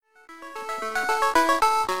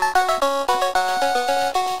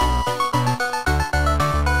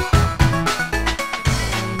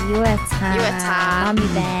Томи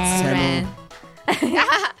байна.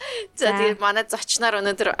 За тэгээд манай зочноор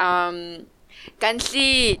өнөөдөр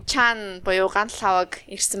Ганлий Чан буюу Ганлхаваг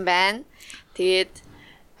ирсэн байна. Тэгээд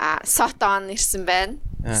Соотон ирсэн байна.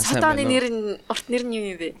 Соотоны урт нэр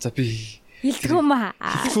нь юу вэ? За би Хэлдэггүй маа.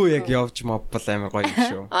 хэлэхгүй яг явж мавбал амар гоё юм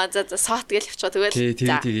шүү. За Соот гэж авчгаа тэгэл.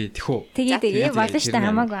 Тэгээ тэхүү. Тэгээ болно шүү дээ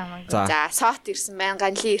хамаагүй. За Соот ирсэн байна,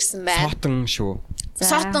 Ганлий ирсэн байна. Соотон шүү.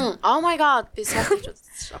 Соотон. Oh my god. Би Соотон гэж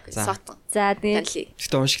үзсэн. Окей, Соотон. За тэгээд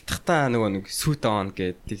Гэтэ уншигдахдаа нөгөө нэг Соотон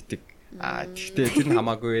гэдэг. Тэгтээ тэр нь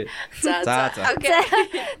хамаагүй. За. Окей.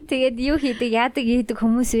 тэгээд юу яадаг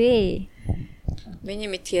хүмүүс вэ? Миний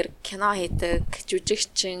мэдхээр кино хийдэг,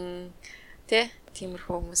 жүжигчин,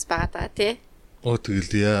 тиймэрхүү хүмүүс байгаа даа, тий.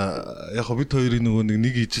 Тэгэл яг бид хоёрын нөгөө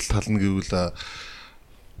нэг ижил тална гэвэл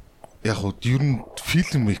яг ер нь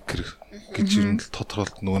фильммейкер гэж ер нь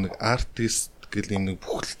тодорхойлт нөгөө нэг артист гэл юм нэг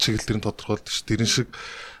бүхэл чиглэлээр тодорхойлдог ш. Тэрэн шиг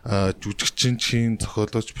жүжигчин чин,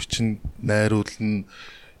 зохиолооч бичин, найруулна,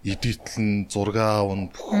 эдитлэн, зураг аавн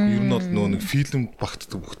бүх ер нь бол нөгөө нэг фильмд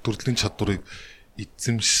багтдаг бүх төрлийн чадварыг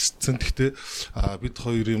эзэмшсэн. Гэхдээ бид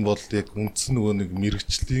хоёрын бол яг үндсэн нөгөө нэг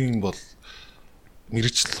мэрэгжлийн бол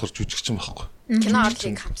мэрэгжил болохоор жүжигчин байхгүй. Кино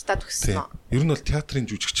орлыг хамтдаа төгссөн үү? Ер нь бол театрын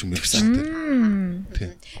жүжигчин мэрэгчтэй.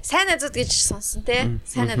 Тийм. Сайн найзууд гэж сонсон те.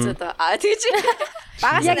 Сайн найзууд. Тэгж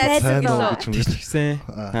багаас найзууд тэгсэн.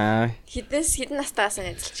 Хэдэн настайгаас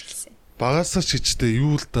найзалж эхэлсэн. Багасаа ч гэжтэй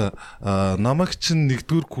юу л да намайг чинь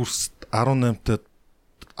 1-р курст 18-тад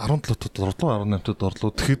 17-тад орлоо 18-тад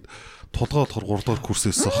орлоо. Тэгэхэд тулгаа болохоор 3-р курс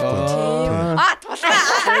байсан байхгүй. Тулгаа.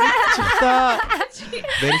 За.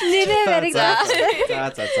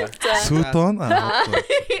 Соотон.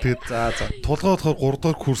 Тэгээд тулгаа болохоор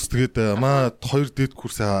 3-р курс тэгээд маа 2 дээд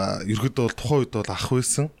курс ерөөдөө бол тухайн үед бол ах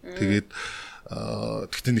байсан. Тэгээд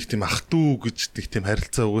тэгтээ нэг тийм ах トゥ гэж нэг тийм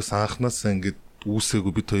харилцаа угсаа анханаас ингээд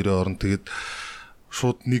үүсээгүй бид хоёрын орон. Тэгээд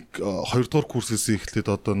шууд 2-р курсээс эхлээд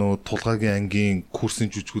одоо нөгөө тулгаагийн ангийн курсын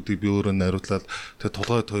жүжигүүдийг би өөрөө найруулаад тэгээд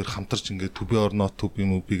тулгаад хоёр хамтарч ингээд төбөө орноо төв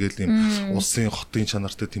юм уу бигээл юм улсын хотын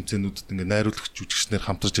чанартай тэмцээнүүдэд ингээд найруулагч жүжигчнэр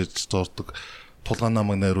хамтарч ажиллаж ордог. Тулгаа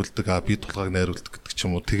намайг найруулдаг, би тулгааг найруулдаг гэдэг ч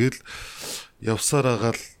юм уу. Тэгэл явсаар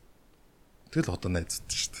агаал тэгэл одоо найздаг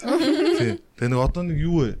шүү дээ. Тэгээ нэг одоо нэг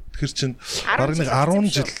юу вэ? Тэр чинь бараг нэг 10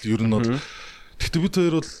 жил ер нь бол тэгтээ бид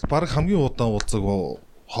хоёр бол бараг хамгийн удаан уулзаг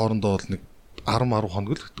хоорондоо бол нэг 10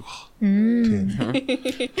 хоног л гэдэг баг. Тийм.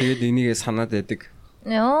 Тэгээд энийгээ санаад байдаг.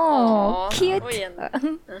 Оо, cute.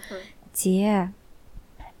 Зя.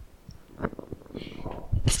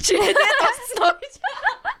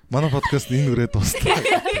 Манай подкаст энэ үрээ дуусна.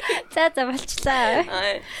 За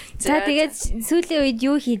болчлаа. За тэгээд сүүлийн үед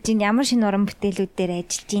юу хийж ин ямар шинэ уран бүтээлүүд дээр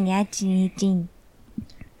ажиллаж ин яаж хийж ин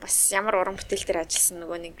бас ямар уран бүтээл дээр ажилласан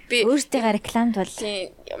нөгөө нэг би өөртөө рекламд бол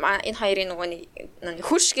энэ хоёрын нөгөө нэг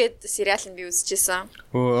хөрш гээд сериал нь би үзчихсэн.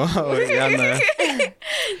 Яна.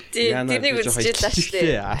 Тэрнийг үзчихлээ шүү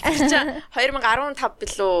дээ. 2015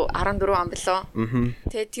 билүү 14 он билүү.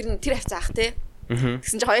 Тэгээ тэр хавцаах тий.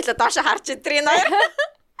 Тэгсэн чинь хоёулаа доошоо харж идэр энэ хоёр.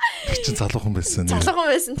 Тэр чинь залуухан байсан. Залуухан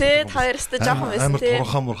байсан тий. Та хоёр өстө жоохон байсан тий. Амар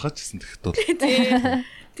турхаа мурхаач гэсэн тэгэхэд бол.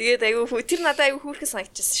 Тэгээд айгүй тэр надад айгүй хөөрхөн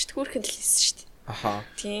санагдчихсан шүү дээ. Хөөрхөн л хэлсэн шүү дээ. Аха.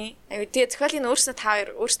 Тийм. Айгу тэгээ зохиолын өөрснөө та хоёр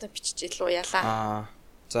өөрснөө бичиж илүү яалаа.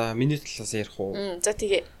 За миний талаас ярих уу? За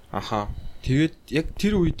тэгээ. Аха. Тэгээд яг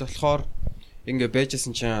тэр үед болохоор ингээ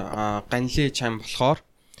байжсэн чинь Ганлий Чан болохоор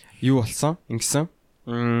юу болсон? Ингэсэн.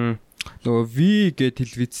 Нөгөө V гэдэг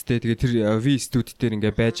телевизтэй тэгээд тэр V студид дээр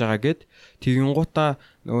ингээ байж байгаа гэд тэгэнгуутаа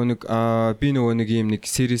нөгөө нэг би нөгөө нэг юм нэг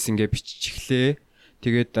series ингээ бичиж эхлэе.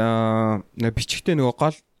 Тэгээд бичгтээ нөгөө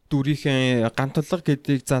гол дүрийнхээ гантлаг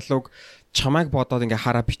гэдэг залууг чамайг бодоод ингээ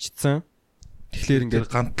хараа бичсэн. Тэгэхээр ингээ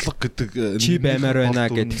гантлаг гэдэг чи баймаар байна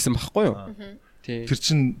гэдгсэн баггүй юу? Тэр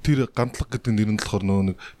чин тэр гантлаг гэдэг нэр нь болохоор нөгөө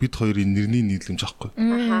нэг бид хоёрын нэрний нийлэмж аахгүй.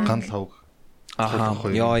 Ганлхаваг.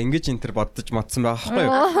 Яа ингэж энэ төр боддож матсан байгаа байхгүй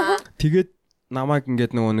юу? Тэгээд намайг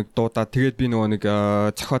ингээд нөгөө нэг дуудаа. Тэгээд би нөгөө нэг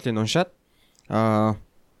зохиолыг уншаад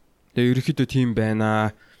тэгээ ерөөхдөө тийм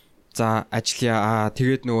байна. За ажиллая.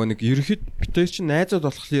 Тэгээд нөгөө нэг ерөөд битээ чинь найзууд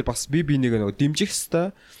болохоор бас би нэг нөгөө дэмжих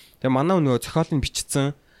хэвээр. Тэгээ манай нөгөө зохиолыг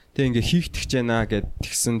бичсэн. Тэгээ ингээ хийгдэж байна гэд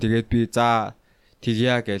тэгсэн. Тэгээд би за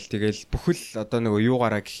тэгья гээл тэгэл бүхэл одоо нөгөө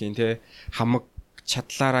юугаараа гэх юм те хамаг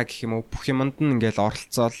чадлаараа гэх юм уу бүх юмд нь ингээл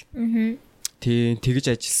оролцоол. Тийм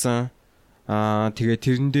тэгж ажилласан. Тэгээ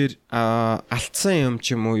тэрэн дээр алдсан юм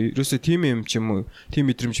ч юм уу ерөөсөө тийм юм ч юм уу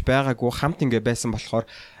тийм мэдрэмж байгаагүй хамт ингээ байсан болохоор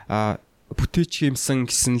бүтээч юмсан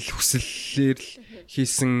гэсэн л хүслээр л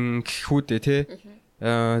хийсэн гэхүүдээ те.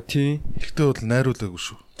 Тийм. Тэгтээ бол найруулаагүй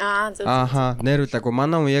шүү. Ааха, найруулаагүй.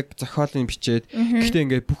 Манай хүн яг зохиолын бичээд гэхдээ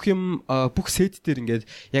ингээд бүх юм бүх сет дээр ингээд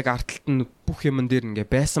яг артталт нь бүх юмн дээр ингээд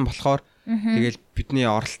байсан болохоор Тэгэл бидний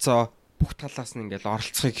оролцоо бүх талаас нь ингээл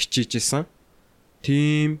оролцохыг хичээж исэн.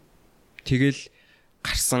 Тийм тэгэл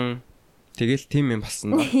гарсан. Тэгэл тийм юм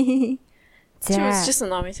болсон доо. Чи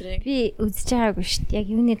үзчихсэн ном тэрийг? Би үзэж байгаагүй шүү дээ. Яг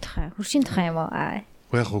юуны тухай? Хөршийн тухай юм уу?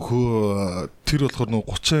 Яг хөө тэр болохоор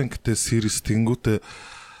нөгөө 30 ангитай series тэнгүүтээ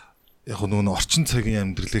яг нөгөө орчин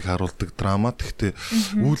цагийн амьдралыг харуулдаг драма. Гэхдээ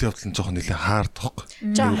үйл явдал нь жоохон нэлээд хаард тоххой.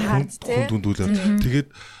 Жоохон хаард тий. Тэгээд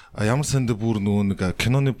ямар санд бүр нөгөө нэг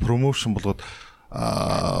киноны промошн болгоод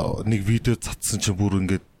нэг видео цацсан чинь бүр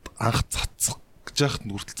ингээд анх цацсан гэж яхад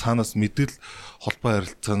хүртэл цаанаас мэдээлэл холбоо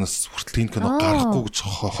харилцаанаас хүртэл энэ кино гарахгүй гэж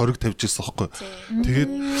хориг тавьж ирсэн байхгүй.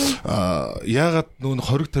 Тэгээд яагаад нөгөө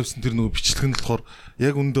хориг тавьсан тэр нөгөө бичлэг нь болохоор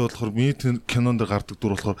яг үндэ болохоор миний кинонд гардаг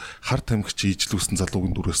дүр болохоор хар тамхич ижлүүлсэн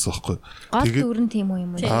залуугийн дүр байсан байхгүй. Тэгээд дүр нь тийм үү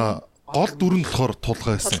юм уу? Гол дүр нь болохоор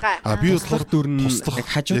тулгай байсан. Би болохоор дүр нь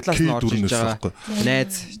хажуудлаас нь орж ирж байгаа.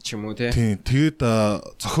 Найз ч юм уу тий. Тэгээд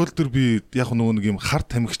зохиол төр би яг нөгөө нэг юм хар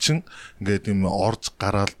тамхичин ингээд юм орж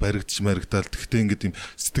гараал баригдал тэгтээ ингээд юм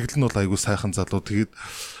сэтгэл нь бол айгүй сайхан залуу. Тэгээд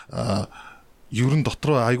ер нь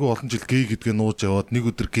дотроо айгүй олон жил гей гэдгээ нууж яваад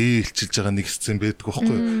нэг өдөр гей хэлчилж байгаа нэг сцен байдаг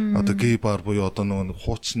байхгүй. Одоо гей бар буюу одоо нөгөө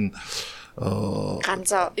хуучин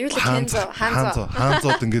ганцаа юу л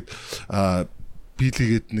ханзаа ингээд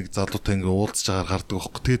билигээд нэг залуутай ингээ уулзж агаар гардаг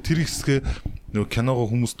байхгүй. Тэгээд тэр хэсгээ нөгөө киногоо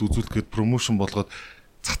хүмүүст үзүүлэх гээд промошн болгоод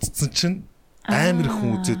цацсан чинь амар их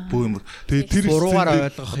хүн үзээд бөө юм. Тэгээд тэр буруугаар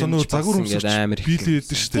ойлгох одоо нөгөө загвар өмсөж билиээд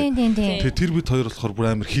дээ шүү дээ. Тэгээд тэр бид хоёр болохоор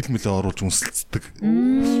бүр амар хил мэлээ оруулж үнсэлцдэг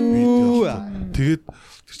видео. Тэгээд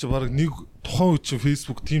тэр чинь баг нэг тухайн үед чинь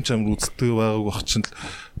Facebook тийм ч амар үздэг байгааг бах чинь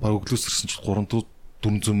баг өглөөсөрсөн чинь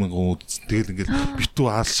 400 мянган үзсэн. Тэгэл ингээл битүү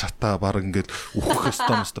аал шатаа баг ингээл өөхөх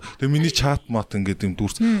ёстой. Тэгээ миний чат мат ингээд юм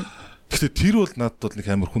дүрс. Гэхдээ тэр бол надад бол нэг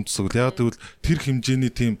амар хүн төсөг. Яг тэгвэл тэр хэмжээний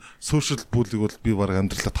тийм social bullying бол би баг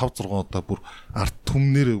амьдралаа 5 6 удаа бүр арт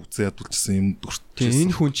түмнэрээ үзээ ядуулчихсан юм дүрс.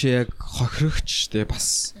 Энэ хүн чи яг хохирогч штэ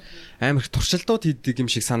бас амар их туршилтууд хийдэг юм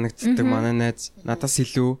шиг санагддаг манай найз. Надаас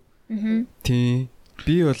илүү. Тийм.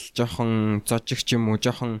 Би бол жоохон зожигч юм уу,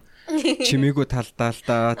 жоохон чимээгүй талдаа л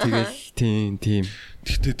да. Тэгэл тийм.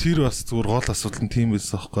 Гэхдээ тэр бас зүгээр гол асуудал нь тийм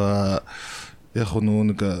байсан байхгүй. Яг нөгөө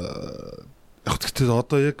нэг яг гэхдээ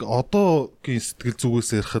одоо яг одоогийн сэтгэл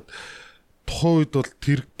зүгээс ярихад тухайн үед бол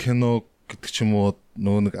тэр кино гэдэг ч юм уу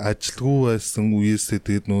нөгөө нэг ажилгүй байсан үеэсээ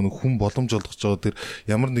тэгээд нөгөө хүн боломж олгож байгаа тэр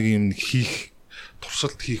ямар нэг юм хийх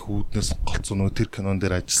туршилт хийх үүднээс голцоо нөгөө тэр кинон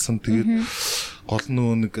дээр ажилласан. Тэгээд гол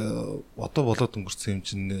нөгөө нэг одоо болоод өнгөрсөн юм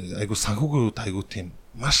чинь айгу санхүүгийн үед айгу тийм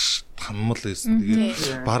маш хаммал байсан.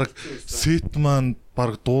 Тэгээд баг сет маань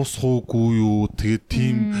баг дуусахгүй юу. Тэгээд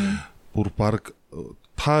тийм бүр баг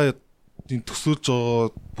та энэ төсөөлж байгаа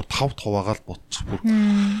бүр 5 хуваагаал ботчих бүр.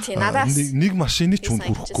 Нэг машины ч үн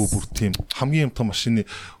хүрэхгүй бүр тийм хамгийн ямтан машины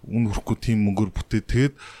үн хүрэхгүй тийм мөнгөөр бүтээ.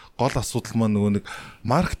 Тэгээд гол асуудал маань нөгөө нэг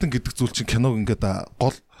маркетинг гэдэг зүйл чинь киног ингээд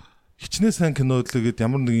гол хичнээн сайн кино үлээгээд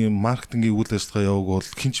ямар нэг юм маркетингийн үйл ажиллагаа явууг бол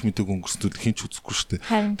хинч мэдээг өнгөрсөн зүйл хинч үзэхгүй шүү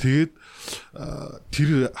дээ. Тэгээд тэр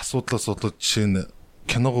асуудлаас болоод жишээ нь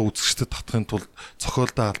киногоо үзэгчдэд татахын тулд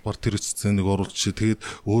зохиолтой албаар тэр сценыг оруулж тэгээд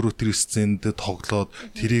өөрөө тэр сценэд тоглоод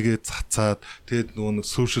тэрийгэ цацаад тэгээд нөгөө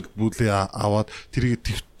social bully аваад тэрийгэ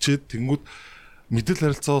твчээд тэнгууд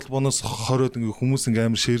мэдээлэл харилцаа холбооноос хороод ингээ хүмүүс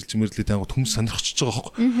ингээ амар шеэрлж мэрлээд ангууд хүмүүс сонирхчихж байгаа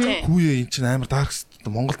байхгүй. Хүүе эн чинь амар дарк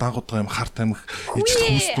Монголд ангуудгаа юм хар тамхи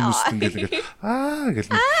ижил хүмүүс ингээл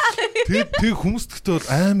гэл. Тэгээд хүмүүс гэхдээ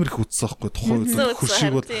бол амар их үтсэн байхгүй. Тухайн үед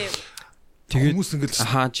хуршиг бол тэгээд хүмүүс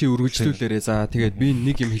ингээл чи үргэлжлүүлээрээ за тэгээд би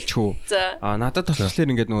нэг юм хэлчихв. Надад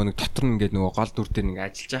болохоор ингээд нөгөө нэг дотор нь ингээд нөгөө гол дүр дээр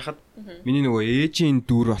ингээ ажиллаж байхад миний нөгөө ээжийн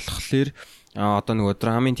дүр болохоор одоо нөгөө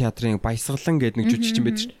драмын театрын баясгалан гэдэг нэг жүжигчин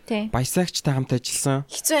байдаг шүү. Баясаагчтай хамт ажилласан.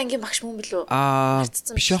 Хэцүү ангийн багш мөн билүү?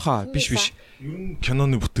 Биш хаа, биш. Ер нь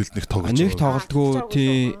киноны бүтээлд нэг тоглож байгаа. Нэг тоглолтгүй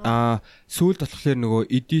тий сүүлд болохоор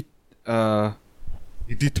нөгөө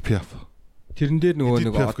Edit Piaf. Тэрэн дээр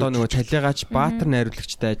нөгөө одоо нөгөө цалигаач Баатар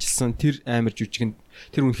найруулагчтай ажилласан. Тэр амар жүжигэн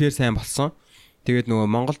тэр үнэхээр сайн болсон. Тэгээд нөгөө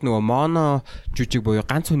Монголд нөгөө моно жүжиг буюу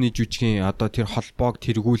ганц хүний жүжигийн одоо тэр холбоог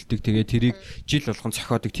тэргүүлдэг. Тэгээд тэрийг жил болгон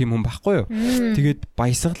зохиодог тийм хүн байхгүй юу? Тэгээд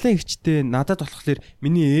баясгалан ихчтэй надад болохоор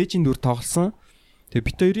миний ээжийн дүр тоглосон. Тэгээд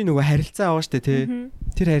бит хоёрын нөгөө харилцаа байгаа штэ тий.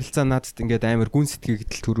 Тэр харилцаа надад ингээд амар гүн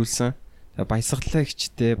сэтгэгдэл төрүүлсэн. Тэгээд баясгалан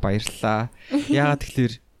ихчтэй баярлалаа. Яагаад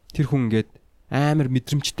тэгэхээр тэр хүн ингээд амар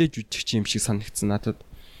мэдрэмжтэй жүжигч юм шиг санагдсан надад.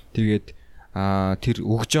 Тэгээд тэр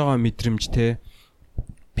өгж байгаа мэдрэмж те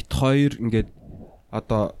бит хоёр ингээд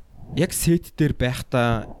одоо яг сет дээр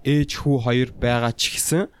байхдаа ээж хүү хоёр байгаа ч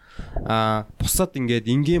гэсэн бусад ингээд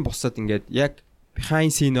энгийн бусад ингээд яг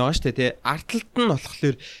behind scene байгаа штэ тий артлалт нь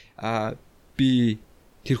болохоор би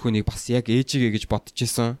тэр хүнийг бас яг ээжигээ гэж бодож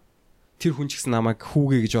исэн. тэр хүн ч гэсэн намайг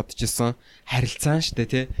хүүгээ гэж бодож исэн. Харилцаан штэ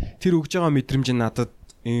тий. Тэр өгж байгаа мэдрэмж нь надад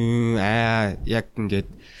яг ингээд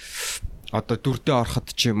одоо дүрдээ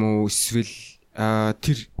ороход ч юм уу эсвэл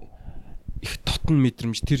тэр их дотн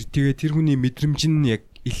мэдрэмж тэр хүний мэдрэмж нь яг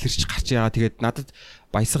илэрч гарч байгаа. Тэгээд надад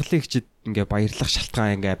баясгалыг хичээд ингээ баярлах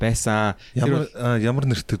шалтгаан ингээ байсан. Ямар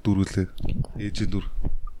нэртэй дүр үлээ? Ээжийн дүр.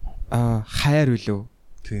 Хайр үлээ.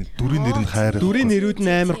 Тийм. Дүрийн нэр нь хайр. Дүрийн нэрүүд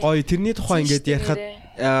нь амар гоё. Тэрний тухай ингээд ярихад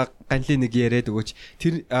Ганлий нэг яриад өгөөч.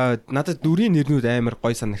 Тэр надад дүрийн нэрнүүд амар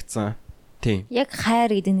гоё санагдсан. Тийм. Яг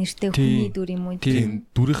хайр гэдэг нэртэй хүний дүр юм уу? Тийм.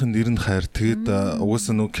 Дүрийнх нь нэр нь хайр. Тэгээд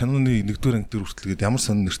угаасаа нөгөө киноны 1-р анги дээр хүртэлгээд ямар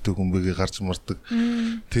сонир нэртэй хүн бэ гэж гарч мардаг.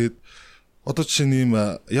 Тэгээд одоо жишээ нь ийм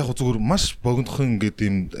яг зүгээр маш богинохон ингээд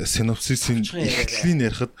ийм синопсисын эхлэлийг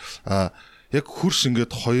ярихад яг хурш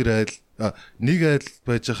ингээд хоёр айл нэг айл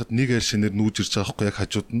байж хахад нэг айл шинээр нүүж ирж байгаа байхгүй яг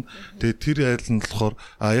хажууд нь. Тэгээд тэр айл нь болохоор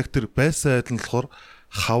яг тэр байсан айл нь болохоор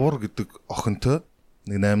хавар гэдэг охинтой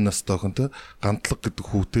нэг 8 настай охинтой гантлаг гэдэг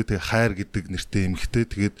хүүтэй тэгээд хайр гэдэг нэртэй эмэгтэй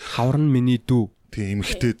тэгээд хавар нь миний дүү. Тийм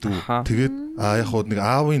эмэгтэй дүү. Тэгээд яг хоо нэг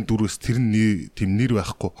аавын дүрээс тэр нь тийм нэр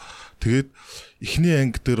байхгүй. Тэгээд эхний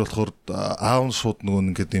анги дээр болохоор аав нь шууд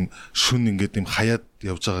нөгөө ингээд юм шүн ингээд юм хаяад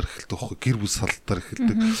явж байгаа хэрхэлдэг байхгүй гэр бүл салдаар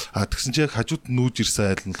эхэлдэг. Тэгсэн чинь яг хажууд нүүж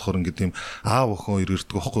ирсэн айл нь болохоор ингээд юм аав охин хоёр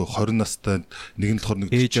ирдэг байхгүй 20 настай нэг нь болохоор нэг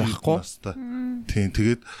 40 настай. Тийм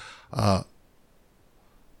тэгээд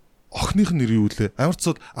охиных нь нэр юу лээ? Амар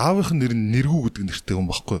цод аавынх нь нэр нь Нэргүү гэдэг нэртэй хүн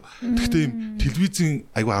байхгүй. Гэхдээ юм телевизийн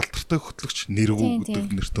айгүй алдартай хөтлөгч Нэргүү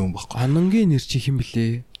гэдэг нэртэй хүн байхгүй. Ононгийн нэр чи хэм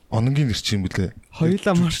блэ? Ононгийн нэр чи юм блэ?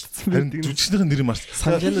 Хоёулаа марцсан байдаг. Жүжигчнийхэн нэр марцсан.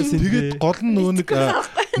 Санжаанаас тэгээд гол нь нөгөө нэг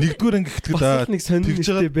 1-р анги эхлэхэд нэг сонир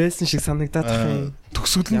нэртэй байсан шиг санагдаад байна.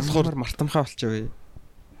 Төгсгөл нь болохоор мартамхаа болчихвээ.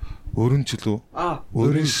 Өрөн ч лөө.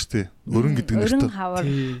 Өрөн штэ. Өрөн гэдэг нэртэй.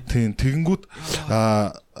 Тийм тэгэнгүүт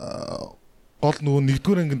гол нөгөө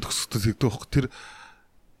 1-р ангийн төгсгөлд тэгдэг байхгүй. Тэр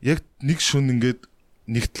яг нэг шүн ингээд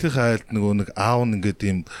нэгтлэх айлд нөгөө нэг аав нь ингээд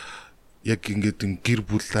ийм яг ингээд юм гэр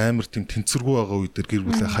бүл амар тийм тэнцвэргүй байгаа үе дээр гэр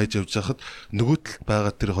бүлээ хайж явж байхад нөгөө талд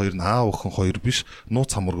байгаа тэр хоёр нь аав охин хоёр биш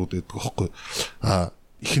нууц хамаргууд байдаг байхгүй.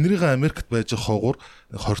 Эхнэрийн Америкт байж байгаа хоогоор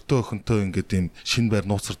 20-той охинтой ингээд ийм шинэ байр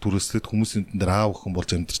нууцар түрээслээд хүмүүсийн дээр аав охин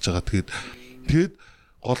болж амьдарч байгаа. Тэгээд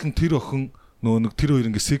гол нь тэр охин нөгөө нэг тэр хоёр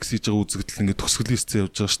ингээд секс хийж байгаа үзэгдэл ингээд төгсгөлөөсөө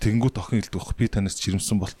явж байгаа ш. Тэнгүүт охин хэлдэг байхгүй. Би танаас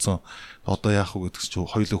жирэмсэн болцсон. Одоо яах вэ гэдэгс чи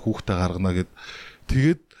хоёулаа хүүхдээ гаргана гэд.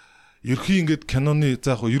 Тэгээд ерхий ингээд киноны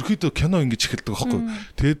за яг ерхийдөө кино ингэж эхэлдэг байхгүй.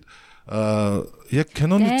 Тэгээд яг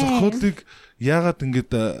киноны зохиолыг яагаад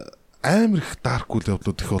ингээд амар их даркгүй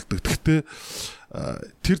явдлууд их болдог. Гэхдээ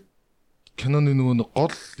тэр киноны нөгөө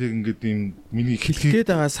гол яг ингээд юм миний хэлгээд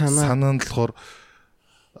байгаа санаанд болохоор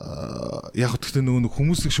яг гэхдээ нөгөө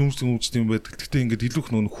хүмүүсийг шүмжлэг юм байдаг. Гэхдээ ингээд илүү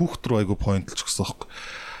их нөгөө хүүхд рүү айгу поинтлж өгсөн байхгүй.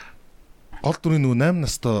 Гол дүрийн нөгөө 8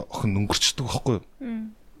 настай охин өнгөрчдөг байхгүй.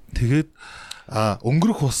 Тэгээд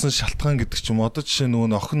өнгөрөх болсон шалтгаан гэдэг ч юм одоо жишээ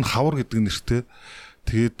нөгөө охин хавар гэдэг нэртэй.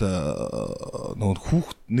 Тэгээд нөгөө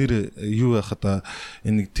хүүхд нэр юу байхад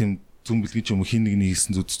энэ нэг тийм зүм бэлгийн ч юм уу хин нэгний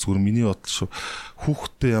хийсэн зүгээр миний бодол шүү.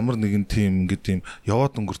 Хүүхдтэй ямар нэгэн тийм ингээд тийм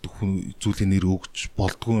яваад өнгөрдөг зүйлийн нэр өгч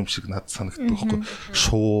болдгоо юм шиг надад санагддаг байхгүй.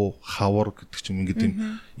 Шуу, хавар гэдэг ч юм ингээд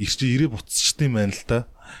тийм ирчээ ирээ буцчихдээ юм байна л да.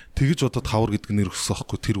 Тэгэж бодоод хавар гэдэг нэр өгсөн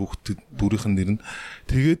байхгүй тэр хүүхдэд дүрийнх нь нэр нь.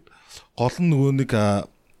 Тэгээд гол нь нөгөө нэг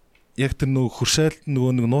яг тэр нөгөө хуршаалт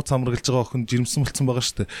нөгөө нэг нууц амаргалж байгаа охин жирэмсэн болцсон байгаа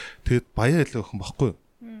шүү дээ. Тэгээд баяа хэлээ охин баггүй.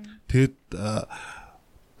 Тэгээд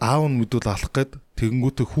аав нь мэдүүл алах гээд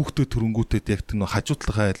тэгэнгүүтээ хүүхдээ төрөнгүүтээ яг тэр нөгөө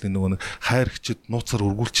хажуутлах айлын нөгөө нэг хайр хчид нууцаар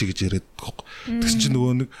өргүүлчихье гэж яриад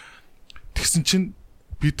байхгүй. Тэгсэн чинь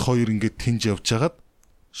бид хоёр ингээд тэнж явж хагаад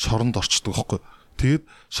шоронд орчдөг байхгүй. Тэгээд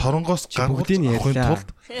шоронгоос гаргуулж авахын тулд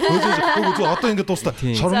одоо ингээд дуустаа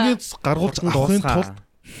шоронгийн гаргуулж авахын тулд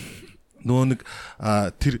нөгөө нэг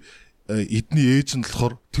тэр эдний ээж нь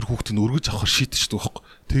болохоор тэр хүүхдийг өргөж авахар шийтчихдэг байхгүй.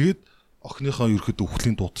 Тэгээд охиныхоо ерөөхдөө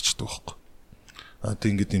үхлийн дуудчихдаг байхгүй.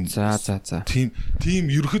 Тэг ингээд юм. За. Тийм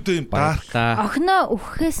ерөөхдөө юм дарк. Охиноо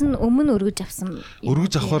үхэхээс нь өмнө өргөж авсан.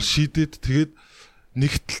 Өргөж авахар шийдээд тэгээд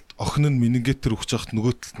нэг талд охин нь менингетер өгч явахт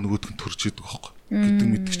нөгөө талд нөгөөдх нь төрж идэг байхгүй. Гэдэг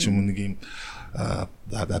мэдчих ч юм уу нэг юм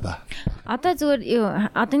Одоо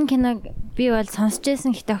зүгээр одоо энэ киног би бол сонсч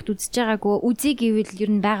байсан гэхдээ огт үзэж байгаагүй. Үзье гэвэл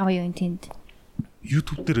ер нь байгаа юу энэ тэнд?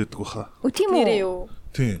 YouTube дээр байдаг баха. Тийм үү?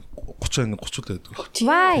 Тийм 30 30 байдаг баха.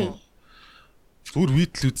 Why? Зүгээр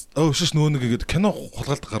видео шиш нөгөө нэг ингээд кино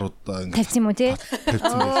хулгайлт гарууд ингээд тавьсан юм уу тий?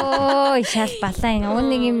 Тавьсан байсан. Оо шал балаа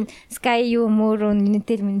энэ нэг юм Sky юу мөр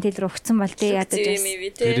Nintendo руу өгцөн бол тий ядаж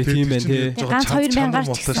байна. Тийм байна тий. Ганц 2000 гарч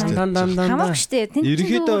ирсэн. Хамаагүй штэ.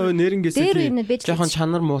 Ерөнхийдөө нэрнгээсээ жоохон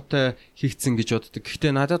чанар муутай хийгдсэн гэж боддог.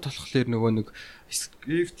 Гэхдээ надад болохоор нөгөө нэг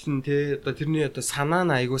скрипт нь тий одоо тэрний одоо санаа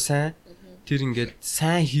нь айгуу сайн. тэр ингээд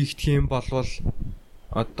сайн хийгдэх юм болвол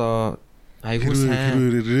одоо айгуу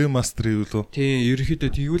сайн ремастер хийвэл үү? Тийм,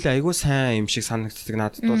 ерөнхийдөө тэгвэл айгуу сайн юм шиг санагддаг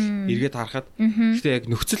надад бол эргээд харахад. Гэхдээ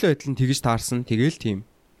яг нөхцөл байдал нь тэгж таарсан. Тэгээл тийм.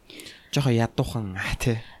 Жохоо ядуухан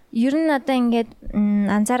тий. Ер нь одоо ингээд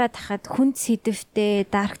анзаараад хахад хүнд сэдвтэй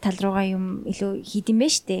дарк тал руугаа юм илүү хийдэм бэ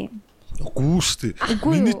штэ. Үгүй штэ.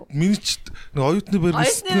 Миний ч нэг оюутны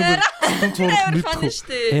барьсан цуврал мэдгүй.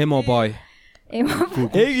 Эмо бой.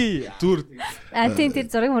 Эги зүр. Тийм тэр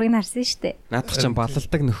зураг мурыг харсан штэ. Наадах ч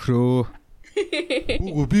балалдаг нөхрөө.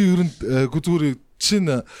 Үгүй би ер нь зүгээр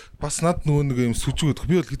чинь бас над нөгөө нэг юм сүжигдэх.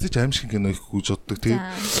 Би бол хизээч аимшиг кино их гэж боддог. Тэгээд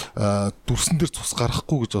дүрсэн дээр цус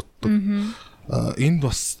гарахгүй гэж боддог. Энд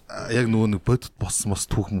бас яг нөгөө нэг бодит болсон бас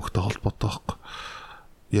түүх мөхтэй холбоотой байхгүй.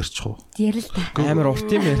 Ярьчих уу? Ярил та. Амар урт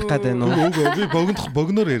юм ярих гэдэг нь үү? Үгүй би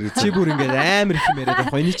богноор яриад. Чи бүр ингээд амар их юм яриад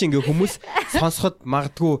байгаа. Эний чинь ингээд хүмүүс сонсоход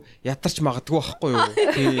магадгүй ядарч магадгүй байхгүй юу?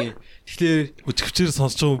 Тий. Тэгэхээр өчгчээр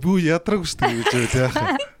сонсож байгаа би ядраагүй шүү дээ гэж яах.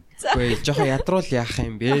 Үгүй жоохон ядруул яах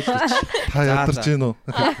юм бэ гэж. Та ядарч гин үү?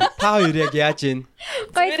 Та хоёр яг яаж ийн?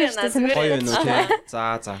 Гоё шүү дээ. Гоё юм уу тий.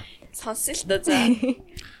 За. Сонсё л доо за.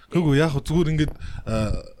 Үгүй яах зүгээр ингээд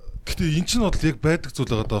гэтээ эн чинь бол яг байдаг зүйл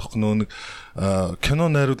байгаа даахгүй нөгөө нэг кино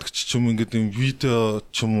найруулагч ч юм ингээд юм видео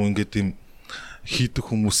ч юм уу ингээд юм хийдэг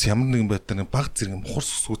хүмүүс ямар нэгэн байдлаар баг зэрэг мухар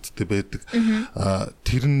сүсгүүдтэй байдаг.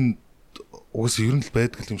 Тэр нь угсаа ер нь л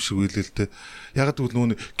байдаг юм шиг үйлээ л дээ. Яг гэвэл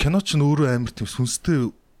нөгөө кино ч өөрөө амар тийм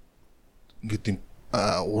сүнстэй ингээд юм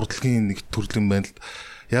урдлагын нэг төрлийн байна л.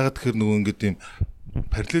 Яг тэгэхээр нөгөө ингээд юм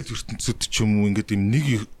параллел ертөнцид ч юм уу ингээд юм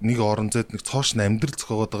нэг орон зайд нэг цоош амьдрал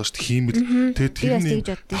зохиогоод байгаа шүү дээ хиймэл. Тэгээд тэрний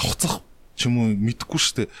авцах ч юм уу мэдэхгүй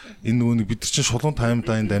шүү дээ. Энэ нөгөө нэг бид нар чинь шулуун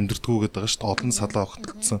таймлайнд амьдрдгүү гэдэг байгаа шүү дээ. Олон салаа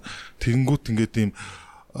огтлогдсон. Тэгэнгүүт ингээд юм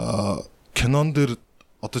кинон дээр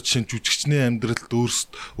одоо жишээ нь жүжигчний амьдралд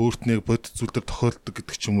өөрт нь яг бодит зүйл төр тохиолддог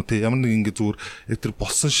гэдэг ч юм уу те ямар нэг ингээд зүгээр яг тэр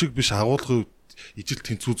болсон шиг биш агуулгын ижил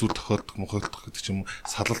тэнцүү зүйл тохиолдох мохиолдох гэдэг ч юм уу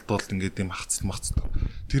салалт бол ингээд юм махцдаг.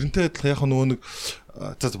 Тэрнтэй адилхан яг нөгөө нэг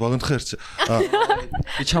за богинохоо ярьч.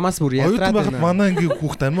 Би чамаас бүр ядраад байна. Манай ингээд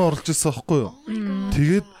хүүхд амиа орлож ирсэн байхгүй юу?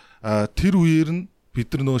 Тэгээд тэр үеэр нь бид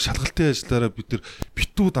нар нөгөө шалгалтын ажиллаараа бид нар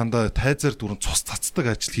битүү дандаа тайзаар дөрөв цус цацдаг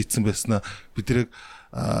ажил хийцэн байснаа бид нар яг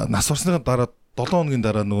нас орсны дараа 7 хоногийн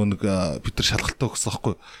дараа нөгөө нэг бид нар шалгалтаа өгсөн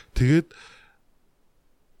байхгүй. Тэгээд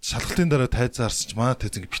шалгалтын дараа тайзаа харсан ч манай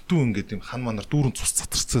тайз ингээд битүү ингээд юм хан манар дүүрэн цус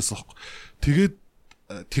цацарцсан байхгүй. Тэгээд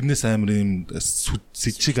тэрнээс амар юм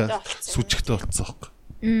сэжиг сүжигтэй болцсон байхгүй.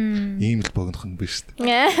 Ийм л богинох нь биш шүү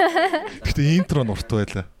дээ. Гэтэ интро нь урт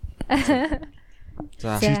байлаа.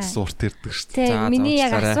 За шийдс урт ирдэг шүү дээ. За миний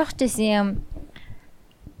яг асуух гэсэн юм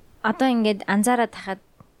одоо ингээд анзаараад хахад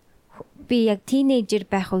би яг тинейжер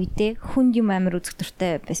байх үедээ хүнд юм амар үзэх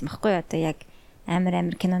дуртай байсан байхгүй юу? Одоо яг амар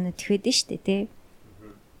кинонод төхөөд нь шүү дээ тий.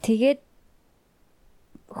 Тэгээд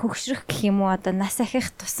хөгшрөх гэх юм уу одоо нас ахих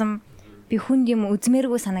тусам би хүнд юм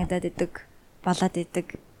үзмээргүй санагдаад идэг болоод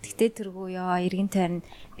идэг. Тэгтээ тэргүй ёо эргэн тойрон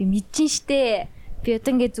би мэдчин штэ. Би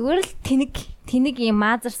одоо ингээ зүгээр л тэнэг юм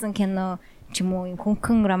маазарсан кино ч юм уу юм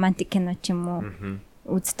хөнгөн романтик кино ч юм уу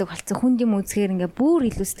үздэг болцсон. Хүнд юм үзэхээр ингээ бүр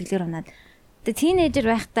илүү сэтгэлээр унаад. Тэгээ тинейжер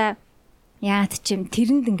байхдаа яат ч юм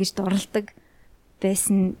тэрэнд ингэж дурладаг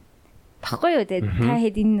байсан баггүй юу те. Та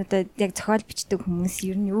хэд энэ одоо яг зохиол бичдэг хүмүүс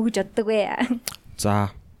ер нь юу гэж боддог вэ? За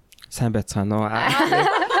сайн байцгаана уу.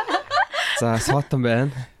 За Соотон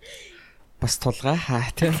байна. Бас тулгаа хаа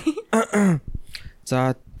тийм.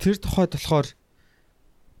 За тэр тухайд болохоор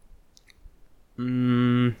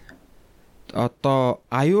одоо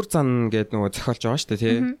аюур зан гэдэг нөгөө зохиолж байгаа шүү дээ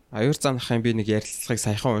тий. Аюур занхын би нэг ярилцлагыг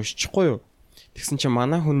саяхан уншчихгүй юу. Тэгсэн чинь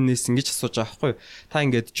манай хүннээс ингэж асууж байгаа байхгүй юу. Та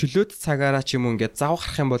ингээд чөлөөт цагаараа ч юм уу ингээд зав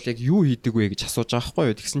гарах юм бол яг юу хийдэг вэ гэж асууж байгаа байхгүй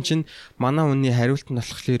юу. Тэгсэн чинь манай хүнний хариулт нь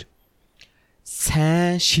болохоор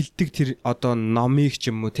сайн шилдэг тэр одоо номыг ч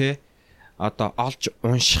юм уу тий одоо олж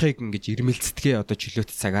уншихыг ингэж ирмэлцдэгэ одоо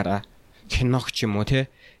чөлөөт цагаараа киног ч юм уу тий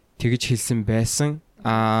тэгж хэлсэн байсан.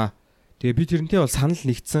 Тэгээ би тэрнтэй бол санал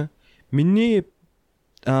нэгдсэн. Миний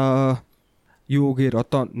юугээр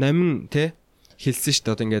одоо 8 тий хэлсэн шүү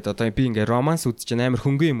дээ. Одоо ингээд одоо би ингээд романс үзэж байна, амар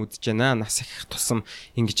хөнгөн юм үзэж байна. Нас их тусам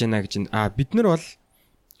ингэж байна гэж. Бид нар бол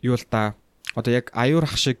юу л та одоо яг аюур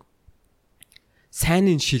ах шиг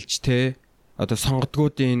сайныг шилж те одоо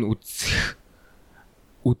сонгодгуудын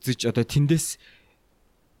үзэж одоо тэндээс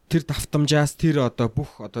тэр давтамжаас тэр одоо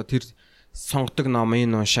бүх одоо тэр сонгодог номыг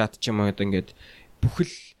уншаад ч юм уу одоо ингээд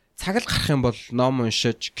бүхэл цаг л гарах юм бол ном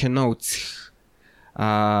уншиж кино үзэх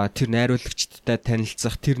тэр найруулагчдтай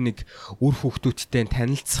танилцах тэр нэг үр хүүхдүүдтэй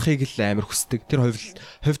танилцахыг л амар хүсдэг. Тэр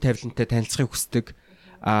хувь тавилантай танилцахыг хүсдэг.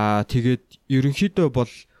 Тэгээд ерөнхийдөө бол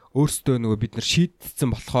өөрсдөө нөгөө бид нар шийдсэн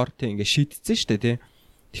болохоор тэг ингээ шийдсэн шүү дээ тий.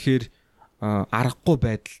 Тэгэхээр аргагүй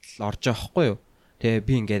байдал орж байгаа хгүй юу. Тэгээ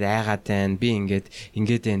би ингээд айгаад байна. Би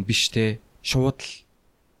ингээд байна биш те. Шууд л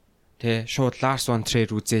те шууд Lars von Trier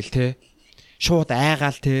үзэл те. Шууд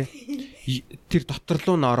айгаал те. Тэр дотор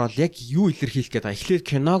руу н ороод яг юу илэрхийлэх гээд байгаа. Эхлээд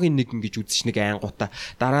киног нэг ингэж үзэж нэг айнгуута.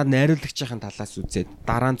 Дараа нь найруулагчийн талаас үзээд,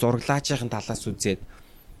 дараа нь зураглаачийн талаас үзээд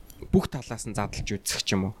бүх талаас нь задлж үзэх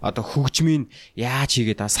ч юм уу. Одоо хөгжмийн яаж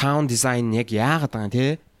хийгээд байгаа, саунд дизайн яг яагаад байгаа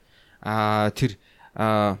те. Тэр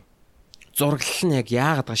зураглал нь яг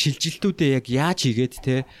яагаад байгаа, шилжилтүүдээ яг яаж хийгээд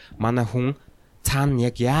те. Манай хүн цаана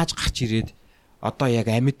яг яаж гарч ирээд одоо яг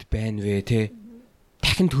амьд байна вэ те.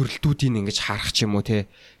 Дахин төрөлтүүдийг ингэж харах ч юм уу те.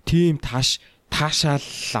 Тийм таашаал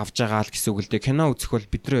авж байгаа л гэсэн үг л дээ. Кино үзэх бол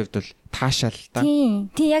бидний хувьд бол таашаал та. Тийм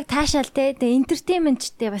яг таашаал те. Тэгээ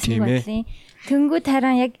энтертейнменттэй бас нэг бодлоо. Тэнгүүд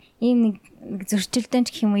хараа яг ийм нэг зөрчилдөөн ч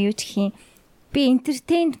гэх юм уу юу ч гэх юм. Би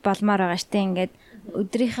энтертейнд болмоор байгаа штэ ингээд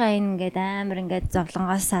өдрийнхаа энэ ингээд амар ингээд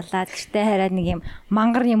зовлонгоос салаад гэртээ хараад нэг юм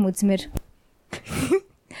мангар юм үзмэр.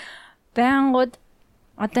 Бангууд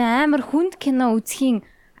одоо амар хүнд кино үзхийн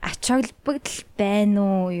ач холбогдол байна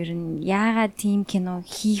уу? Ер нь яагаад тийм кино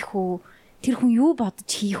хийх үү? Тэр хүн юу бодож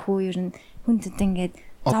хийх үү? Ер нь хүнд ингээд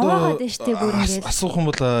зовоогоод штэ бүр ингээд асуух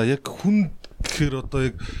юм бол яг хүнд гэхээр одоо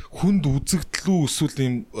яг хүнд үзэгдлүү эсвэл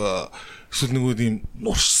нэг юм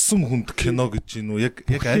нуршсан хүнд кино гэж юм уу? Яг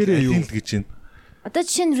аль гэж юм. Одоо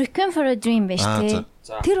жишээ нь Requiem for a Dream байж тээ.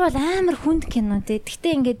 Тэр бол амар хүнд кино тээ.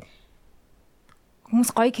 Гэхдээ ингээд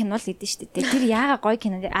хүмүүс гоё кино л гэдэг шүү дээ. Тэр яага гоё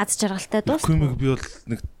кино аз жаргалтай дуус. Requiem би бол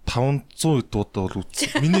нэг 500 удаа бол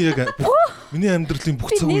үзсэн. Миний амьдралын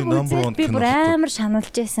бүх цаг үеийн number 1 кино. Би бүр амар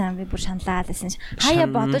шаналж байсан. Би бүр шаналаад байсан. Хаяа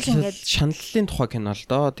бодож ингээд шаналлын тухай кино л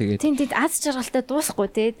доо. Тэгээд тийм аз жаргалтай дуусахгүй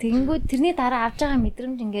тээ. Тэгэнгүүт тэрний дараа авж байгаа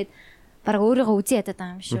мэдрэмж ингээд бараг өөрийгөө үзэн ядаад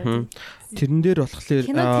байгаа юм шүү. Тэрэн дээр болохоор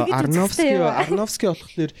Арновский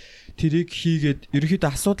болохоор тэрийг хийгээд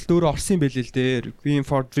ерөөхдөө асуудал өөрөө орсон юм байл л дээ. Requiem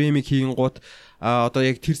for Dream-ийг хийгэн гут одоо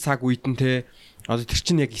яг тэр цаг үед нь те одоо тэр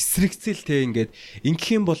чинь яг эсрэгцэл те ингээд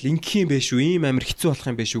ингэх юм бол ингэх юм байх шүү, ийм амар хэцүү болох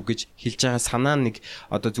юм байх шүү гэж хэлж байгаа санаа нэг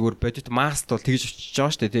одоо зүгээр бодит маст бол тэгж очиж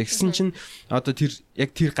байгаа шүү дээ. Тэгсэн чинь одоо тэр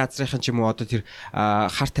яг тэр газрынхан ч юм уу одоо тэр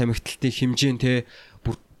харт амигталтын хэмжээ те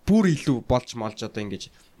бүр илүү болж молж одоо ингэж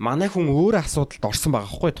манай хүн өөрөө асуудалд орсон байгаа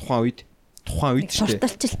хгүй тухайн үед шүү дээ.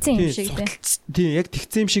 Сурталчилсан юм шиг тийм яг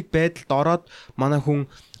тэгсэн юм шиг байдалд ороод манай хүн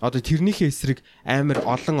одоо тэрнийхээ эсрэг амар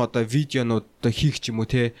олон одоо видеонууд одоо хийх ч юм уу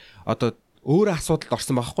те одоо өөрөө асуудалд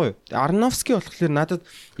орсон байгаа хгүй. Арновский болохоор надад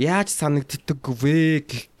яаж санагддаг вэ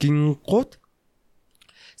гингууд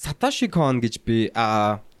Сатоши Кон гэж би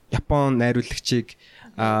Япон найруулагчийг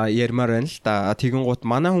ярмаар байна л да. Тэгэнгუთ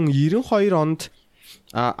манай хүн 92 онд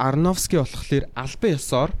Арновский болохоор албан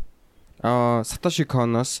ёсоор Сатоши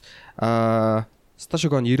Коноос Сатоши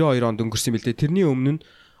Кон 92 онд өнгөрсөн билээ. Тэрний өмнө нь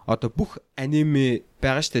одоо бүх аниме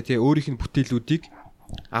байгаа штэ тий өөрийнх нь бүтээлүүдийг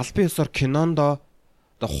албан ёсоор кинондоо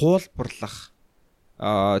одоо хуулбарлах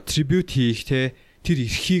трибют хийх тий тэр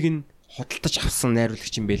эрхийг нь худалдаж авсан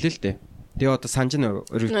найруулагч юм байлээ л дээ. Тэгээ одоо санаж нь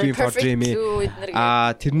Requiem for Dream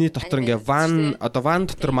тэрний дотор ингээ Ван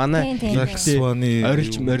дотор манай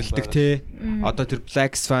орилж морилдог те одоо тэр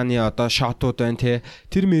Black Swan-ы одоо шотууд байна те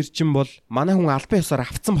тэр мэржин бол манай хүн албан ёсоор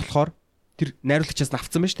авцсан болохоор тэр найруулагчаас нь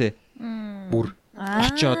авцсан байна штэ бүр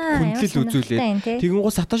очоод хүндлэл үзүүлээд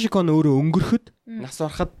тэгэнгუთ Satoshi Kon өөрөө өнгөрөхөд нас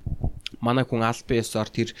барахад манай хүн албан ёсоор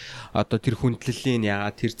тэр одоо тэр хүндлэлийн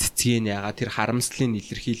ягаа тэр цэцгийн ягаа тэр харамслын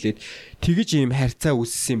илэрхийлээд тэгж ийм харьцаа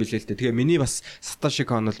үүссэн юм билээ л дээ. Тэгээ миний бас Satoshi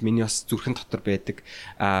Kon бол миний бас зүрхэн дотор байдаг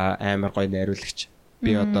амар гоё найруулагч.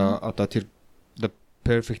 Би одоо тэр The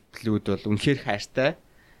Perfect Blue бол үнэхээр хайртай.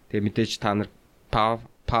 Тэгээ мэдээж та нар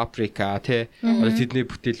Paprika те одоо тэдний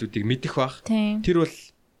бүтээлүүдийг мэдэх бах. Тэр бол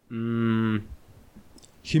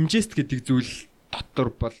химжээст гэдэг зүйл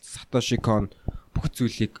дотор бол Satoshi Kon бүх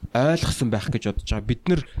зүйлийг ойлгосон байх гэж бодож байгаа. Бид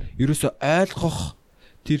нар ерөөсөө ойлгох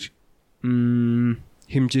тэр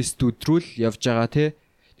хэмжээст өдрүүл явж байгаа тий.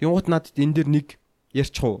 Тэнгуут надад энэ дэр нэг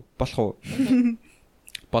ярьчих уу? Болох уу?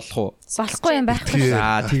 Болохгүй юм байхгүй.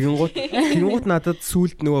 Тэнгуут надад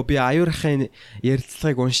сүулт нөгөө би аюурхын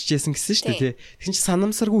ярилцлагыг уншиж байсан гэсэн шүү дээ тий. Тэгсэн чинь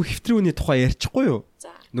санамсаргүй хэвтрүүний тухай ярьчихгүй юу?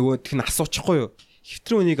 Нөгөө тэх нь асуучихгүй юу?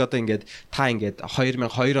 Хэвтрүүнийг одоо ингээд та ингээд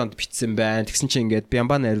 2002 онд бичсэн байна. Тэгсэн чинь ингээд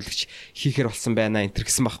Бямба найруулагч хийхэр болсон байна энэ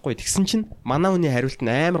гэсэн байхгүй. Тэгсэн чинь манай хүний хариулт нь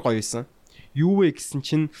амар гоё байсан. Юу вэ гэсэн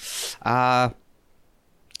чинь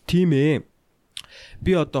тийм ээ.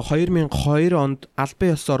 Би одоо 2002 онд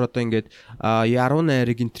албан ёсоор одоо ингээд яруу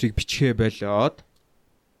найрыг энтриг бичгээ болоод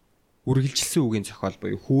үргэлжилсэн үгийн зохиол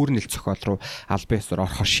буюу хүүрнэл зохиол руу албан ёсоор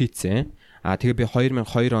орохоор шийдсэн. Тэгээ би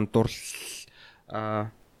 2002 онд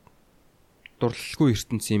дурлалгүй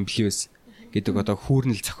ертөнцийн имблиус гэдэг одоо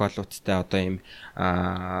хүүрнэл зохиолуудтай одоо ийм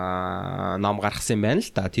ном гаргасан юм байна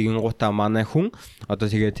л да. Тэгэнгуутаа манай хүн одоо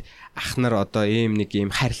тэгээд ах нар одоо ийм нэг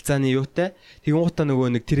ийм харилцааны юутай. Тэгэнгуутаа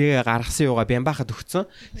нөгөө нэг тэрийг гаргасан юугаа Бямбахад өгцөн.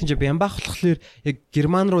 Тэгин чи Бямбах болохоор яг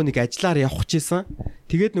Герман руу нэг ажиллаар явах гэжсэн.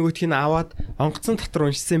 Тэгээд нөгөөх нь аваад онгоцон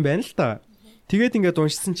дотор уншсан юм байна л да. Тэгээд ингээд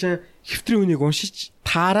уншсан чинь хэвтрийн үнийг уншиж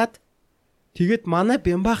таарад тэгээд манай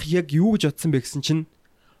Бямбах яг юу гэж бодсон бэ гэсэн чинь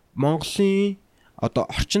Монголын одоо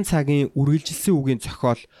орчин цагийн үргэлжилсэн үгийн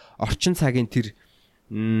зохиол, орчин цагийн тэр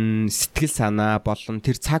сэтгэл санаа болон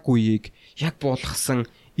тэр цаг үеийг яг буулгасан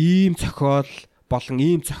ийм зохиол болон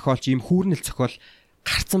ийм зохиолч, ийм хүүрнэл зохиол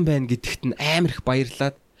гарцсан байна гэдэгт нь амар их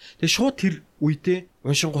баярлаад тэгээ шууд тэр үедээ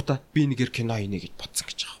уншингуудаа би нэгээр кино хийнэ гэж бодсон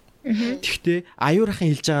гэж байгаа. Тэгтээ аюурахын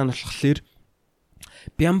хэлж байгаа нь болохоор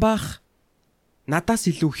Бямбах надаас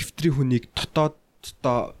илүү хэвтрийн хүнийг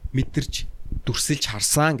дотооддоо мэдэрч дүрсэлж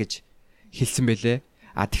харсан гэж хэлсэн байлээ.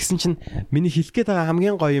 Тэгсэн чинь миний хэлэх гээд байгаа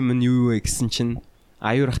хамгийн гоё юм нь юу вэ гэсэн чинь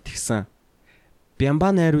аюурах тэгсэн.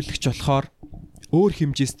 Бямба найруулагч болохоор өөр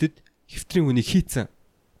хэмжээстэд хэвтрийн хүнийг хийцэн.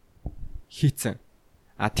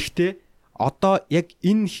 Тэгтээ одоо яг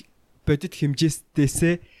энэ бодит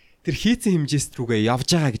хэмжээстээсээ тэр хийцэн хэмжээст рүүгээ явж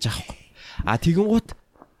байгаа гэж аахгүй. Тэгэнгუთ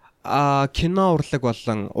кино урлаг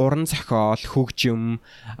болон уран зохиол, хөгжим,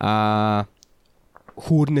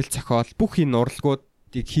 хүүрнэл зохиол бүх энэ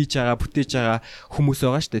урлагуудыг хийж байгаа, бүтээж байгаа хүмүүс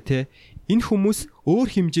байгаа шүү дээ, тий. Энэ хүмүүс өөр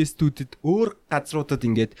хэмжээстүүдэд, өөр газруудад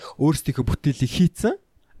ингээд өөрсдийнхөө бүтээлийг хийцэн.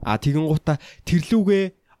 Тэгэнгуутаа тэрлүүгээ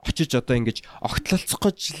очиж одоо ингэж огтлолцох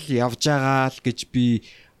гэж явж байгаа л гэж би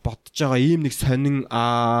бодож байгаа ийм нэг сонин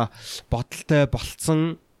бодолтой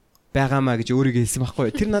болцсон байгаамаа гэж өөрийгөө хэлсэн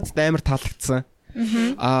байхгүй. Тэр надад амар таалагдсан.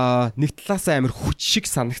 Нэг талаас амар хүч шиг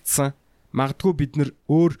санагдсан. Магадгүй бид нэр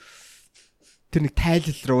өөр тэр нэг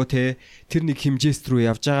тайлал руу тэр нэг хэмжээст рүү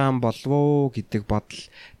явж байгаа юм болов уу гэдэг бодол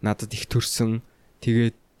надад их төрсөн.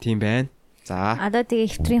 Тэгээд тийм байна. За. Одоо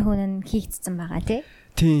тэгээ хэвтрийн хүн нь хийгдсэн байгаа тий.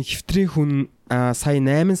 Тийм хэвтрийн хүн сая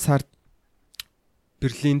 8 сард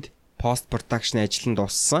Берлинд пост продакшн ажил нь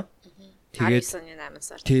дууссан. Тэгээд 19 оны 8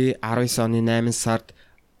 сард. Тий 19 оны 8 сард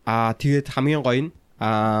тэгээд хамгийн гоё нь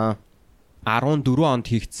 14 онд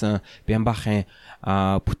хийгдсэн Бямбахын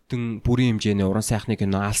бүтэн бүрийн хэмжээний уран сайхны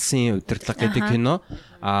кино Алсын удирдлага гэдэг кино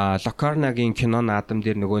Локарнагийн кино наадам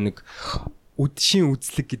дээр нөгөө нэг үдшийн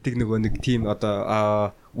үзлэг гэдэг нөгөө нэг тийм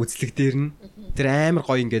одоо үзлэг дээр нь тэр амар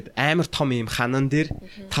гоё ингээд амар том юм ханан дээр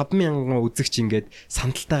 50000 үзэгч ингээд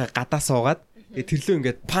сандалтайгаа гадаа суугаад тэрлөө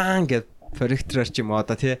ингээд пан гэд проектороор ч юм уу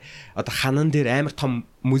одоо тий одоо ханан дээр амар том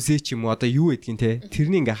музей ч юм уу одоо юу гэдгийг тий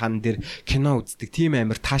тэрний ингээ ханан дээр кино үздэг тийм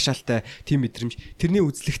амар таашаалтай тийм мэдрэмж тэрний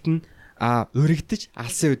үзлэгт нь өргөдөж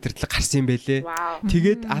алсын удирдлага гарсан юм байлээ.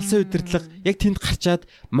 Тэгээд алсын удирдлага яг тэнд гарчаад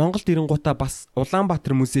Монголд ирэнгуудаа бас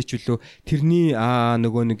Улаанбаатар музейч үлээ тэрний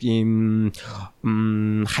нөгөө нэг ийм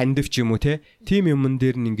хандив ч юм уу тийм юмн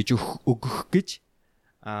дээр нь ингэж өгөх гэж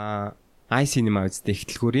cinema үзтээ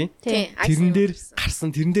ихтлгүүрийн. Тэрэн дээр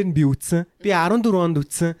гарсан, тэрэн дээр нь би үзсэн. Би 14 онд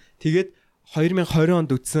үзсэн. Тэгээд 2020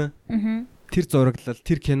 онд үзсэн. Тэр зураглал,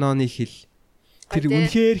 тэр киноны хэл. Тэр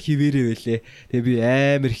үнэхээр хിവэрэ байлээ. Тэгээ би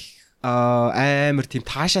амар тийм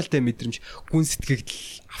таашаалтай мэдрэмж, гүн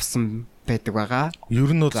сэтгэгдэл авсан байдаг байгаа. Ер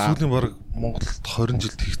нь бол сүүлийн баг Монголд 20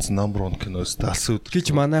 жилд хийгдсэн number 1 кино өстэй алсын өдөр гэж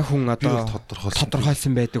манай хүн одоо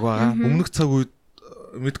тодорхойлсон байдаг байгаа. Өмнөх цаг үед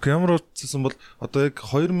мэдгүй ямар утсан бол одоо яг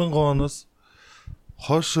 2000 оноос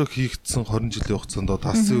хойшоо хийгдсэн 20 жилийн хугацаанд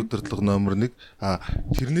алсын удирдлага номер 1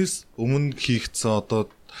 тэрнээс өмнө хийгдсэн одоо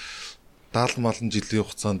 70 малын жилийн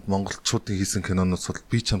хугацаанд монголчуудын хийсэн киноноос бол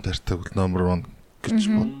би чам тартай номер 1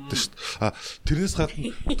 гэж боддоо шүү дээ. Тэрнээс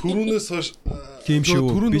гадна түрүүнээс хойш тийм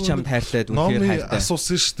шүү. Би чам тайрлаад үнэхээр хайртай.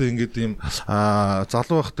 Асуусан шүү дээ. Ингээд ийм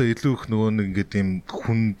залуу байхдаа илүү их нөгөө нэг ингээд ийм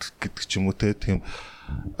хүнд гэдэг ч юм уу тийм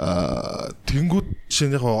тэнгууд жишээ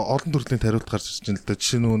нь яг олон төрлийн тариулт гарч ирж байна л да.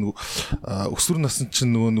 Жишээ нөгөө өсвөр насны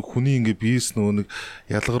чинь нөгөө хүний ингээ биес нөгөө нэг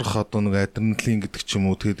ялгарх одоо нэг адреналин гэдэг ч юм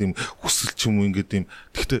уу тэгээд ийм хүсэл ч юм уу ингээд ийм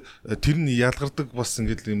гэхдээ тэр нь ялгардаг бас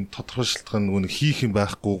ингээд ийм тодорхой шалтгаан нөгөө нэг хийх юм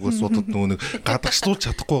байхгүйгээс бодод нөгөө нэг гадагшлуулж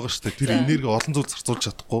чадахгүй байгаа шүү дээ. Тэр энерги олон зүйл зарцуулж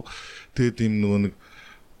чадахгүй. Тэгээд ийм нөгөө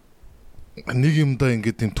нэг юмдаа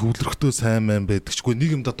ингээд тийм төвлөрөхтөө сайн мэн байдагчгүй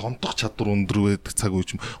нэг юмдаа донтох чадвар өндөр байдаг цаг үе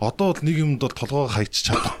юм. Одоо бол нэг юмд бол толгоо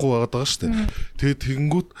хайчих чадахгүй байгаад байгаа шүү дээ. Тэгээд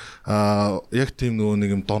тэгэнгүүт яг тийм нөгөө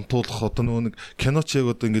нэг юм донтуулах одоо нөгөө нэг киноч яг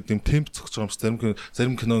одоо ингээд тийм темп зогсож байгаа юм шиг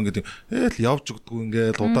зарим кино ингээд л явж өгдөг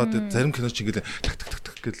ингээд удаад зарим киноч ингээд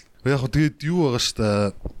так гэл. Яг хөө тэгээд юу байгаа шүү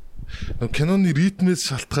дээ. Киноны ритмээс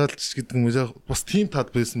шалтгаалж гэдэг юм яг бас тийм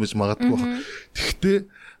таад байсан байж магадгүй байна. Тэгэхдээ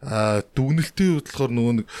дүгнэлтийн бодлохоор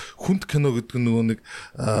нөгөө нэг хүнд кино гэдэг нь нөгөө нэг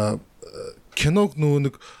киног нөгөө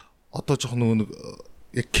нэг одоо жоох нөгөө нэг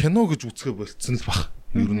яг кино гэж үзэхэ болцсон л баг.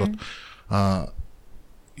 Ер нь бол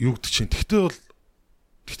юу гэдэг чинь.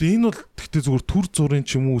 Гэхдээ энэ бол зүгээр төр зургийн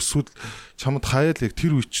ч юм уу эсвэл чамд хаяал яг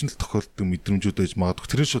тэр үе чинь л тохиолддог мэдрэмжүүд байж магадгүй.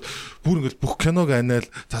 Тэрээс бүр ингээд бүх киног анаал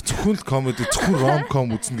за зөвхөн л комеди, зөвхөн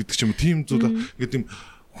ромком үзнэ гэдэг ч юм уу. Тийм зүйл ингээд юм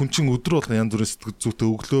хүн чинь өдөр болго янз бүрийн сэтгэл зүйтэй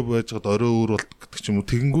өглөө байжгаад орой өөр болдог гэдэг ч юм уу.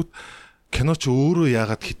 Тэгэнгүүт кино ч өөрөө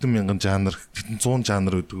яагаад хэдэн мянган жанр, хэдэн 100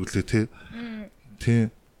 жанр гэдэг үлээ тий.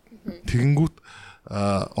 Тэгэнгүүт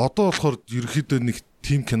одоо болохоор ерөөхдөө нэг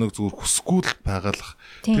тим киног зүгээр хүсэхгүй л байгаалах.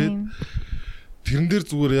 Тэрэн дээр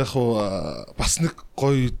зүгээр яг бас нэг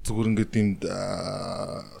гоё зүгээр ингээд юм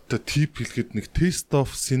тип хэлгээд нэг Taste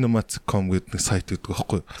of Cinema.com гэдэг нэг сайт гэдэг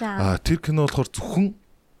байхгүй. Тэр кино болохоор зөвхөн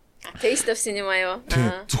Taste of Cinema юу?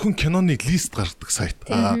 Зөвхөн киноны лист гаргадаг сайт.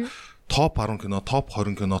 Топ 10 кино, топ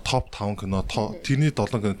 20 кино, топ 5 кино, тэрний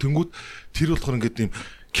 7 кино. Тэнгүүд тэр болохоор ингээд юм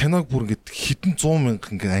киног бүр ингээд хэдэн 100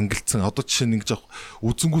 мянга ингээд ангилсан. Одоо жишээ нэг жоох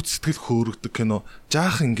үзэнгүүт сэтгэл хөөрөгдөг кино,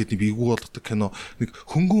 жаахан ингээд бийгүү болгодог кино, нэг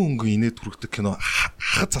хөнгөн инээд хүрэгдэг кино,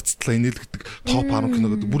 хахад цацтлаа инээлгдэг топ 10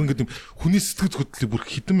 кино гэдэг. Бүр ингээд юм хүний сэтгэл хөдлөлийг бүр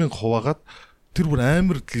хэдэн мянга хуваагаад тэр бүр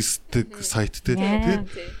амар листтэй сайт те.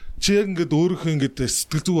 Тэгээд чи яг ингээд өөрийнхөө ингээд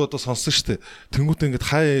сэтгэл зүй одоо сонсон штэ. Тэнгүүтээ ингээд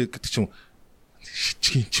хай гэдэг ч юм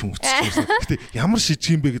шижгийн ч юм уу. Гэтэ ямар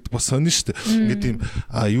шижгийн бэ гэдэг бас сонин шүү дээ. Ингээд тийм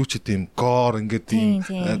юу ч гэдэм гоор ингээд тийм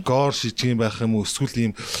гоор шижгийн байх юм уу эсвэл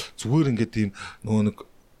ийм зүгээр ингээд тийм нөгөө нэг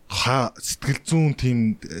сэтгэл зүүн тийм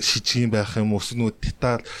шижгийн байх юм уу эсвэл нөгөө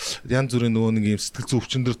деталь янз бүрийн нөгөө нэг ийм сэтгэл зүйн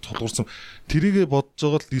өвчин дээр тулгуурсан тэрийгэ бодож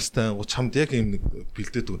байгаа л листтэй ангуу чамд яг ийм нэг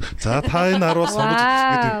бэлдээд өгнө. За та энэ 10-аас сонгож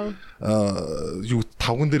гэдэг юу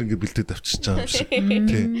тавган дээр ингээд бэлдээд авчиж байгаа юм шиг.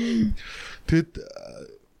 Тийм. Тэгэд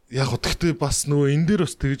яг гэхдээ бас нөгөө энэ дээр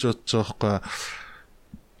бас тэгж бодож байгаа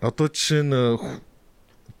байхгүй. Одоо жишээ нь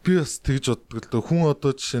би бас тэгж боддог л хүн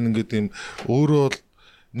одоо жишээ нь ингээд юм өөрөө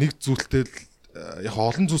нэг зүйлтэй яг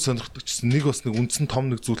олон зүйл сонирхдаг гэсэн нэг бас нэг үндсэн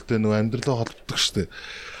том нэг зүйлтэй нөгөө амьдралаа холбогддог штеп.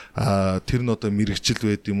 Тэр нь одоо мэрэгчл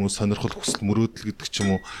байд юм уу сонирхол хүсэл мөрөөдөл гэдэг ч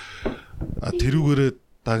юм уу. Тэрүүгээрээ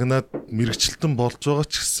дагнаад мэрэгчлэлтэн болж байгаа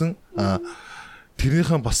ч гэсэн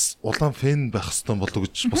тэрнийхэн бас улаан фэн байх хэвээр болов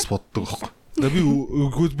гэж бас боддог байхгүй.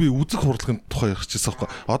 Би үзэх хурдлагын тухай ярих гэсэн байхгүй.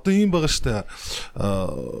 Одоо ийм байгаа штэ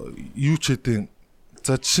юу ч хэдийн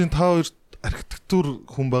за жишээ нь та хоёр архитектур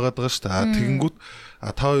хүн байгаад байгаа штэ. Тэгэнгүүт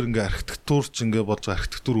та хоёр ингээ архитектур ч ингээ болж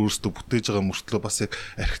архитектур өөрөөсөө бүтээж байгаа мөртлөө бас яг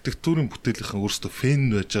архитектурын бүтээлийнхэн өөрөөсөө фэн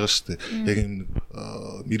байж байгаа штэ. Яг юм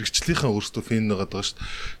мэрэгчлийнхэн өөрөөсөө фэн байгаад байгаа штэ.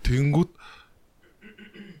 Тэгэнгүүт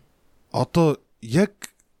одоо яг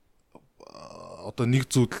одоо нэг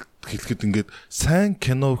зүйл хэлэхэд ингээд сайн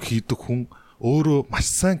кино хийдэг хүн өөрөө маш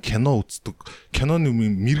сайн кино үздэг. Киноны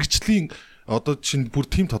мэрэгжлийн одоо чинь бүр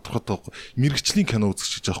тийм тодорхойтой байхгүй. Мэрэгжлийн кино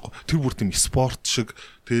үзэж байгаа байхгүй. Тэр бүр тийм спорт шиг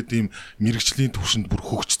тэгээд ийм мэрэгжлийн төвшөнд бүр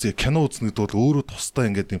хөгжсөн. Кино үзнэ гэдэг бол өөрөө тусдаа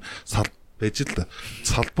ингээд ийм байж л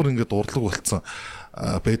салбар ингээд урлаг болцсон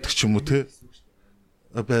байдаг ч юм уу те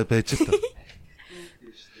байж л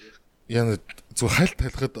яна зөв хайлт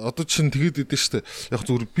тайлахад одоо чинь тэгээд идэв штэ. Яг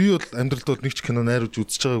зүгээр би бол амьдралд бол нэг ч кино найруулж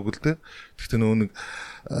үзэж байгааг л те. Гэхдээ нөгөө нэг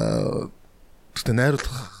гэхдээ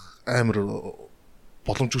найруулах амар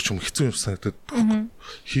боломжгүй ч юм хэцүү юм санагдаад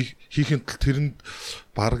хийхин тал тэрэнд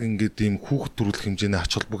баг ингээд ийм хүүхэд төрүүлэх хэмжээний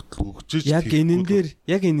ач холбогдол өгч яг энэ дээр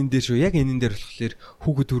шүү. Яг энэ дээр болохоор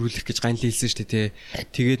хүүхэд төрүүлэх гэж Ганлий хэлсэн шүү дээ.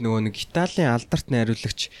 Тэгээд нөгөө нэг Италийн алдарт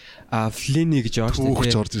найруулагч Флини гэж байгаа шүү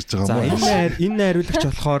дээ. Орж ирж байгаа юм байна. Энэ найруулагч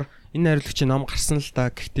болохоор энэ найруулагчийн ном гарсан л да.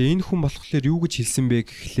 Гэхдээ энэ хүн болохоор юу гэж хэлсэн бэ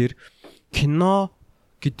гэхлээр кино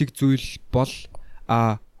гэдэг зүйл бол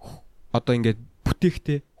одоо ингээд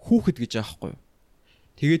бүтээхтэй хүүхэд гэж аахгүй юу.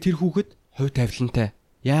 Тэгээ тэр хүүхэд хувь тавилантай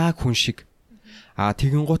яг хүн шиг.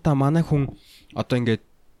 Тэгэнгуутаа манай хүн одоо ингээд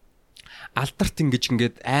алдарт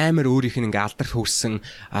ингээд амар өөрийнх нь ингээд алдарт хөрсөн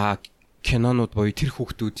кинонууд боёо тэр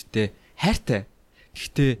хүүхдүүдтэй хайртай.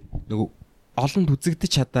 Гэхдээ нөгөө олонд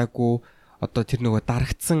үзэгдэж чадаагүй одоо тэр нөгөө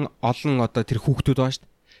дарагдсан олон одоо тэр хүүхдүүд байгаа шүү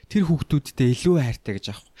дээ. Тэр хүүхдүүдтэй илүү хайртай гэж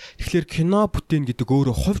аахгүй. Тэгэхээр кино бүтээн гэдэг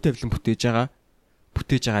өөрөө хувь тавилан бүтээж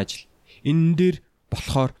байгаа ажил. Энэ дээр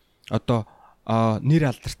болохоор одоо нэр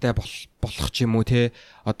алдартай болох ч юм уу те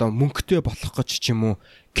одоо мөнгөтэй болох гэж ч юм уу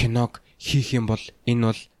киног хийх юм бол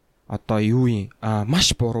энэ бол одоо юу юм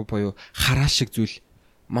маш буруу буюу хараа шиг зүйл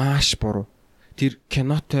маш буруу. Тэр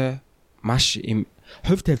кинотой маш им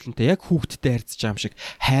хувь тавилантай яг хүүхдтэй харьцаж байгаа юм шиг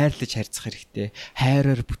хайрлаж харьцах хэрэгтэй.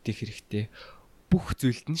 Хайраар бүтээх хэрэгтэй. Бүх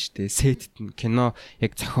зүйлд нь штэ сетт нь кино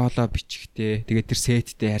яг зохиолоо бичихтэй тэгээд тэр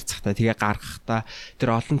сетттэй харьцахтаа тэгээ гаргахтаа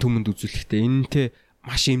тэр олон түмэнд үзүүлэхтэй энэнтэй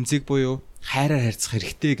маш эмзэг буюу хайраар харьцах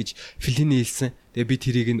хэрэгтэй гэж Флини хэлсэн. Тэгээ би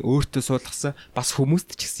тэрийг нь өөртөө суулгасан. Бас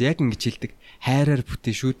хүмүүст ч гэсэн яг ингэж хэлдэг. Хайраар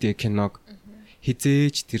бүтээ шүү дээ киног.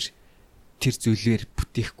 Хизээж тэр тэр зүйлээр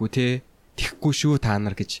бүтээхгүй те тэхгүй шүү та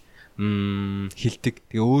нар гэж хэлдэг.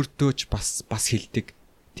 Тэгээ өөртөө ч бас хэлдэг.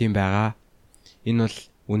 Тийм байгаа. Энэ бол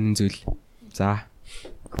үнэн зүйл. За.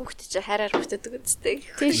 Хүүхд чи хараар бүтээдэг үстэй.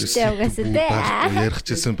 Тийш дээ угаасаа дээ.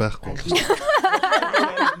 Ярихчихсан байхгүй.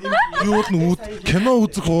 Юу бол кино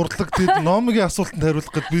үзэх уурдлаг тэгээд номгийн асуултанд хариулах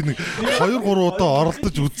гэд би нэг 2 3 удаа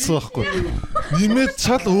оролдож үзсэн байхгүй. Нэмээд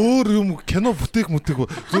чал өөр юм кино бүтээх мүтээх.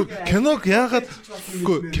 Киног яагаад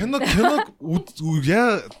киног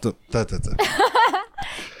яа за.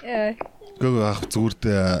 Гөө ах зүгээр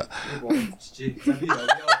дээ.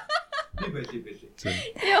 Би бэлээ.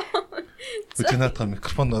 Үчинатга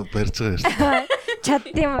микрофон барьж байгаа юм.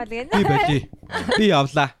 Чаддсан бол гэнэ. Би бэлээ. Би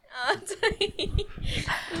явлаа.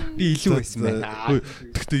 Би илүү байсан байна.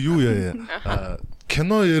 Гэхдээ юу яа.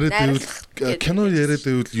 Кино яриад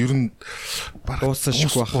байвал ер нь дуусах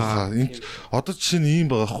шиг баха. Одоо жишээ нь ийм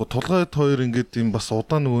байгаа хгүй. Тулгайд хоёр ингээд ийм бас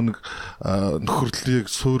удаан нөгөө нэг нөхөрлөлийг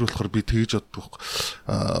суйруулахаар би тэгж боддог.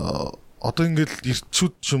 Одоо ингээд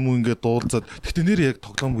ирчүүд ч юм уу ингээд дуулзаад гэхдээ нэр яг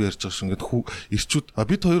тоглоомгүй ярьж байгаа шүү ингээд ирчүүд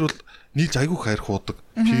бид хоёр бол нийлж айгүй хайрх уудаг,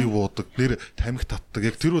 пив уудаг, нэр тамхи татдаг.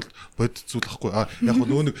 Яг тэр бол бодит зүйл ахгүй. Яг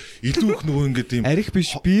нөгөө нэг илүү их нөгөө ингээд ийм арих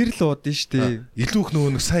биш биер л уудсан шүү дээ. Илүү их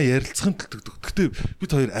нөгөө нэг сайн ярилцахын төлтөгдөг. Гэхдээ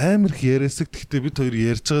бид хоёр амар их яриасаг. Гэхдээ бид хоёр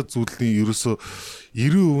ярьж байгаа зүйлийн ерөөсөө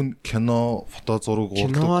 90% кино, фото зураг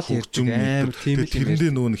уулдаг хөгжим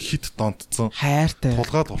тэрэндээ нөгөө хит донтцсон. Хайртай.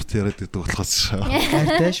 Тулгаад урт яриад байдаг болохоос шүү.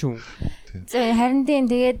 Хайртай шүү. Харин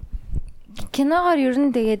тэгээд киногоор ер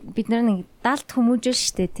нь тэгээд бид нар нэг далд хүмүүжэл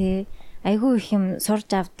штэ тий. Айгүй их юм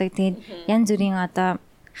сурж авдаг. Тэгээд янз бүрийн одоо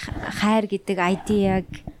хайр гэдэг ID-яг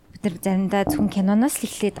бид нар заримдаа зөвхөн киноноос л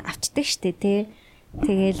эхлээд авчдаг штэ тий.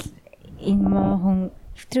 Тэгэл энэ муу хүн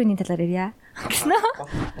хэвтрүүний талаар ярья. Гэсэн үү?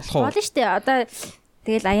 Болно штэ. Одоо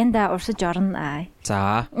тэгэл аяндаа урсаж орно.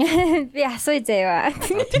 За. Би асууя заяа.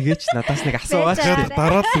 Тэгээч надаас нэг асуугаач.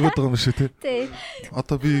 Дараа л өгöd байгаа юм шүү тий.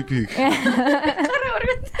 Одоо би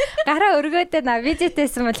гараа өргөөдөө на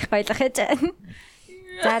видеотэйсэн болох ойлгох яаж.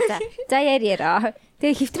 За ярь.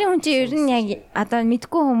 Тэгээ хэвтрийн хүн чинь ер нь яг одоо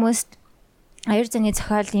мэдгүй хүмүүст аюур заны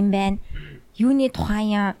зохиол юм байна. Юуны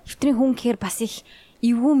тухайн хэвтрийн хүн гэхээр бас их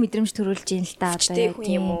эвгүй мэдрэмж төрүүлж юм л та одоо яг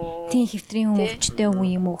тийм хэвтрийн хүн өвчтэй хүн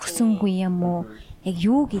юм уу, өсөн хүн юм уу? Яг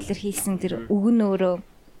юуг илэрхийлсэн тэр үг нь өөрөө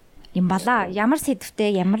юм бала. Ямар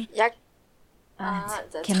сэдвтэй ямар яг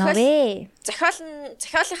кино вэ?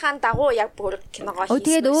 Зохиолынхаа дагуу яг бүр киногоо хийсэн.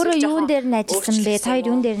 Тэгээд өөрөө юун дээр нь ажилласан бэ? Хоёр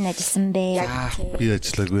юун дээр нь ажилласан бэ? Би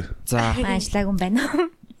ажиллаагүй. За. Ажиллаагүй юм байна уу?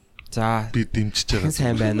 За. Би дэмжиж байгаа.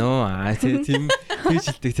 Сайн байна уу? Тийм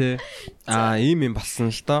хэлдэг те. Ийм юм болсон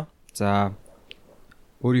л доо. За.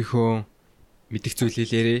 Өөрийнхөө мэдих зүйлээ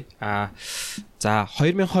лээрээ. За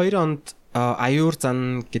 2002 онд аюур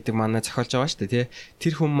зан гэдэг манай зохиолж байгаа шүү дээ тий.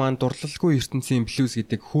 Тэр хүн маань дурлалгүй ертөнцийн блюз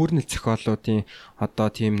гэдэг хөөрнөл зохиолуудын одоо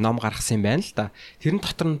тийм ном гаргасан юм байна л да. Тэрэн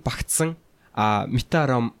дотор нь багтсан мета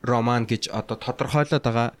роман гэж одоо тодорхойлоод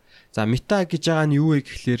байгаа. За мета гэж байгаа нь юу вэ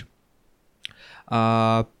гэхлээр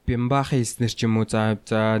бямбахын эснэр ч юм уу за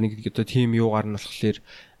нэг одоо тийм юугаар нь болохоор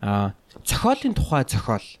зохиолын тухай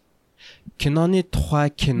зохиол. Киноны тухай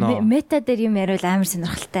кино. Мета дээр юм яриул амар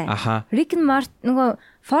сонирхолтой. Рик н Март нөгөө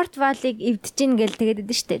Форт Валлиг эвдэж гин гэл тэгээд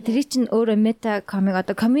байдаг штэ. Тэр чинь өөрөө мета комик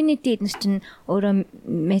одоо community эднэр чинь өөрөө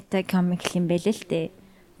мета комик юм байлээ л дээ.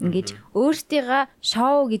 Ингээд өөртөө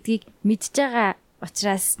шоу гэдгийг мэдж байгаа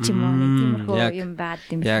учраас ч юм уу нэг тиймэрхүү юм баад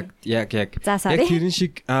юм шиг. Яг тэрэн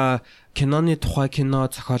шиг киноны тухай кино,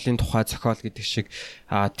 зохиолын тухай зохиол гэдэг шиг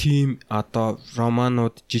тийм одоо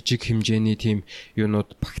романууд жижиг хэмжээний тийм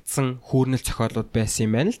юунууд багтсан хөөрнөл зохиолууд байсан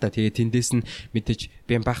юм байна л да. Тэгээ тэндээс нь мэдээж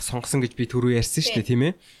бямбах сонгосон гэж би түрүү ярьсан шүү дээ тийм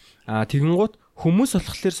ээ. Тэгэнгუთ хүмүүс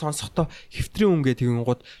болохоор сонсохдоо хэвтрийн үнгээ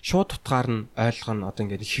тэгэнгуут шууд утгаар нь ойлгоно одоо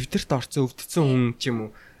ингээд хэвтэрт орцсон өвдсөн хүн ч юм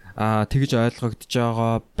уу тэгж ойлгогдож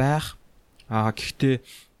байгаа байх. Гэхдээ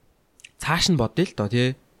цааш нь бодъё л доо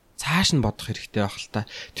тий. Цааш нь бодох хэрэгтэй байх л та.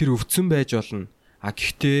 Тэр өвдсөн байж болно.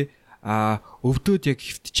 Гэхдээ өвдөөд яг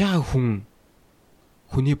хэвтэж байгаа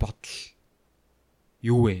хүний бодол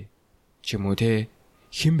юу вэ? Ч юм уу тий.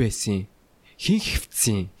 Хэн байсан? Хэн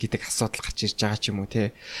хэвтсэн гэдэг асуудал гарч ирж байгаа ч юм уу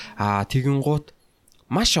тий. Тэгэнгუთ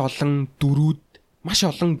маш олон дөрүүд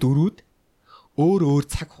өөр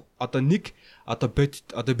цаг одоо нэг одоо бодит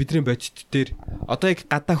одоо бидний бодит дээр одоо яг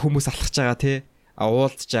гадаа хүмүүс алхаж байгаа тий.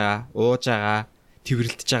 Уулзж байгаа, ууж байгаа,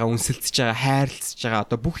 тэрвэрлдэж байгаа, үнсэлдэж байгаа, хайрлцж байгаа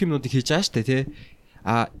одоо бүх юмнуудыг хийж байгаа штэ тий.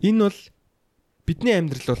 Энэ бол бидний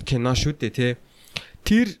амьдрал бол кино шүү дээ тий.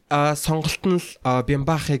 Тэр сонголт нь л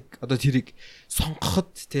бямбахыг одоо тэрийг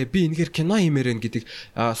сонгоход тий би энэгээр кино хиймээр байна гэдэг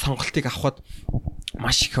сонголтыг авахд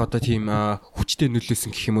маш их одоо тийм хүчтэй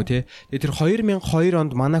нөлөөсөн гэх юм уу тий. Тэгээ тэр 2002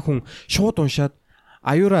 онд манай хүн шууд уншаад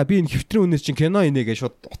аюура би энэ хэвтрийн үнээр чинь кино инэ гэж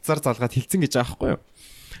шууд утсаар залгаад хэлсэн гэж байгаа байхгүй юу.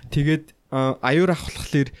 Тэгээд аюур ах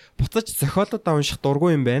болохоор буцаж зохиолуудаа унших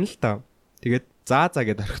дургүй юм байна л та. Тэгээд за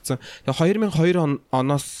гэд орхицсон. Тэгээд 2002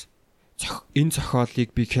 оноос энэ зохиолыг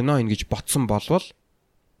би кино ин гэж ботсон болвол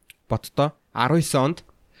боттоо 19 онд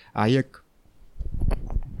яг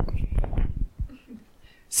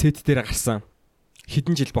сет дээр гарсан.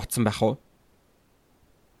 Хэдэн жил ботсон байх вэ?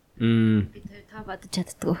 Би та бодож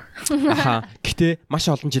чаддгүй. Аха. Гэтэ маш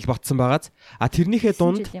олон жил ботсон байгааз. Тэрнийхээ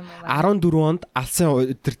дунд 14 онд Алсын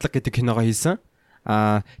удирдлага гэдэг киногоо хийсэн.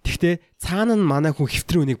 Тэгтээ цаана нь манай хүн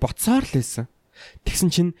хэвтрийн үнийг ботсоор л байсан. Тэгсэн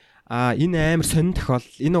чинь энэ амар сонин тохиол.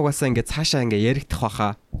 Энэ угаасаа ингээд цаашаа ингээд яригдах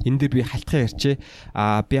баха. Энэ дээр би халтхан ярьчээ.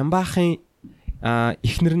 Бямбаахын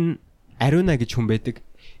эхнэр нь Ариуна гэж хүн байдаг.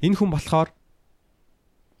 Энэ хүн болохоор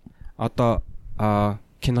одоо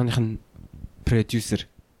киноных нь продюсер.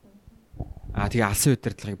 Тэгээ Алсын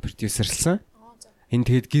удирдлагыг продюсерлсан. Энэ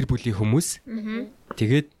тэгээд гэр бүлийн хүмүүс.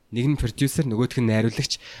 Тэгээд нэг нь продюсер, нөгөөх нь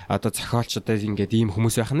найруулагч, одоо зохиолч одоо ингээд ийм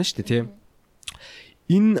хүмүүс байх нь шүү дээ, тийм.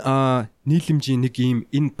 Энэ нийлэмжийн нэг ийм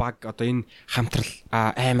энэ баг одоо энэ хамтрал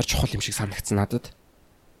амар чухал юм шиг санагдсан надад.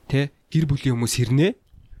 Тэ гэр бүлийн хүмүүс хэрнээ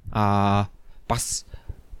бас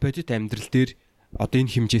бодит амьдрал дээр одоо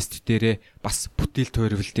энэ хэмжээст дээрээ бас бүтээл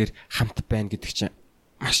туйрвал дээр хамт байна гэдэг чинь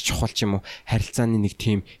маш чухал ч юм уу, харилцааны нэг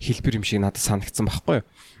тийм хэлбэр юм шиг надад санагдсан байхгүй юу.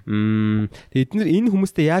 Тэгээд эдгээр энэ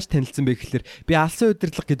хүмүүстэй яаж танилцсан бэ гэхэлэр би Алсын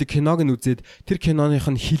удирдлага гэдэг киног нь үзээд тэр киноных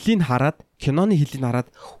нь хэлийг хараад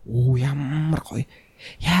ямар гоё.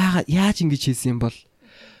 Яаж ингэж хийсэн юм бол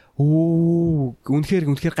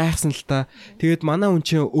үнэхээр гайхсан л та. Тэгээд манай хүн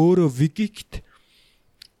чинь өөрөө Вигикт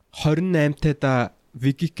 28-тад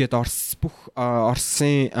Вигик гэдэг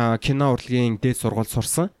Орсын кино урлагийн дээд сургууль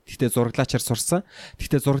сурсан. Тэгтээ зураглаачаар сурсан.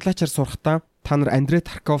 Тэгтээ зураглаачаар сурахдаа та нар Андрей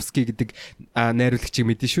Тарковский гэдэг найруулагчийг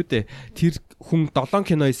мэдэн шүү дээ. Тэр хүн 7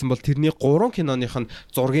 кино хийсэн бол тэрний 3 киноных нь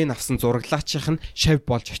зургийг авсан зураглаачийн нь шав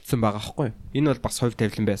болж очсон байгаа байхгүй юу? Энэ бол бас хувь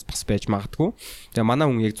тавилан бас байж магадгүй. Тэгээ манай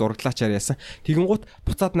хүн яг зураглаачаар яасан. Тэгэнгუთ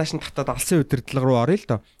буцаад нааш нь татаад Алсын удирдлага руу орё л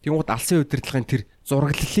доо. Тэгэнгуთ Алсын удирдлагын тэр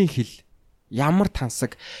зураглалын хэл ямар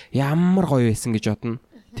тансаг, ямар гоё байсан гэж бодно.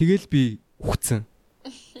 Тэгэл би үхсэн.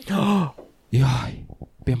 Яа,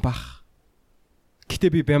 Бямбах.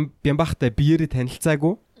 Гэтэ би Бямбахтай биеэрээ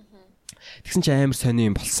танилцаагүй. Тэгсэн чинь амар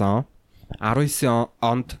сони юм болсон. 19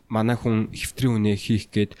 онд манай хүн хэвтрийн үнэ хийх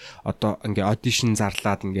гээд одоо ингээ аудишн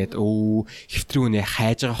зарлаад ингээд хэвтрийн үнэ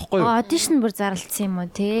хайж байгаа байхгүй юу? Аудишн бүр зарлцсан юм уу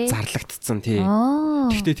те? Зарлагдсан тий.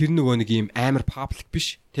 Гэхдээ тэр нөгөө нэг юм амар паблик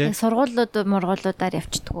биш тий. Сургуулиудаар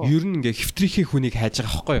явчихдаг уу? Ер нь ингээ хэвтрийнхээ хүнийг хайж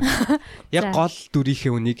байгаа байхгүй юу? Яг гол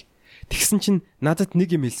дүрийнхээ хүнийг. Тэгсэн чинь надад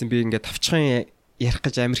нэг юм хэлсэн, би ингээ тавчхан ярих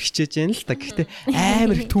гэж амар хичээж байна л та. Гэхдээ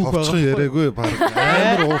амар их түүх байгаа. Тавчхан яриаггүй баг.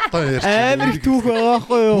 Амар уутаа ярьж. Амар их түүх байгаа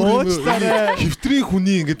байхгүй юу? Уучлаарай. Хэвтрийн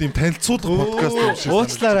хүний ингээд юм танилцуулах подкаст юм шиг.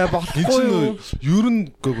 Уучлаарай болохгүй юу? Ер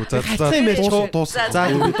нь гоо за За би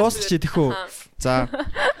дуусчих тэхүү. За.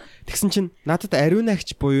 Тэгсэн чинь надад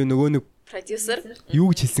Ариунагч буюу нөгөө нэг продюсер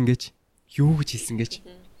юу гэж хэлсэн гэж.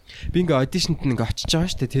 Би ингээ аудишнд ингээ очиж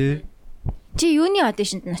байгаа шүү дээ тий. Чи юуны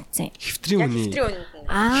аудишнд нь очсон юм? Хэвтрийн үний.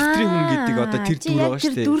 Хэвтрийн хүн гэдэг одоо тэр дүр байгаа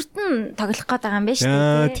шүү дээ. Тэр дүрт нь тоглох гээд байгаа юм байна шүү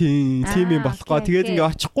дээ. Тийм юм болохгүй. Тэгээд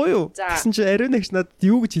ингээ очихгүй юу? Тэгсэн чинь Ариунагч надад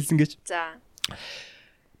юу гэж хэлсэн гэж. За.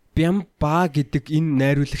 Бямба гэдэг энэ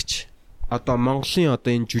найруулагч одоо Монголын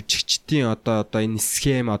одоо энэ жүжигчдийн одоо энэ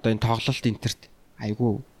схем одоо энэ тоглолт интерт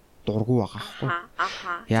айгүй дургу байгаа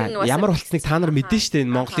байхгүй. Ямар болцсныг та нар мэдэн штэ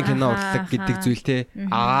энэ Монголын кино урлаг гэдэг зүйл те.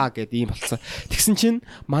 Гэд ийм болцсон. Тэгсэн чинь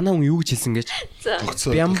манай хүн юу гэж хэлсэн гэж.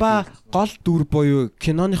 Бямба гол дүр буюу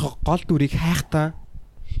киноных гол дүрийг хайхтаа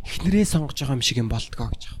эхнэрээ сонгож байгаа юм шиг юм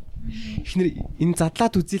болдгоо гэж. Эхнэр энэ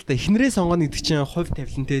задлаад үзээ л да. Эхнэрээ сонгоно гэдэг чинь хувь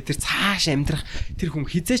тавилан те. Тэр цааш амьдрах тэр хүн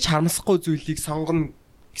хизээч харамсахгүй зүйлийг сонгоно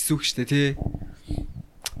гэсэн үг штэ те.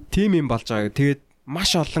 Тим юм болж байгаа. Тэгээд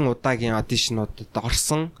маш олон удаагийн аудишнуудад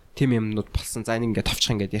орсон. Тим юмнууд болсон. За энэ ингээд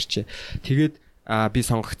товчхон ингээд ярьчээ. Тэгээд би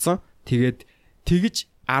сонгогдсон. Тэгээд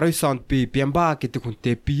тэгж 19 онд би Бямба гэдэг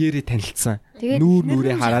хүнтэй биеэрээ танилцсан.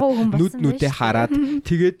 Нүрээ хараад, нүднүүдээ хараад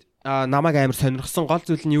тэгээд намайг амар сонирхсон гол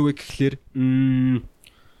зүйл нь юу вэ гэхлээр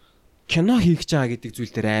кино хийх гэж байгаа гэдэг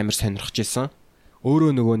зүйл дээр амар сонирхож байсан.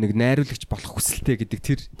 Өөрөө нөгөө нэг найруулагч болох хүсэлтэй гэдэг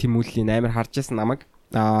тэр тэмүүллийн амар харж байсан намайг.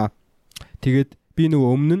 Тэгээд би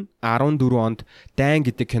нөгөө өмнө нь 14 онд Дайн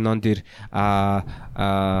гэдэг кинон дээр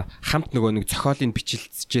хамт нөгөө нэг зохиолыг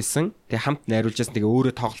бичлэлцжсэн. Тэгээ хамт найруулжсэн. Тэгээ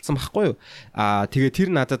өөрөө тоглолцсон байхгүй юу? Тэгээ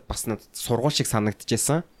тэр надад бас сургууль шиг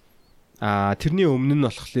санагдчихсан. Тэрний өмнө нь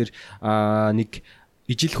болохоор нэг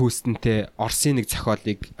ижил хөөстөнтэй Орсын нэг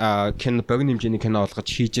зохиолыг кино богино хэмжээний кино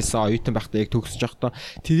болгож хийжсэн оюутан байхдаа яг төгсөж явахдаа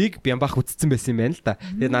тэрийг Бямбах үзсэн байсан юм байна л да.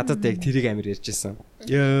 Тэгээд надад яг тэрийг амар ярьжсэн.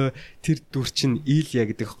 Тэр дүр чинь Илья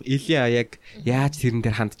гэдэг. Илья яг яаж тэрэн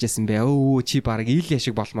дээр хандчихсан бэ? Өө чи баг Илья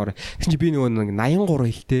шиг болмоор. Тэгсэн чи би нөгөө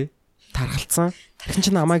 83 хэлтэй тархалцсан. Тэгсэн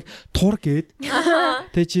чи намайг тур гээд.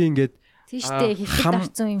 Тэ чи ингээд тийштэй хэлдэг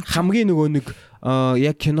авцсан юм. Хамгийн нөгөө нэг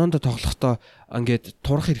яг кинонд тоглохдоо ингээд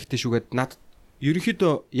турах хэрэгтэй шүүгээд над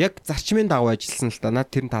ерөнхийдөө яг зарчмын дагуу ажилласан л та. Над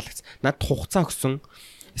тэр нь таалагдсан. Над хугацаа өгсөн,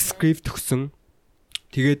 скрипт өгсөн.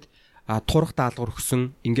 Тэгээд турах даалгавар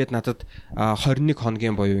өгсөн. Ингээд надад 21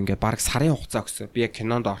 хоногийн буюу ингээд баг сарын хугацаа өгсөн. Би яг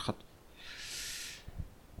кинонд ороход.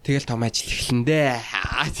 Тэгэл том ажил эхлэн дээ.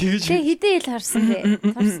 Тэгэж. Тэг хэдэн ил харсан бэ?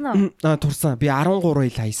 Турсан уу? Турсан. Би 13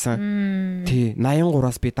 ил хайсан. Тий,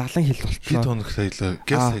 83-аас би 70 хил болтлоо. Хэд хоногт хаялаа?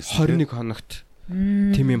 Гэс хайсан. 21 хоногт.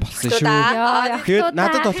 Тийм юм болсон шүү. Тэгээд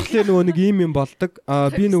надад болохоор нөгөө нэг ийм юм болдог.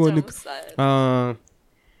 Би нөгөө нэг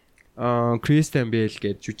Кристиан Бэйл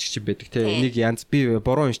гэж жүжигчин байдаг те. Нэг янз би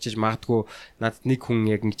буруу уншиж магадгүй надад нэг хүн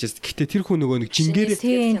яг ингэжээс. Гэхдээ тэр хүн нөгөө нэг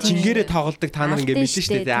жингээрээ тоглодог та нар ингэ мэдэн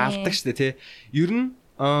штэ те. Авдаг штэ те. Ер нь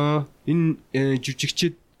энэ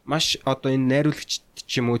жүжигчид маш одоо энэ найруулагчд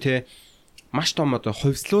ч юм уу те маш том одоо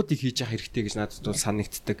хувьслуудыг хийж явах хэрэгтэй гэж надад бол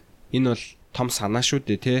санагддаг. Энэ бол том санаа шүү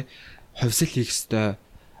дээ те. Хувьсэл хийх ёстой,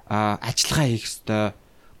 ажиллагаа хийх ёстой,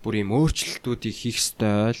 бүр юм өөрчлөлтүүдийг хийх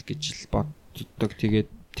ёстой л гэж л боддог.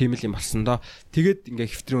 Тэгээд тийм л юм болсон доо. Тэгээд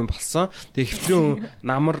ингээ хэвтрэн болсон. Тэгээд хэвтрэн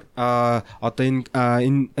намар одоо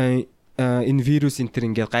энэ вирус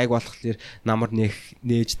энтер ингээ гайг болохоор намар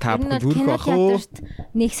нээж та бүхэн зүрх бах уу?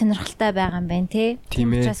 Нэг сонирхолтой байгаа юм байна те.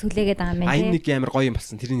 Тийм учраас хүлээгээд байгаа юм байна те. Нэг амар гоё юм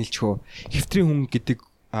болсон. Тэрийг хэлчихөө. Хэвтрэн хүн гэдэг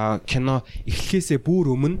кино эхлэхээсээ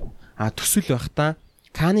бүр өмнө төсөл байхдаа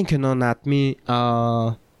Канин кино наадмын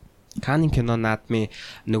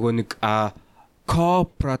нөгөө нэг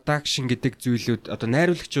co-production гэдэг зүйлүүд одоо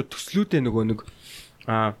найруулагчид төслүүдээ нөгөө нэг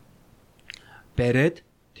бариад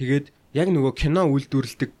тэгээд яг нөгөө кино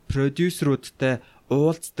үйлдвэрлэдэг продюсеруудтай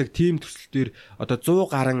уулздаг тим төсөл төр одоо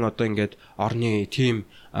 100 гаруй одоо ингээд орны тим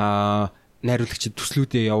найруулагчид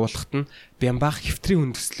төслүүдээ явуулахад нь Бямбах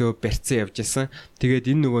хэвтрийн хүн төслөө барьцсан явж байсан.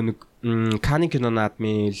 Тэгээд энэ нөгөө нэг Канин кино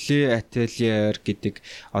наадмын Ле Ательер гэдэг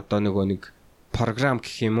одоо нөгөө нэг програм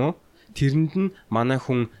гэх юм уу? Тэрэнд нь манай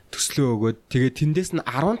хүн төслөө өгөөд тэгээд тэндээс нь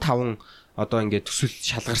 15 одоо ингээд төсөл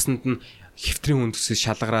шалгарсанд нь хэвтрийн хүн төсөл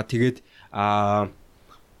шалгараа тэгээд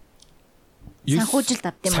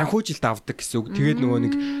санхүүжилт авдаг гэсэн үг. Тэгээд нөгөө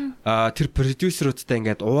нэг тэр продюсеруудтай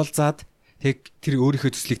ингээд уулзаад тэг тэр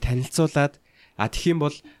өөрийнхөө төслийг танилцуулаад тэгэх юм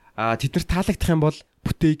бол тэд нар таалагдах юм бол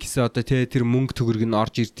бүтээй гэсэн одоо тэр мөнгө төгрөг нь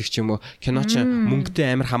орж ирдэг ч юм уу. Кино ч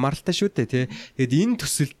мөнгөтэй амар хамааралтай шүү дээ тий. Тэгээд энэ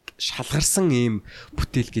төсөлд шалгарсан ийм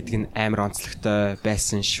бүтээл гэдэг нь амар онцлогтой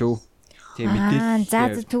байсан шүү. Тийм мэдээлэл. За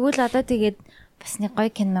тэгвэл одоо тэгээд бас нэг гоё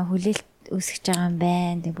кино хүлээлт үүсгэж байгаа юм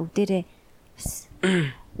байна. Тэгээд бүгдээрээ бас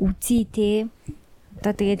үзье тий.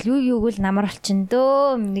 Одоо тэгээд юуг л намар болчин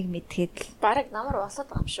дөө нэг мэдхэд л бараг намар болоод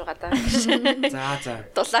байгаа юм шүү гадаа. За.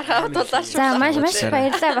 Дулаар шүү. За маш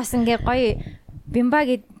баярлалаа бас ингээ гоё Бямба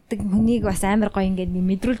гэдэг хүнийг бас амар гоё ингээд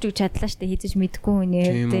мэдрүүлж өгч чадлаа штэ хийжиж мэдэхгүй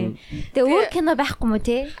хүнээ тий. Тэгээ өөр кино байхгүй мó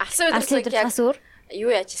тий? Алсын өдрөөс өөр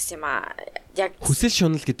юу яаж хийсэн юм аа? Яг Хүсэл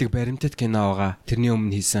шунал гэдэг баримтат кино байгаа. Тэрний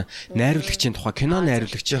өмнө хийсэн найруулагчийн тухай кино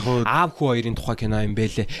найруулагч аав хүү хоёрын тухай кино юм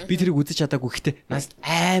бэлээ. Би тэрийг үзэж чадаагүй. Гэхдээ надад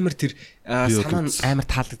амар тэр санаа амар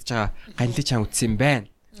таалагдж байгаа. Ганлий чам үзсэн юм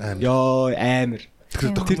байна. Йоо амар.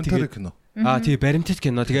 Тэр докюментари кино. Тий баримтат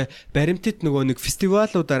кино. Тэгээ баримтат нөгөө нэг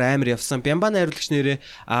фестивалуудаар амар явсан. Бямба найруулагч нэрээ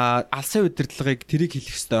алсын удирдлагыг тэрийг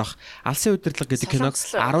хэлэх хэрэгтэй байх. Алсын удирдлага гэдэг киног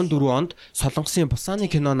 14 онд Солонгосын Бусаны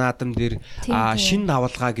кино наадам дээр шин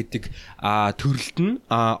давалгаа гэдэг төрөлд нь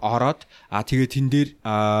ороод тэгээ тэн дээр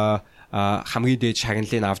хамгийн дээд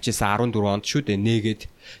шагналыг авч ирсэн 14 онд шүү дээ нээгээд.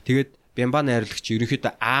 Тэгээд Бямба найруулагч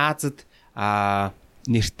ерөнхийдөө Азад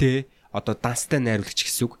нэртэй одоо данстай найруулагч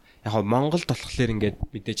гэсэн үг. Яг Монголд болохоор ингээд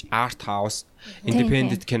мэдээж арт хаус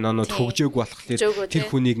independent кинонууд хөгжөөг болохоор тэр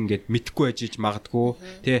хүнийг ингээд мэдхгүй ажиж магадгүй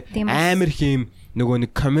тий амар хийм нөгөө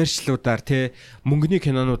нэг коммерчлуудаар тий мөнгөний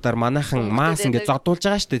кинонуудаар манайхан масс ингээд зодуулж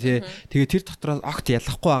байгаа шүү дээ тий тэгээ тэр дотроос огт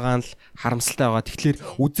ялахгүй байгаа нь л харамсалтай байгаа. Тэгэхээр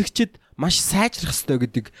үзэгчид маш сайжрах ёстой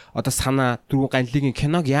гэдэг одоо санаа дөрвөн Ганлигийн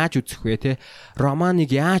киног яаж үзэх вэ тий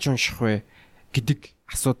романыг яаж унших вэ гэдэг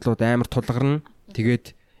асуудлууд амар тулгарна.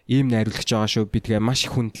 Тэгээд ийм найруулагч байгаа шүү. Би тэгээ маш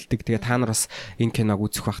их хүндэлдэг. Тэгээ та нар бас энэ киног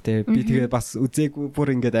үзэх бах те. Би тэгээ бас үзээгүй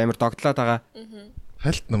бүр ингээд амар догтлоод байгаа.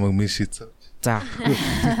 Хальт намайг мишийцээ. За.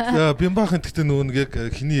 Бямбахан гэхдээ нөгөө нэг яг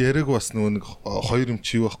хиний яриаг бас нөгөө нэг хоёр юм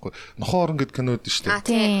чи юу байхгүй. Нохоо орон гэдэг кинод шүү дээ.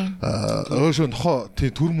 Тийм. Өөшөө нохоо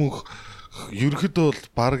тий төр мөнх ерөөхдөө бол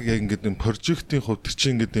баг яг ингээд юм прожектийн хувьд тэр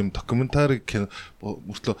чинь ингээд юм докюментари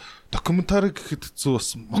мөртлөө докюментари гэхэд зү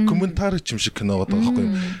бас докюментари юм шиг кино байдаг байхгүй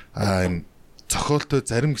юу? Ийм зохиолтой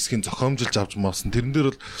зарим хэсгийг зохиомжилж авч мавсан. Тэрэн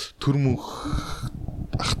дээр бол төр мөнх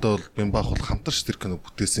ахтай бол Бямбах бол хамтарч тэр кино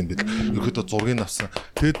бүтээсэн юм бил. Ерөөхдөө зургийг авсан.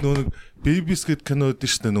 Тэгэд нөгөө Babies гэдэг кино үүдэн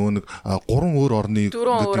шүү дээ нөгөө нэг 3 өөр орны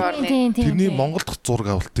тэрний Монгол дахь зураг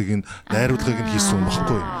авалтыг найруулгыг хийсэн юм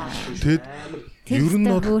баггүй юу? Тэгэд ер нь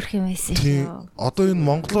бол өөрх юм байсан шүү. Одоо энэ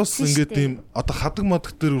Монголоос ингээд ийм одоо хадаг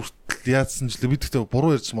мадаг дээр хүртэл яадсан ч л бид гэхдээ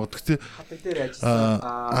буруу ярьж магад. Гэхдээ хадаг дээр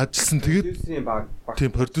ажилласан тэгээд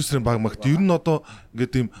тийм продюсерийн баг магт ер нь одоо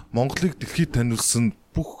ингээд ийм Монголыг дэлхийд таниулсан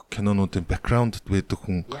бүх кинонуудын бэкграунд байдаг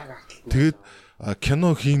хүн. Тэгээд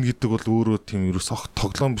кино хийн гэдэг бол өөрөө тийм ерөөс огт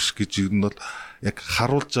тоглоом биш гэж ер нь бол яг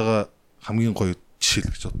харуулж байгаа хамгийн гоё жишээ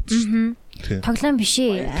л гэж боддоо шүү дээ. Тоглоом биш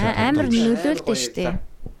ээ. Амар нөлөөлдөө шүү дээ.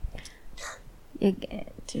 Яг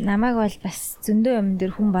намайг бол бас зөндөө юм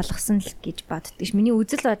дээр хүн болгосон л гэж боддог ш. Миний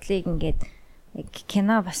үзэл бодлыг ингээд яг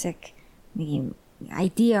кино бас яг нэг юм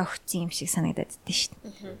идея өгсөн юм шиг санагдаад дээ ш.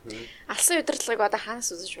 Алсын удирдлагыг одоо хаанаас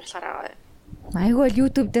үзэж болохоор аа. Айгүй бол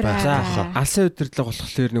YouTube дээр алсын удирдлага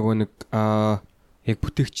болохоор нөгөө нэг яг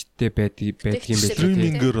бүтээгчтэй байдаг юм байх.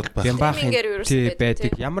 Стримингээр бол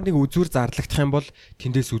байдаг. Ямар нэг үзүүр зарлагдах юм бол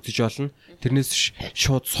тэндээс үзэж олно. Тэрнээс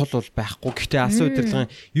шууд сул бол байхгүй. Гэхдээ алсын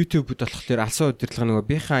удирдлагын YouTube-д болохоор алсын удирдлага нөгөө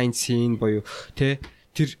behind scene буюу тэр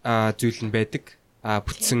зүйл нь байдаг.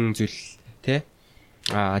 Бүтсэн зүйл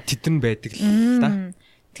тэдэн байдаг л да.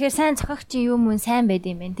 Тэгэхээр сайн зохиогчийн юм уу сайн байд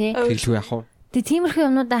юм байна те. Тэглгүй яах вэ? Тэг тиймэрхүү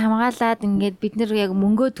юмнуудаа хамгаалаад ингээд бид нэр яг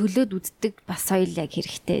мөнгөө төлөөд үздэг бас соёл яг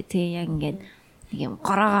хэрэгтэй те. Яг ингээд нэг юм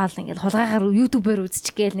гороогоол ингээд хулгайгаар YouTube-ээр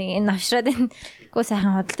үзчих гээл нэг энэ навшраад энэ гоо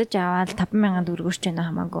сайхан хөдөлж аваад 5,000 төгрөгөж байна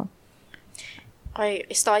хамаагүй. Гой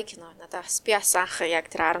стой кино надад бас би бас анх яг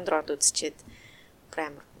тэр 14-нд үзчихэд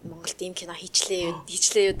грамм Монголд ийм кино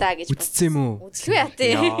хийчлээ юу да гэж бодсон юм уу? Үзлгүй яа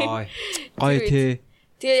тий. Гой тий.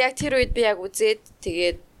 Тэгээ яг тэр үед би яг үзээд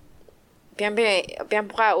тэгээд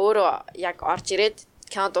Бямбга өөрөө яг орж ирээд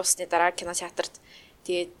кино дуусны дараа кино театрт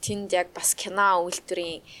тэгээд тэнд яг бас кино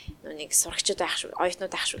үйлдвэрийн нүг сурагчид байх шүү, оюутнууд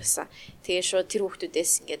байх шүү гэсэн. Тэгээд шууд тэр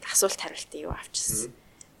хүүхдүүдээс ингээд асуулт хариулт юу авчихсан.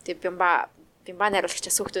 Тэгээд Бямба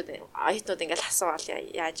найруулагчаас хүүхдүүд оюутнууд ингээд асуувал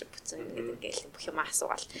яаж бүтсэн ингээд бүх юм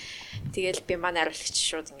асуувал. Тэгээд Бямба найруулагч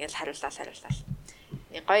шууд ингээд хариуллаа.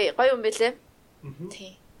 Гоё юм бэлээ.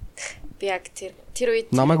 Тий. Би яг тэр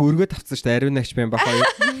үед намайг өргөд авцсан шүү дээ. Ариун агч Бямба хоёр.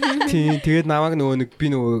 Тийм. Тэгээд намайг би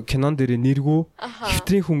нөгөө кинон дээр нэргүү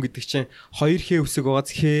хөвтрийн хүн гэдэг чинь 2 хээ үсэг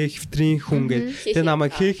байгааз хээ хөвтрийн хүн гэдэг. Тэгээд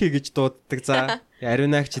намайг хээ гэж дууддаг. За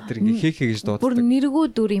ариун агч тэр ингээ хээ гэж дууддаг. Бүр нэргүү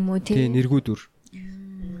дүр юм уу тий? Тийм нэргүү дүр.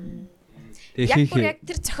 Яг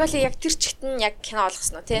тэр зохиолыг яг тэр чигт нь яг кино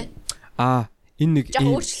болгосон уу тий? Энэ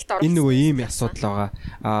нөгөө ийм асуудал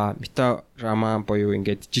байгаа. Метарама буюу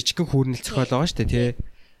ингээд жижигхэн хүүрнэл зохиол байгаа шүү дээ тий.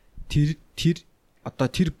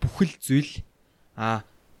 Тэр бүхэл зүйл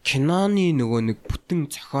киноны нөгөө нэг бүтэн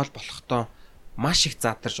зохиол болохдоо маш их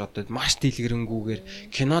задарч одоо маш дэлгэрэнгүйгээр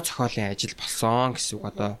кино зохиолын ажил болсон гэсэн үг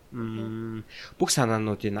одоо бүх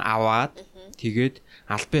санаануудыг аваад тэгээд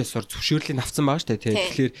албан ёсоор зөвшөөрлийг авсан байгаа шүү дээ тий.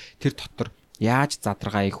 Тэгэхээр тэр дотор яаж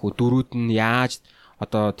задрагаа их үү, дөрүүд нь яаж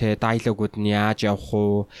одоо тий диалогууд нь яаж явах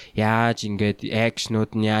уу, яаж ингээд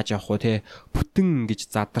акшнууд нь яаж явах уу тий бүтэн ингэж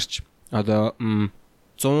задарч одоо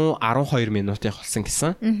 112 минутын болсон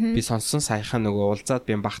гэсэн. Би сонссон саяхан нөгөө уулзаад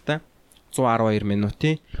Бямбахтай 112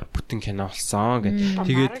 минутын бүтэн кино болсон гэх.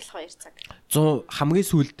 Тэгээд 100 хамгийн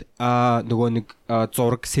сүүлд нөгөө нэг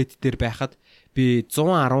зураг сет дээр байхад би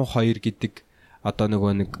 112 гэдэг одоо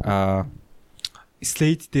нөгөө нэг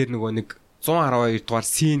слайд дээр нөгөө нэг 112 дугаар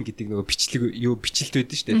scene гэдэг нөгөө бичлэлт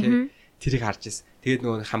байдаг шүү дээ тий. Тэрийг харж ирсэн. Тэгээд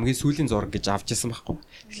нөгөө хамгийн сүүлийн зураг гэж авч ирсэн байхгүй.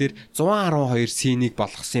 Тэгэхээр 112 scene-ийг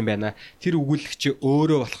болгосон юм байна. Тэр өгүүлэгч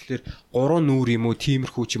өөрөө болохоор 3 нүүр юм уу,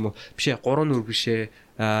 тиймэрхүү ч юм уу. Биш ээ, 3 нүүр биш ээ.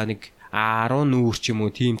 Нэг 10 нүүр ч юм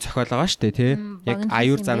уу, тийм зохиол байгаа шүү дээ тий. Яг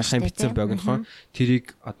аюур занахын битсэн богинохон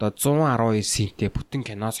тэрийг одоо 112 scene-тэй бүтэн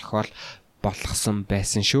кино зохиол болгосон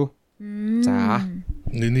байсан шүү. За.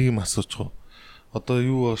 Нэг юм асуучих. Одоо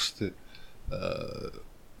юу байна шүү дээ.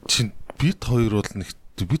 Чин бит хоёр бол нэг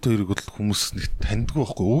бид хоёрыг бол хүмүүс нэг таньдгүй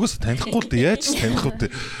байхгүй. Угаас танихгүй л дээ. Яаж таних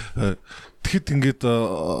вэ? Тэгэхэд ингээд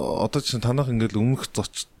одоо чинь танах ингээд өмнөх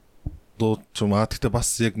зочдууд ч юм гэхдээ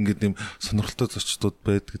бас яг ингээд юм сонирхолтой зочдууд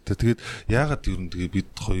байдаг. Тэгээд яагаад ер нь тэгээд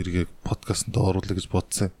бид хоёрыг подкастт оруулах гэж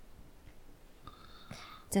бодсон юм?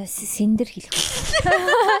 За сэндэр хэлэх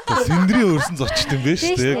үү? Сэндрийн өөрсөн зочд юм байна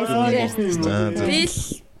шүү дээ.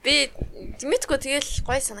 Би Мэдгүй тэгэл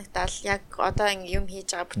гой санагдал яг одоо ингэ юм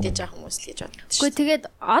хийж байгаа бүтээж байгаа хүмүүс л хийж боддог шүү. Гэхдээ тэгээд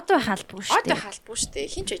одоо халбгүй шүү. Одоо халбгүй шүү дээ.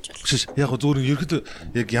 Хинч хийж болох. Шиш яг зүгээр ерөөдөө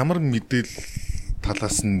яг ямар мэдээлэл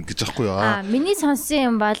талаас нь гэж аахгүй юу? Миний сонсон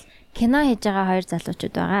юм бол кино хийж байгаа хоёр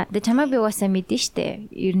залуучууд байгаа. Тэгээ чамаа би угаасаа мэдэн штэ.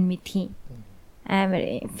 Ер нь мэдхийн.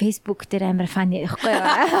 Амар Facebook дээр амар фан ярихгүй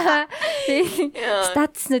юу?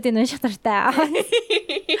 Статуснуудыг унших дуртай.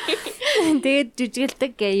 Тэгээд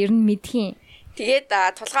жүжиглдэг ер нь мэдхийн. Тэгээд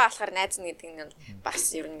тулгаа болохоор найз нь гэдэг нь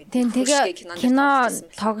бас ер нь мэдэн. Тэгээ кино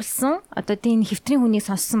тоглосон. Одоо тийм хэвтрийн хүнийг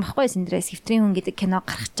сонссон байхгүй сэндрээс хэвтрийн хүн гэдэг кино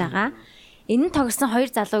гаргаж байгаа. Энэ нь тогсон хоёр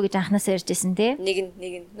залуу гэж анханасаа ярьжсэн те. Нэг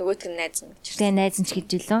нь нөгөөтг нь найз нь гэж. Тэгээ найз нь ч гэж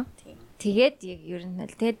илүү. Тэгээд яг ер нь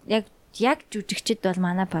л тэгээд яг жүжигчд бол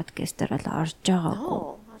манай подкастер бол орж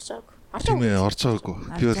байгаагүй. Тийм ээ, орж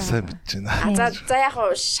байгаагүй. Би бол сайн мэдэж байна. За яг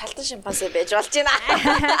хуу шалтан шимпанзе байж болж байна.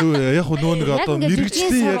 Яг хуу нөгөө нэг одоо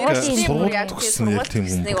мэрэгчлийн яг сургууль төгссөн яг тийм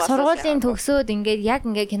хүн. Сургуулийн төгсөөд ингээд яг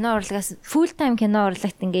ингээд кино урлагаас full time кино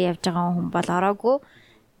урлагт ингээд явж байгаа хүн бол ороогүй.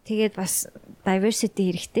 Тэгээд бас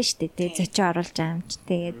diversity хэрэгтэй шүү дээ. Тэгээд зочио оруулж байгаа юм чи.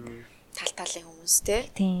 Тэгээд талын хүмүүс те.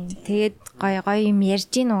 Тийм. Тэгээд гоё юм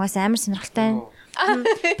ярьж гин угаас амар сонирхолтой.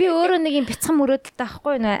 Би өөрөө нэг юм бяцхан мөрөөдөлтэй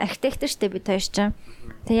байхгүй нөө архитектор штэ би тоош чинь.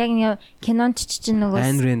 Тэг яг нэг кинонд чинь нөгөө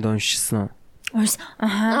Айн Рэнд уншсан. Их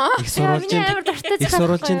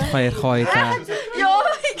сурвалжийн тухай ярих хоёлаа.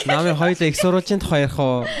 Намын хоёлаа их сурвалжийн тухай ярих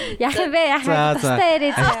уу? Яг бэ яг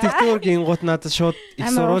хэвээр архитектур гингууд надад шууд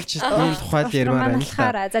их сурвалжийн тухай ярмаар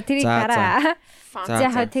байна. За тэрийг дараа.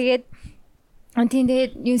 За тэгээд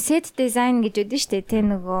тэгээд юу set design гэж үдэн штэ тэ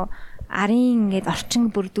нөгөө арын ингээд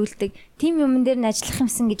орчин бүрдүүлдэг тим юмн дээр нь ажиллах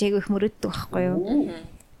юмсан гэж айгүй их мөрөддөг байхгүй юу.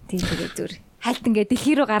 Тийм тэгээд зүр хальт ингээд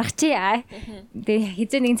дэлхий рүү гаргачихъя. Тэгээ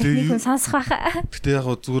хизээ нэгэн техникийг сонсох байхаа. Гэтэ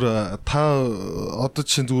яг зүгээр та одоо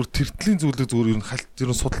чинь зүгээр тэртлийн зүйлийг зүгээр ер нь хальт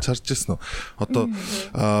ер нь судалж харж ирсэн үү? Одоо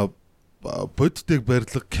бодитыг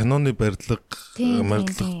барилга, киноны барилга,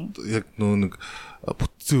 яг нөгөө нэг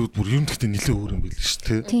бүтцийн үед бүр юм гэхдээ нэлээд өөр юм байл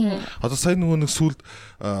шүү дээ. Одоо сая нөгөө нэг сүлд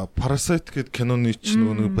Parasite гэдэг киноны ч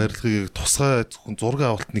нөгөө нэг барилгыг тусгай зөвхөн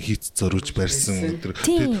зураг авалтны хийц зориулж барьсан гэдэг.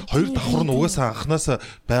 Тэгээд хоёр давхар нь угаасаа анханасаа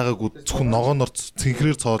байгаагүй зөвхөн ногооноор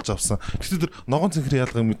цэнхрээр цоолж авсан. Гэтэл тэр ногоон цэнхрийн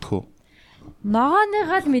ялгааг мэдэх үү?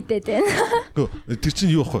 Ногооныгаа л мэдээд байна. Тэр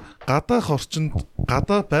чинь юу вэ? Гадаах орчинд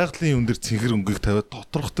гадаа байгалийн юм дээр цэнхэр өнгөийг тавиад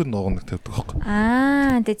доторх төр ногооныг тавьдаг байхгүй.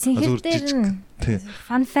 Тэгээ цэнхэр дээр нь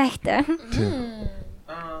fun fact.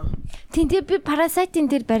 Тийм би Parasite-ийн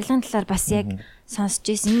тэр барилгын талаар бас яг сонсч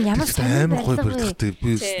ирсэн. Ямар амар гоё барилгатай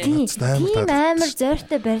би амар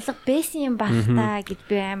зөөртэй барилга байсан юм байх та гэд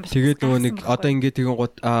би амар. Тэгээд нөгөө нэг одоо ингээд тэгэн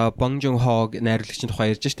гот Bong Joon-ho найруулагчийн тухай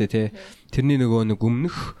ярьж штэ тий. Тэрний нөгөө нэг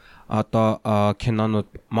өмнөх одоо кинонууд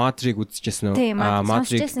Murder-ыг үзчихсэн үү?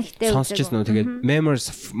 Murder-ыг сонсчихсэн үү? Тэгээд Memories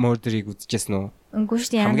of Murder-ыг үзчихсэн үү? Үгүй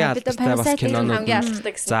шүү дээ. Бид Parasite-ийг хамгийн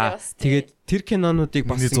алдартай гэсэн юм. Тэгээд тэр кинонуудыг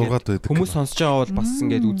бас ингээд хүмүүс сонсож байгаа бол бас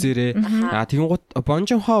ингээд үзээрэй. Тэгэн гот Bong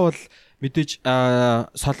Joon-ho бол мэдээж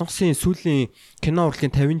Солонгосын сүүлийн кино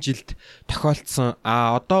урлагийн 50 жилд тохиолдсон.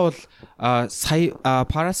 Одоо бол сая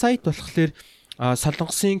Parasite болохоор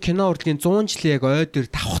Солонгосын кино урлагийн 100 жилийн яг ой дээр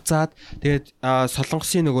давхцаад тэгээд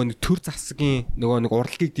Солонгосын нөгөө нэг төр засгийн нөгөө нэг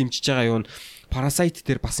урлагийг дэмжиж байгаа юм Parasite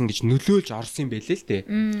дээр бас ингэж нөлөөлж орсон юм байлээ л дээ.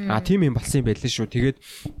 Тийм юм болсон юм байлээ шүү. Тэгээд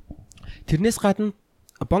тэрнээс гадна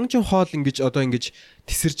Bong Joon-ho ингэж одоо ингэж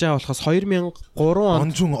тесэрж байгаа болохоос 2003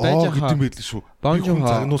 онд гэдэг юм байлээ шүү. Bong Joon-ho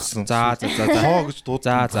загнуулсан. За гэж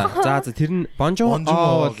дуудсан. За тэр нь Bong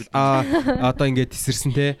Joon-ho одоо ингэж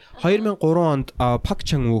тесэрсэн те 2003 онд Park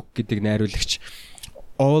Chan-wook гэдэг найруулагч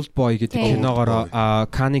Old Boy гэдэг киногоор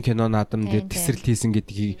Cannes кино наадам дээр тесрэлт хийсэн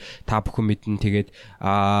гэдгийг та бүхэн мэднэ. Тэгээд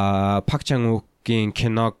Park Chan-wook-ийн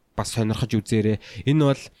киног бас сонирхож үзээрэй.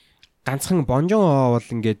 Энэ бол ганцхан Bong Joon-ho бол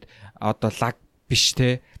ингээд одоо лаг биш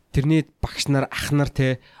те. Тэрний багш нар ах нар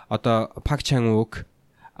те одоо Park Chan-wook,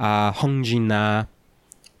 Hong Jin-na,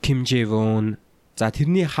 Kim Jae-won за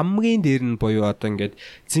тэрний хамгийн дээр нь буюу одоо ингээд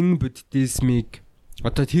зэн буддизмыг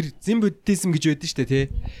одоо тэр зэн буддизм гэж байдаг штэ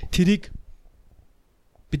те. Тэрийг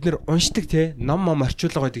бид нэр уншдаг те. Ном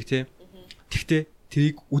орчуулга байдаг те. Тэгтээ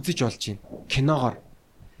тэрийг үзэж болж байна киногоор.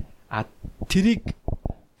 Тэрийг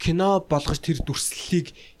кино болгож тэр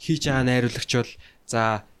дүрслэлийг хийж байгаа найруулагч бол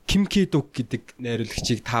за Kim Ki-duk гэдэг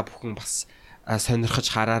найруулагчийг та бүхэн бас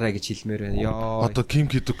сонирхож хараарай гэж хэлмээр байна. Йоо. Одоо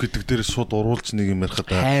Kim Ki-duk гэдэг дээр шууд уруулж нэг юм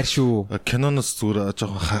ярихад хайр шүү. Киноноос зүгээр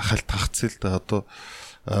жоохон хальт тагцээ л да.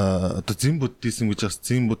 Одоо зэн буддизм гэж бас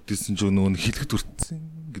зэн буддизм ч нөгөө хэлэхэд үрдсэн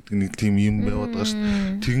гэдэг нэг тийм юм байгаад байгаа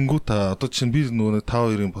шүү. Тэгэнгүүт одоо чинь би нөгөө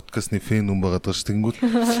 5-2-ын подкастны фэн хүн байгаад байгаа шүү. Тэгэнгүүт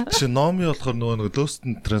чинь Номи болохоор нөгөө Lost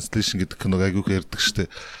in Translation гэдэг киног айгүйх ярьдаг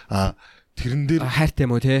шүү. Тэрэн дээр хайртай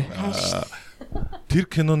юм уу те? тэр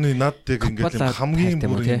киноны над яг ингээд юм хамгийн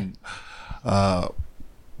бүр юм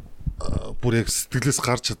бүр яг сэтгэлээс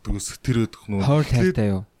гарч чаддаг ус тэр өдөх нөө. Хоор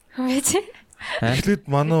тайртай юу? Эхлээд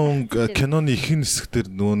манай киноны ихэнх хэсгээр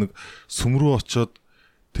нөгөө нэг сүм рүү очоод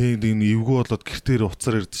тийм эвгүй болоод гэртээр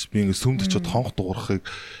уцаар ирдэж би ингээд сүмд очоод хонх дуурахыг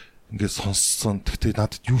ингээд сонссон. Тэгтээ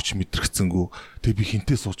надад юу ч мэдрэгцэнгүй. Тэгээ би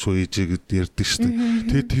хинтээ сууч уу ээжээ гэд ярьдаг шүү дээ.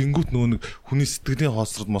 Тэгээ тэнгүүт нөгөө нэг хүний сэтгэлийн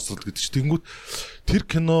хоосрол мосрол гэдэг чинь тэнгүүт тэр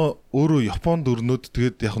кино өөрөө Японд өрнөд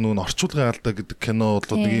тэгээд яг нөгөө орчуулгын алдаа гэдэг кино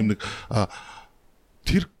болоод нэг юм нэг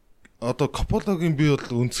тэр одоо Коппологийн би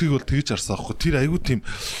бол өнцгийг бол тэгж харсан аахгүй. Тэр айгүй тийм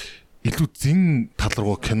илүү зин тал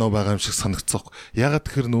руу кино байгаа юм шиг санагцсан. Ягаад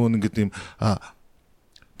тэгэхээр нөгөө нэг юм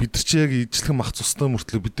бид нар чи яг ижлэхэн мах цустай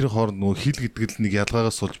мөртлөө бидний хооронд нөгөө хил гэдэг л нэг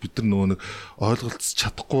ялгаагаас болж бид нар нөгөө нэг ойлголцож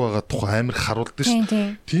чадахгүй байгаа тухай амар харуулдаг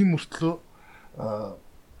шүү. Тийм мөртлөө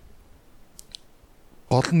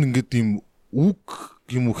гол нь ингээд юм үг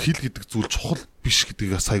юм уу хил гэдэг зүйл чухал биш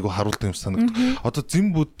гэдгийг айгүй харуулдаг юм санагд. Одоо зэн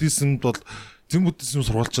буддизмд бол зэн буддизм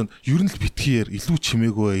сурвалж нь ер нь л битгээр илүү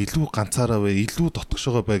чимээгүй, илүү ганцаараа бай, илүү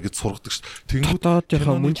дотгошоогоо бай гэж сургадаг шүү. Тэгэнгүүт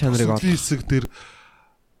мөн чанарыг олох хэсэг дээр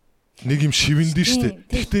нэг юм шивэндэн штэ.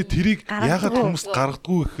 Гэхдээ тэрийг яагаад хүмүүс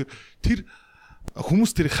гаргадгүй гэхээр тэр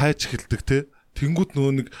хүмүүс тэрийг хайж эхэлдэг те. Тэнгүүд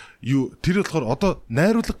нөгөө нэг юу тэр болохоор одоо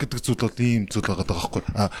найруулга гэдэг зүйл бол ийм зүйл байгаа байхгүй.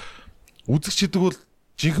 Үзэгч гэдэг бол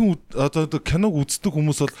жинхэнэ одоо киног үздэг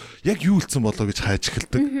хүмүүс бол яг юу хэлсэн болоо гэж хайж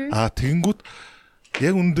эхэлдэг. Тэнгүүд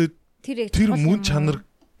яг үүндээ тэр мөн чанар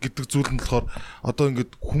гэдэг зүйл нь болохоор одоо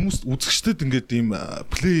ингээд хүмүүс үзэгчдэд ингээд ийм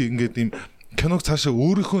плей ингээд ийм киног цаашаа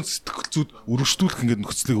өөрийнхөө сэтгэл зүйд өргөжтүүлэх ингээд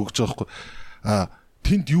нөхцөлийг өгч байгаа байхгүй.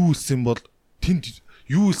 Тэнд юу хэлсэн бол тэнд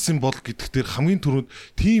юу хэлсэн бол гэдэг дээр хамгийн түрүүнд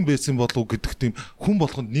тийм байсан болов гэдэг тийм хүн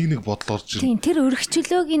болгонд нэг бодол орж ирнэ. Тийм тэр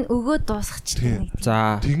өргөчлөөг нь өгөөд дуусгачихдаг.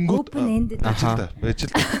 За тэгэнгүүт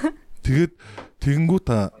байж л. Тэгээд тэгэнгүүт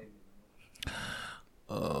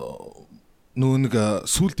нөгөө нэг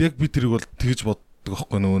сүлд яг би тэрийг бол тэгж боддог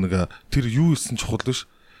байхгүй. Нөгөө нэг тэр юу хэлсэн чухал биш.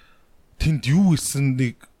 Тэнд юу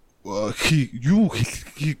хэлсэнийг юу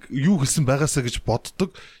хэлсэн байгаасаа гэж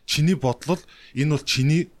боддог. Чиний бодлол энэ бол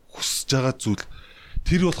чиний хүсэж байгаа зүйл.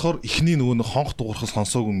 Тэр болохоор ихний нөгөө хонх дуурахаас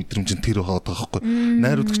сонсоогүй мэдрэмж нь тэр байгаа байхгүй.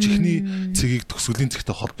 Найруулагч ихний цэгийг төгсгөлийн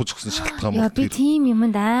цэгтэй холбож өгсөн шалтгаан байна. Би тийм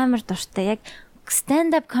юмд амар дуртай. Яг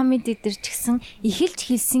stand up comedy дээр ч гэсэн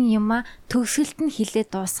эхэлж хэлсэн юма төгсгөлт нь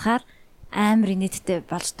хилээд дуусгаар амар инээдтэй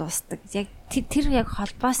болж дуустдаг. Яг тэр яг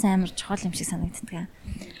холбоос амар чухал юм шиг санагддаг.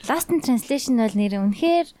 Last in translation бол нэр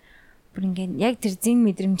үнэхээр бүр ингээд яг тэр зин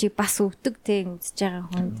мэдрэмжийг бас өгдөг те үзэж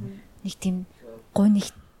байгаа хүнд нэг тийм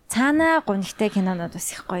гуниг цаанаа гунигтай кинонууд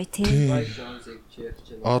бас их гоё те.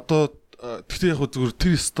 Одоо тэгтээ яг зүгээр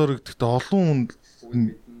тэр сториг тэгтээ олон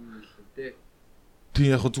хүн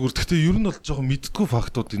тийм яг зүгээр тэгтээ ер нь бол жоохон мэддгүү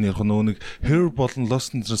фактууд энэ яг нөгөө нэг Hair болон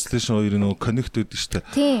Lost in Translation хоёрын нөгөө connect гэдэг шүү дээ.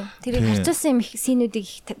 Тийм. Тэр харьцуулсан синүүдийг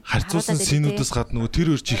харьцуулсан синүүдээс гадна нөгөө тэр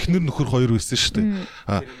хоёр чи ихнэр нөхөр хоёр байсан шүү дээ.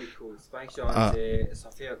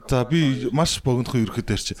 За би маш богинохон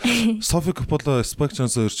ерөөхдөө ярьчих. Софи Копполо, Спайк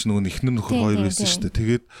Джонсон хоёр ч нөгөө ихнэр нөхөр хоёр байсан шүү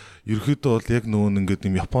дээ. Тэгээд ерөөхдөө бол яг нөгөө ингээд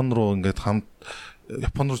юм Япон руу ингээд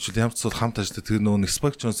Япон руу ч ямц бол хамт ажилладаг. Тэгээд нөгөө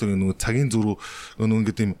Спайк Джонсон нөгөө цагийн зүрх нөгөө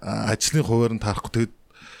ингээд юм ажлын хуваар нь таарахгүй. Тэгээд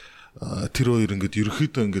тэр хоёр ингээд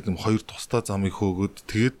ерөөхдөө ингээд юм хоёр тусдаа замыг хөөгөөд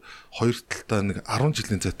тэгээд хоёр талдаа нэг 10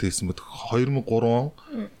 жилийн зайтай байсан байдаг.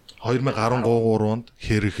 2013 онд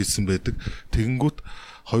хэрэг хийсэн байдаг. Тэгэнгүүт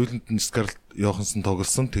хоёуланд нь Scarlett Johansson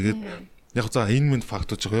тоглосон. Тэгээд яг за энэ минь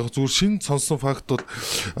фактууд жоо. Яг зүгээр шинэ сонссон фактууд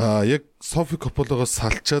яг Софи Коппологоос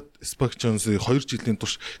салчаад Spike Jonze 2 жилийн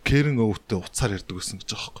турш Karen Owe-тэй уцаар ярьдаг гэсэн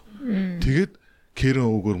гэж байгаа байхгүй. Тэгээд Karen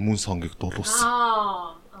Owe-гоор мөн сонгийг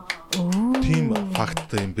дуулуулсан. Тийм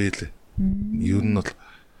факттай юм бэ лээ. Юу нь бол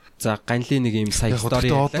за Ганлий нэг юм сая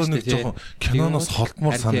стори одоо нэг жоохон киноноос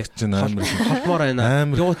холбомоор санагдаж байна амар холбомоор байна.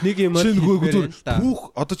 Тэгвэл нэг юм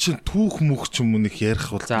түүх одоо чинь түүх мөх ч юм уу нэг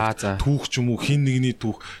ярих бол түүх ч юм уу хин нэгний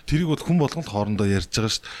түүх тэрийг бол хүн болгонд хоорондоо ярьж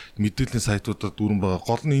байгаа шүү дээ. Мэдээллийн сайтуудад дүүрэн байгаа.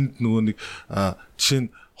 Гол нь энд нөгөө нэг жишээ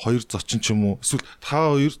нь хоёр зочин ч юм уу эсвэл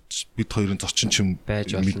та хоёр бид хоёрын зочин ч юм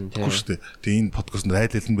байж болно тийм шүү дээ. Тэгээ энэ подкаст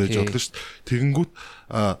найлалн байж болно шүү дээ. Тэгэнгүүт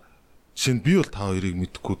жишээ нь би бол та хоёрыг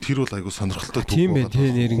мэдхгүй тэр бол айгу сонирхолтой түүх байна.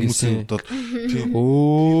 Тийм нэрнгээсээ бол тийм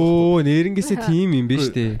нэрнгээсээ тийм юм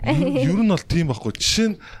биш үү? Ер нь бол тийм байхгүй.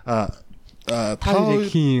 Жишээ нь та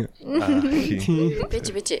хоёр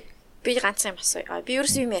би ганцхан юм асууя. Би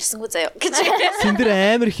ерөөсөө юм ярьсангүй заяа гэж. Синдэр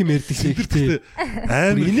амар их юм ярьдаг шээ.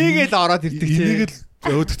 Амар инээгээл ороод ирдэг тийм. Инээгээл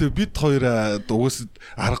Өөдөө бид хоёр угаас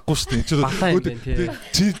аргагүй шүү дээ.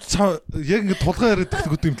 Чи яг ингэ тулгаа яриад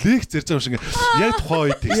тэгтгүүд юм лекц ярьж байгаа юм шиг яг тухайн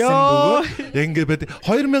үед тэгсэн бөгөөд яг ингэ байд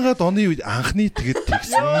 2000-ад оны үед анхны тэгээд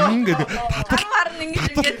тэгсэн гэдэг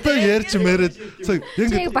таталтай ярьж мээрээд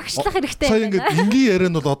яг багшлах хэрэгтэй. Сая ингэ энгийн яриа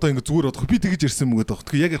нь бол одоо ингэ зүгээр бодох би тэгэж ярьсан юм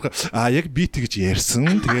гэдэг. Яг яг би тэгэж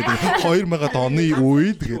ярьсан. Тэгээд 2000-ад оны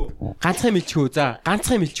үед тэгээд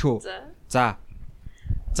ганцхан мэлчхүү. За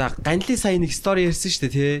Ганлий сая нэг стори ярьсан шүү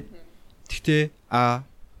дээ тий. Гэхдээ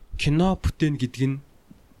кино бүтээн гэдэг нь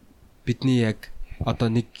бидний яг одоо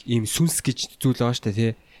нэг ийм сүнс гэж зүйл байгаа шүү дээ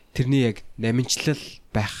тий. Тэрний яг намжлал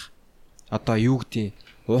байх. Одоо юу гэдэг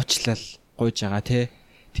уучлал гуйж байгаа тий.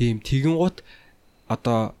 Тийм тэгэн гут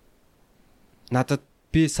одоо надад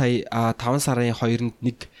би сая 5 сарын 2-нд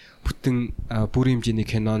нэг бүтэн бүр хэмжээний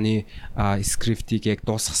киноны скриптийг яг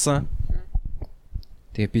дуусгасан.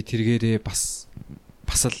 Тэгээ би тэргээрээ бас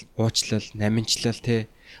л уучлал, намжлал те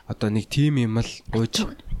одоо нэг тим юм л ууж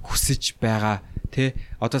хүсэж байгаа те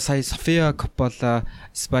одоо сая София Коппола,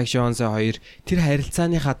 Спайк Jonze хоёр тэр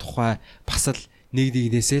харилцааныхаа тухай бас л нэг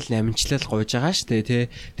нэгнээсээ л намжлал гуйж байгаа штэ те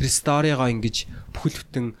тэр сторигоо ингэж бүхэл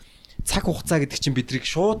бүтэн цаг хугацаа гэдэг чинь бидрийг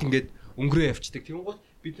шууд ингээд өнгөрөө явчихдаг. Тэнгуут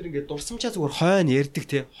бид нар ингээд дурсамжаа зүгээр хойно ярьдаг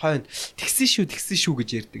те хойно тэгсэн шүү гэж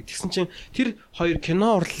ярьдаг. Тэгсэн чинь тэр хоёр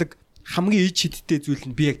кино урлаг хамгийн иж хиттэй зүйл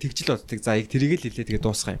нь би яг тэгжил боддог. За яг тэрийг л хэлээ тэгээ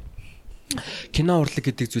дуусгая. Кино урлаг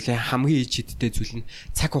гэдэг зүйлээ хамгийн иж хиттэй зүйл нь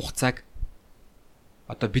цаг хугацааг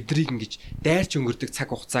одоо бидрийг ингэж дайрч өнгөрдөг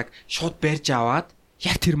цаг хугацааг шууд барьж аваад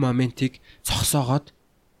яг тэр моментийг цогсоогоод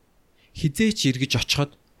хизээч эргэж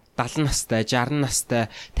очиход 70 настай, 60 настай,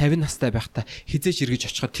 50 настай байхдаа хизээч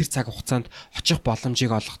эргэж очиход тэр цаг хугацаанд очих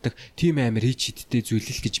боломжийг олгодог тийм амар иж хиттэй зүйл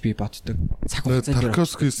л гэж би боддог. Цаг хугацаанд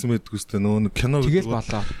Тарковский хэлсэн мэдгүй шүү дээ. Нөгөө кино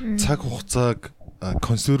цаг хугацааг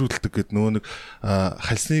консервлдэг гэдэг нөгөө нэг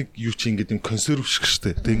хальсныг юу чи ингэдэг юм консерв шиг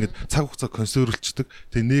штэ. Тэг ингээд цаг хугацаа консервлчдэг.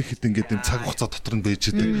 Тэг нээхэд ингээд юм цаг хугацаа дотор нь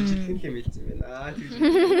байж идэг. Хэлхэн юм хэлсэн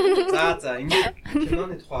байна. За ингээд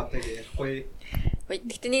киноны тухай одоо ярихгүй.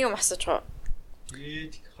 Тэгтээ нэг юм асууж байгаа.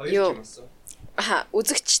 Хоёр юм асуу.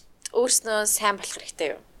 Үзэгч өөрснөө сайн болох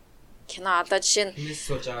хэрэгтэй юу? Кино одоо жишээ нь хинээс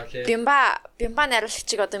сууж байгаа лээ. Бимба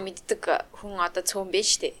найруулагчийг одоо мэддэг хүн одоо цөөн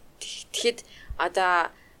байж тээ. Тэгэхэд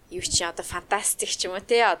одоо юу чи одоо фантастик ч юм уу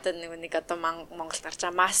те одоо нэг одоо Монголд гарч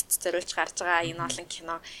байгаа маст зориулж гарч байгаа энэ олон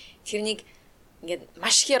кино тэрнийг ингээд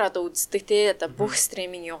маш ихээр одоо үздэг те одоо бүх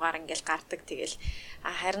стриминг юугаар ингээд гардаг тэгэл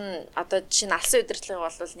харин одоо жишээ нь алсын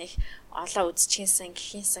удирдлага бол нэг олон үзчихсэн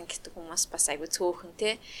гихийнсэн гэдэг хүмүүс бас айгүй цөөхөн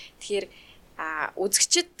те тэгэхээр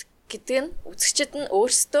үзэгчид нь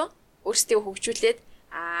өөрсдөө хөгжүүлээд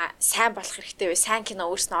сайн болох хэрэгтэй вэ сайн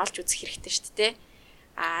кино өөрснөө олж үзэх хэрэгтэй шүү дээ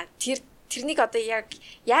те тэрнийг одоо яг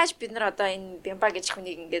яаж бид нар одоо энэ бимба гэж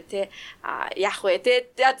хүнийг ингээд те яах вэ те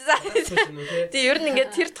тий ер нь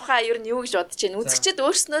ингээд тэр тухай ер нь юу гэж бодож байна үзэгчид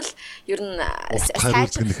өөрснөө л ер нь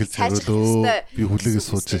сайжруулах би хүлээгээ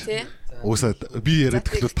сууж уусаа би яриад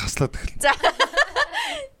эхлүүл таслаад эхэлнэ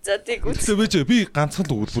за тийг үзсэн байж би ганцхан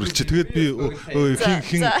л өгүүлбэрч тэгээд би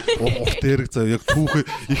хин ухт яриг зав яг түүхээ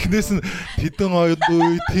эхнээс нь хэдэн ой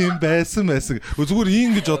тийм байсан зүгээр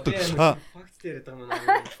ийм гэж боддог яриад байгаа юм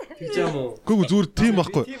аа. Тэгж яам уу? Гүг зүгээр тийм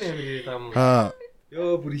байхгүй. Тийм амар яриад байгаа юм.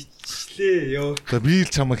 Йоо бүр ичлээ ёо. За би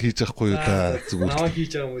л чамаа хийж байхгүй юу да зүгээр. Намаа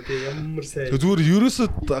хийж байгаа юм уу те ямар сайн. Зүгээр ерөөсөө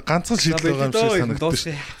ганцхан шийдэл байгаа юм шиг санагддаг ш.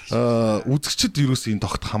 Үзэгчд ерөөсөө энэ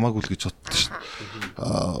тогт хамаагүй л гэж боддог ш.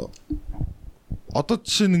 Одоо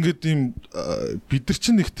жишээ нь ингээд ийм бид нар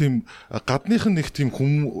чинь нэг тийм гадных нь нэг тийм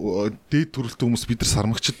дээд төрөлтөө хүмүүс бид нар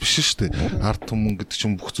сармагчд биш шүү дээ. Арт түмэн гэдэг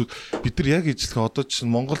чинь бүх зүйл бид нар яг ижлэх одоо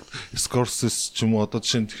чинь Монголд Scorsese ч юм уу одоо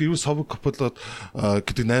жишээ нь хэрвээ Sophie Coppola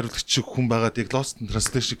гэдэг найруулагч хүн байгаад яг Lost in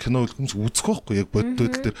Translation кино хүмүүс үзэх байхгүй яг бодит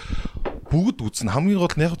байдал дээр бүгд үзнэ. Хамгийн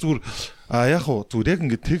гол нь яг зүгээр яг зүгээр яг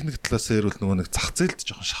ингээд техник талаас ярил нөгөө нэг зах зээлд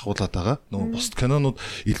жоохон шахуулаад байгаа. Нөгөө бусд кинонууд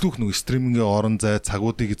илүү их нөгөө стримингийн орон зай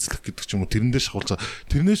цагуудыг эзлэх гэдэг ч юм уу тэрэндээ шахуулж байгаа.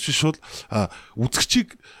 Тэрнээс биш бол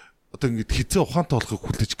үзэгчийг одоо ингээд хизээ ухаантай болохыг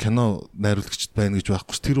хүлээж кино найруулагчд байна гэж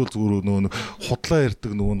байхгүй ш. Тэр бол зүгээр нөгөө худлаа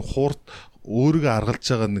ярьдаг нөгөө хуурд өөрийгөө аргалж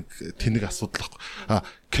байгаа нэг тэнэг асуудал байхгүй.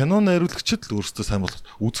 Кино найруулагчд л өөрсдөө сайн болох.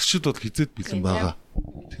 Үзэгчд бол хизээд бэлэн байгаа.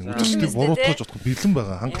 Үзэгчдийг буруутгаж бодох бэлэн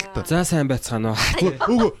байгаа хангалттай. За сайн байцгаана уу.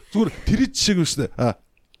 Өөгөө зүгээр тэр жишээг биш үү?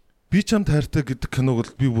 Би чамд хайртай гэдэг киног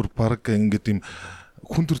бол би бүр баг ингээд юм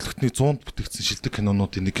хүн төрлөختний 100-д бүтээгдсэн шилдэг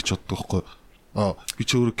кинонуудын нэг гэж боддог байхгүй. Би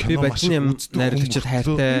ч өөрөө кино маш үздэг найруулагчд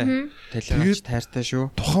хайртай, талигчд хайртай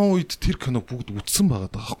шүү. Тухайн үед тэр кино бүгд үзсэн байгаа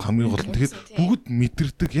даа хамгийн гол нь. Тэгээд бүгд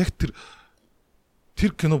мэдэрдэг яг тэр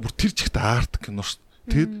кино бүр тэр чигт арт кино шүү.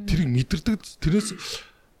 Тэгээд тэрийг мэдэрдэг тэрнээс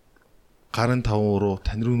гарын тавуу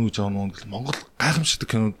тань руу нүүж авах нь гэл Монгол гайхамшигтай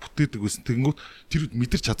кино бүтээдэг байсан. Тэгэнгүүт тэр үед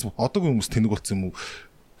мэдэрч чадсан. Одоогийн хүмүүс тэнэг болсон юм уу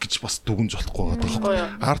гэж бас дүгнж болохгүй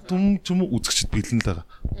байгаа. Ард түмэн ч юм уу үзэгчд бэлэн л байгаа.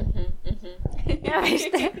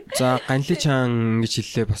 За Ганлий чаан гэж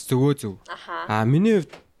хэллээ бас зөвөө зөв. Миний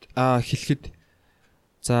хувьд хэлэхэд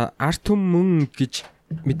за ард түмэн гэж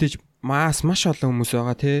мэдээж маш олон хүмүүс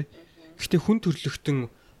байгаа тий. Гэхдээ хүн төрлөختөн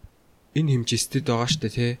энэ хэмжээстэд байгаа штэ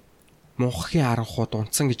тий. Мунхагийн харанхууд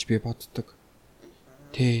унтсан гэж би боддог.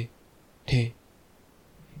 Тэ.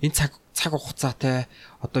 Энэ цаг хугацаатай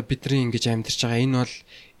одоо бидний ингэж амьдарч байгаа энэ бол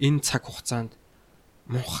энэ цаг хугацаанд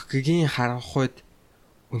мунхагийн харанхууд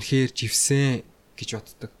үнэхээр живсэн гэж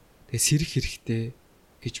боддог. Тэгээ сэрэх хэрэгтэй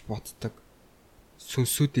гэж боддог.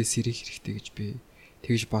 Сүнсүүдээ сэрэх хэрэгтэй гэж би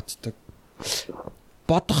тэгж боддог.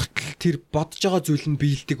 Бодох тэр бодож байгаа зүйл нь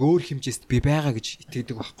биелдэг өөр хэмжээст би байгаа гэж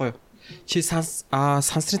итгэдэг байхгүй юу? Чи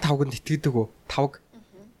сансрын тавганд итгэдэг үү? Тавг.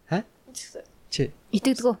 Ха? Чи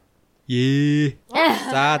итгэдэг үү?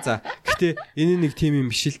 За. Гэтэ энэ нэг тийм юм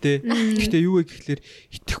биш л дээ. Гэтэ юу вэ гэхэлэр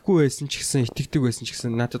итгэхгүй байсан ч гэсэн итгэдэг байсан ч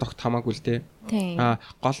гэсэн надад огт хамаагүй л дээ.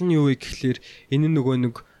 Гол нь юу вэ гэхэлэр энэ нөгөө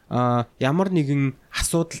нэг ямар нэгэн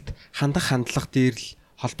асуудалд хандах хандлага дээр л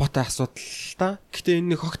холбоотой асуудал л та. Гэтэ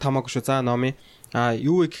энэ нэг огт хамаагүй шүү. За номи.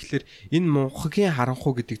 Юу вэ гэхэлэр энэ мунхагийн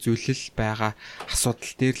харанхуу гэдэг зүйлэл байгаа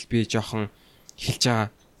асуудал дээр л би жоохон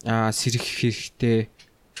хэлж байгаа. Сэрэх хэрэгтэй.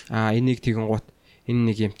 Энийг тэгэн гут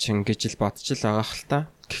энэ нэг юм чин гэж л бодож л байгаа хэл та.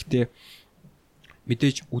 Гэхдээ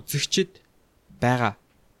мэдээж үзэгчд байгаа.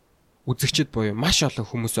 Үзэгчд буюу маш олон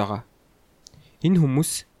хүмүүс байгаа. Энэ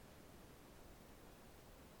хүмүүс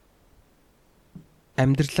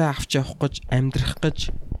амьдралаа авч явах гэж, амьдрах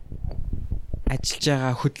гэж ажиллаж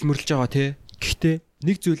байгаа, хөдөлмөрлж байгаа тий. Гэхдээ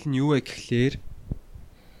нэг зүйл нь юу вэ гэхлээр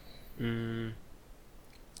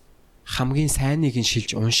хамгийн сайныг нь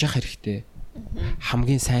шилж унших хэрэгтэй.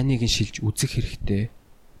 Хамгийн сайныг нь шилж үзэх хэрэгтэй.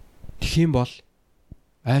 Тэгэх юм бол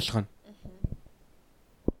ойлгоно.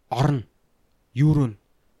 Орно. Юуруу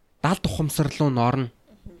далд ухамсарлуу нь орно.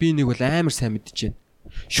 Би нэг бол амар сайн мэдэж байна.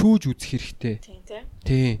 Шүүж үзэх хэрэгтэй.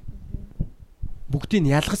 Тийм. Бүгдийг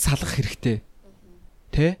нь ялгаж салгах хэрэгтэй.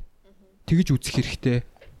 Тэ? Тэгж үзэх хэрэгтэй.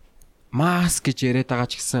 Мас гэж яриад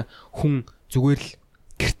байгаа ч гэсэн хүн зүгээр л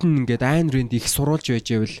гэртэн ингээд айн рэнд их сурулж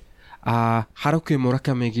байж байвал Харуки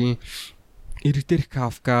Муракамигийн Эрдэнэ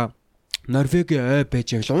Кафка Норвегийн ой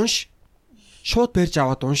байж байвал унш. Шууд барьж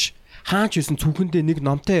аваад унш. Хаач байсан цүнхэндээ нэг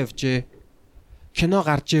номтой явжээ. Кино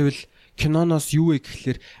гарч ивэл киноноос юу вэ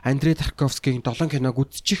гэхэлэр Андрей Тарковскигийн 7 киног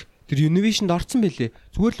үзчих. Тэр Univision-д орсон байлээ.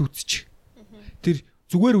 Зүгээр л үзчих. Тэр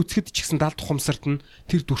зүгээр үзэхэд ч гэсэн далд ухамсарт нь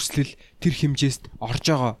тэр дүрслэл тэр хэмжээст орж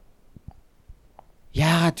байгаа.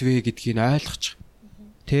 Яагаад вэ гэдгийг ойлгочих.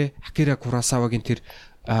 Тэ Акира Курасавагийн тэр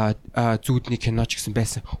зүүдний кино ч гэсэн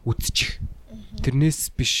байсан үзчих.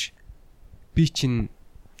 Тэрнээс биш би чинь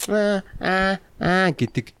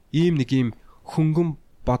гэдэг ийм нэг ийм хөнгөн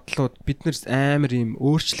бодлууд биднэрс амар ийм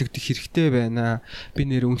өөрчлөгдөх хэрэгтэй байна. Би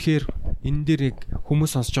нэр үнэхээр энэ дээр яг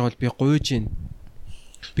хүмүүс сонсож байгаа бол би гуйж гин.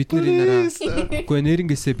 Бид нар энараа үгүй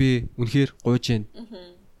нэрнгээсээ би үнэхээр гуйж гин.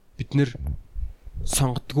 Бид нэр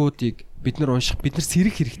сонгодгуудыг бид нар унших, бид нар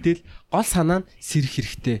сэрэх хэрэгтэй л гол санаа нь сэрэх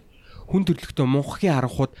хэрэгтэй. Хүн төрлөختөө мунхагийн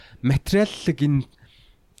харанхууд материаллог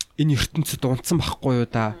энэ ертөнцид унтсан байхгүй юу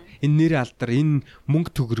да. Энэ нэр алдар, энэ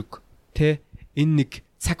мөнгө төгрөг, тэ энэ нэг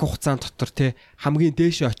цаг хугацаан дотор тэ хамгийн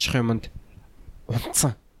дээшээ очих юмд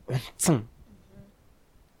унтсан.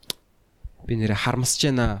 Би нэрээ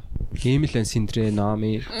харамсаж байна. Ийм л синдрэ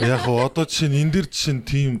номи. Яг одоо жишээ нь энэ дэр жишээ нь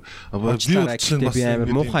тийм би жишээ бас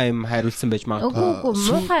амар муухай юм хариулсан байж магадгүй. Үгүй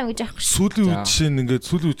муухай юм гэж авахгүй. Сүүлийн үед жишээ нь ингээд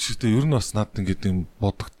сүүлийн үед жишээ ер нь бас надад ингээд юм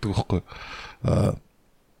бодогддог байхгүй.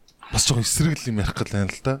 Бас жоохон эсрэгэл юм ярих гэл байна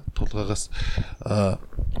л да. Тулгаагаас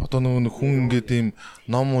одоо нэг хүн ингээд ийм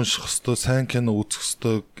ном унших хэвээр сайн кино үзэх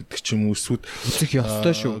хэвээр гэдэг ч юм уу эсвэл үзэх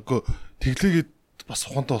ёстой шүү. Үгүй тэглээгээд бас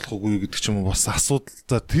ухаантай болох уугүй гэдэг ч юм уу бас асуудал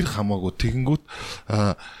за тэр хамаагүй тэгэнгүүт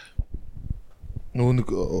нөгөө нэг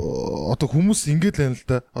одоо хүмүүс ингэж л байна л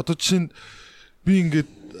да. Одоо жишээ нь би ингээд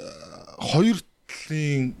хоёр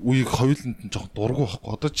талын үеийг хоёуланд нь жоохон дургу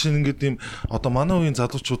байхгүй. Одоо жишээ нь ингээд юм одоо манай үеийн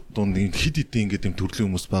залуучууд дунд ийм хид хидийн ингээд юм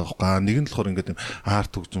төрлийн хүмүүс байгаа байхгүй. Нэг нь болохоор ингээд юм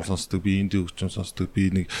арт хөгжим сонсдог, би инди хөгжим сонсдог,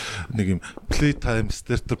 би нэг юм playtime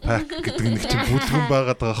starter pack гэдэг нэг тийм бүлгэн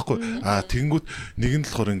байгаад байгаа байхгүй. Тэгэнгүүт нэг нь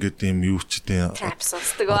болохоор ингээд юм юу ч тийм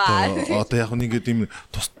сонсдог баа. Одоо яг нэг ингээд юм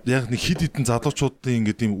яг нэг хид хидэн залуучуудын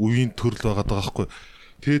ингээд юм үеийн төрөл байгаад байгаа байхгүй.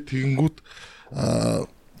 Тэгэнгүүт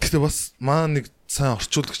гэхдээ бас маа нэг сайн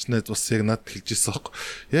орчуулагч найз бас яг надад хэлж ирсэн аахгүй.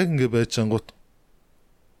 Яг ингэ байж ангууд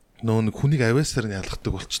нөө нэг хүнийг авиасаар нь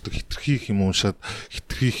ялгадаг болчдөг. Хитрхи их юм уншаад,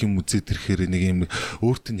 хитрхи их юм үзээд ирэхээр нэг юм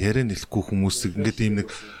өөрт нь яриа нэлэхгүй хүмүүсийг ингээд ийм нэг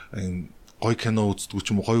гоё кино үздэг ч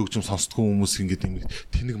юм уу гоё хөгжим сонсдог хүмүүс ингээд юм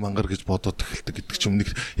тэнэг мангар гэж бодоод эхэлдэг гэдэг ч юм нэг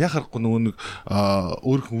яа харахгүй нөгөө нэг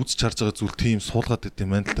өөрийнхөө үзэж харж байгаа зүйл тийм суулгаад байт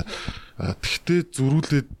юм байна л да. Тэгтээ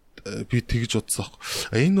зөрүүлээд би тэгж бодсон.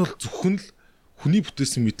 Энэ бол зөвхөн л хүний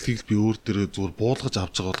бүтээсэн мэдлэгийг би өөр дээрээ зүгээр буулгаж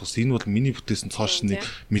авч байгаа болохоос энэ бол миний бүтээсэн цоошны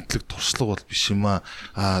мэдлэг туршлага бол биш юм аа.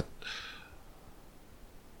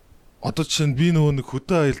 Одоо чинь би нөгөө нэг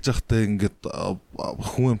хөдөө аялж байхдаа ингээд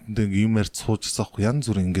хүн амтанд ингээд юм ярьж суужсан аахгүй янз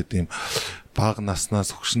бүр ингээд юм бага наснаас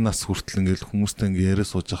хөгшин нас хүртэл ингээд хүмүүстэй ингээд яриа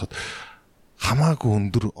сууж хахад хамаагүй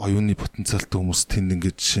өндөр оюуны потенциалтай хүмүүс тэнд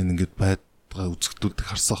ингээд жишээ нь ингээд байдгаа үзэгдүүлдэг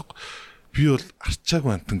харсан аахгүй. Би бол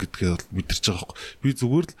арчаагүй амтан гэдгээ бол мэдэрч байгаа аахгүй. Би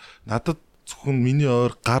зүгээр л надад зөвхөн миний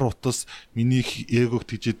ойр гар утас миний эгог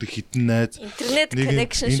тижээдэг хитэн найз интернет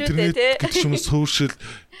connection шүү дээ тий. Гэдэг ч юм уу social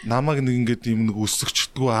намайг нэг ингээд юм нэг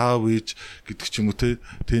өсөгчдгүү аав ээж гэдэг ч юм уу тий.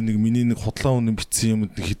 Тэ нэг миний нэг худлаа үнэн битсэн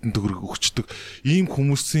юмд нэг хитэн төгрөг өгчдөг. Ийм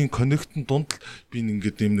хүмүүсийн коннектын дунд л би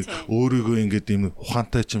ингээд юм нэг өөрийгөө ингээд юм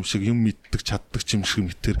ухаантай ч юм шиг юм мэддэг чаддаг ч юм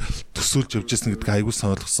шиг мэтэр төсөөлж явж байсан гэдэг айгүй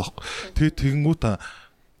санаалгасан аахгүй. Тэгээ тэгэнгүүт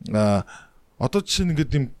одоо жишээ нь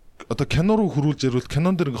ингээд юм одоо кино руу хөрүүлж ярил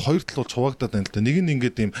кинон дээр ингээ хоёр тал болж хуваагдаад байна л да. Нэг нь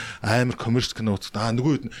ингээд ийм амар коммерц кино үздэг.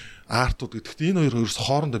 Нөгөө нь артууд гэдэгт энэ хоёроос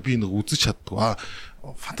хоорондоо би нэг үзэж чаддаг.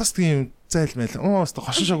 Фантастик юм зайл майл. Өстө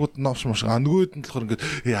хошин шагууд новш маш. Нөгөөд нь болохоор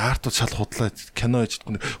ингээд артууд шал худлаа кино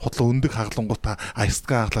яждаг. Худлаа өндөг хаглангуудаа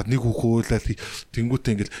аястгаа хаглаад нэг хүүхөө уйлал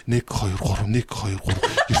тэнгүүтээ ингээд 1 2 3 1 2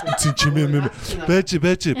 3 ертөнцийн чимээ мэ байж.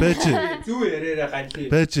 Зүг яриараа ганли.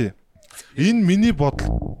 Байж. Энэ миний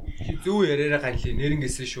бодол. Зүг яриараа ганли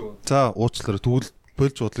нэрнгээсэн шүү. За уучлаарай тэгвэл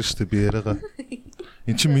болж бодлоо шүү дээ би яриагаа.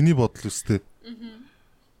 Эн чинь миний бодол үстэй.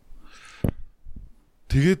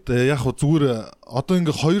 Тэгээд яг хөө зүгээр одоо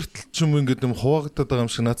ингээ хоёр тал ч юм ингээд юм хуваагдаад байгаа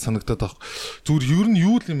юм шиг надад санагдаад байна. Зүгээр ер нь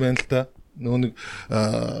юу юм байна л да. Нөгөө нэг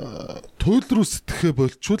туйл руу сэтгэхэ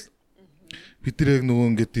болчвол бид нар яг нөгөө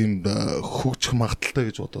ингээд юм хөгжих магадaltaй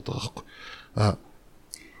гэж бодоод байгаа байхгүй.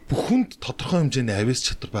 Бүхэнд тодорхой хэмжээний авиас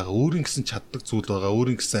чадвар байгаа. Өөрийн гэсэн чаддаг зүйл байгаа.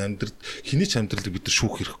 Өөрийн гэсэн амьдрал хэний ч амьдралыг бид нар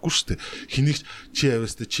шүүх хэрэггүй шүү дээ. Хэнийг чи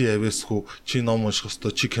авиастай, чи авиасгүй, чи ном унших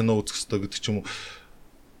ёстой, чи кино үзэх ёстой гэдэг ч юм уу.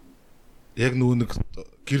 Яг нөгөө нэг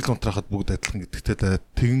гэрэл унтраахад бүгд адилхан гэдэгтэй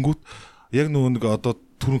тэгэнгүүт яг нөгөө нэг одоо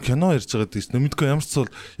түрүүн кино ярьж байгаа дээс нэмэдгүй ямар ч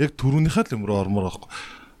бол яг түрүүнийхээ л юм руу ормоор байхгүй.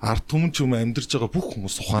 Ард түмэн ч юм амьдарч байгаа бүх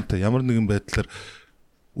хүмүүс ухаантай ямар нэгэн байдлаар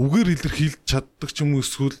үгээр илэрхийлж чаддаг ч юм уу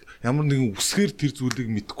эсвэл ямар нэгэн үсгээр тэр зүйлийг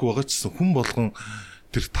мэдэхгүй байгаа ч гэсэн хүн болгон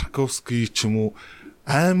тэр Тарковский ч юм уу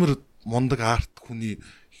амар мундаг арт хүний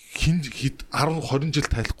хин хэд 10 20 жил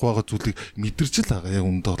тайлахгүй байгаа зүйлийг мэдэрч л байгаа яг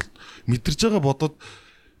үндэ бол мэдэрж байгаа бодоод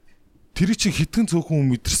тэр чинь хитгэн цөөхөн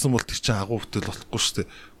мэдэрсэн бол тэр чинь агуу бүтээл болохгүй шүү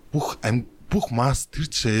дээ бүх масс тэр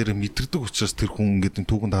чаяараа мэдэрдэг учраас тэр хүн ингээд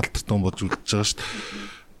түүхэнд алдартай болж үлдэж байгаа шүү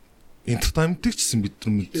дээ entertainment-ийг ч гэсэн бид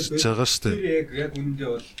нар мэдчихэж байгаа шүү дээ. Тэр яг үнэндээ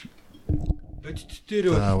бол бодит дээр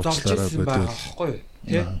зовж ирсэн байгаа байхгүй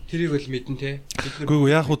тий? Тэрийг бол мэдэн тий. Үгүй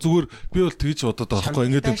яг хөө зүгээр би бол тэгж бодоод байгаа байхгүй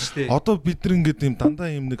ингээд одоо бид нар ингээд юм дандаа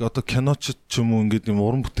юм нэг одоо киночид ч юм уу ингээд юм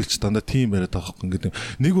уран бүтээлч дандаа тийм яриад байгаа байхгүй ингээд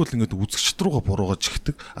нэг бол ингээд үзэгчд руугаа буруугаж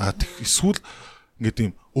ихдэг. Эсвэл ингээд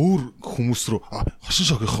юм өөр хүмүүс рүү хошин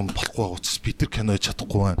шогийнхан болохгүй байгаа учраас бид нар кино хийж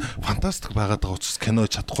чадахгүй байна. Фантастик байгаад байгаа учраас кино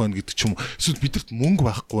хийж чадахгүй байна гэдэг ч юм уу. Эсвэл бидэрт мөнгө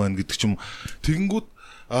байхгүй байна гэдэг ч юм уу. Тэгэнгүүт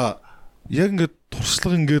яг ингээд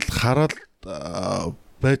туршлага ингээд хараад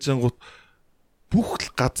байжангууд бүх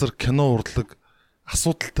газар кино урлаг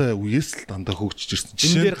асуудалтай үеэс л дандаа хөгжиж ирсэн.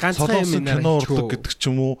 Жишээ нь Соотон кино урлаг гэдэг ч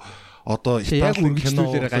юм уу. Одоо Италийн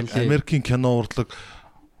кино урлаг, Америкийн кино урлаг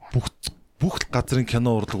бүх газрын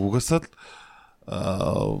кино урлаг угаасаа л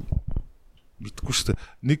мэдгүй шүү дээ.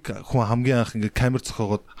 Нэг хүн хамгийн анх ингээ камер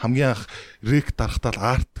зохиогоод хамгийн анх рек дарахтаа л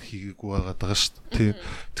арт хийгээгүй байгаа шүү дээ.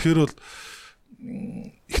 Тэгэхээр бол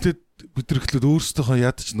ихтэй бид нар ихлээр өөрсдийнхөө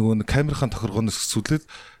ядаж нөгөө камерын тохиргооноос сүлээд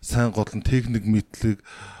сайн гол нь техник мэдлэг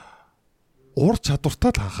ур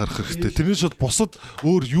чадвартай л анхаарах хэрэгтэй. Тэрнээс бол бусад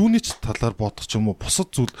өөр юуны ч талаар бодох ч юм уу бусад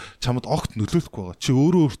зүйл чамд огт нөлөөлөхгүй байгаа. Чи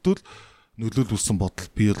өөрөө өөртөө л нөлөөлүүлсэн бодол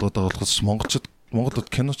бий болоод байгаа болохоос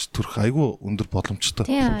Монголд киноч төрөх айгүй өндөр боломжтой.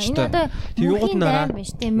 Тийм одоо тэгүүгт нараа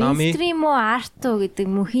биш тийм мейнстрим уу арт уу гэдэг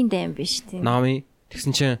мөхийн дайм биш тийм. Нами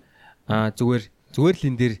тэгсэн чинь зүгээр л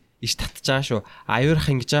энэ дээр иш татж байгаа шүү.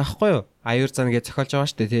 Аюурах ингэж байгаа байхгүй юу? Аюур зан гэж зохиолж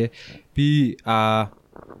байгаа шүү дээ тий. Би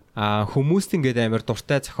хүмүүст ингэж амар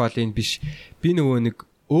дуртай зохиолын биш. Би нөгөө нэг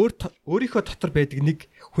өөрийнхөө дотор байдаг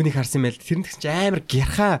нэг хүнийг харсан байл. Тэр нь тэгсэн чинь амар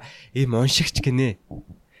гярхаа ийм уншигч гинэ.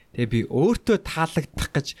 Тэгээ би өөртөө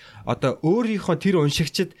таалагдах гэж одоо өөрийнхөө тэр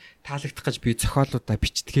уншигчд таалагдах гэж би зохиолуудаа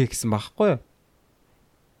бичдэгэ гэсэн байхгүй юу?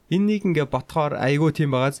 Энийг ингээ ботхоор айгүй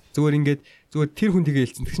тийм байгааз зүгээр тэр хүн тгээ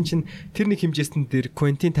хэлсэн. Тэгсэн чинь тэр нэг хэмжээсэн дээр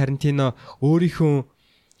Квентин Тарантино өөрийнхөө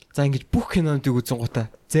За ингэж бүх кинонуудыг үзэн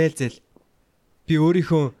гутаа зээл би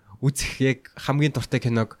өөрийнхөө үзэх яг хамгийн дуртай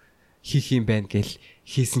киног хийх юм байна гэл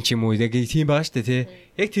хийсэн ч юм уу. Яг тийм байгаа штэ тий.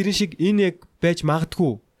 Яг тэрэн шиг энэ яг байж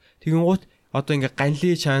магадгүй. Тэгэн гут одоо ингээ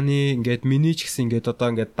Ганлий чааны ингээд миний ч гэсэн ингээд одоо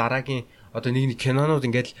ингээд дараагийн одоо нэг кинонууд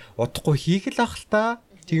ингээд удахгүй хийх л ах л та.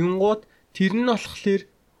 Тэгэн гут тэр нь болохоор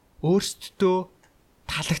өөрсдөө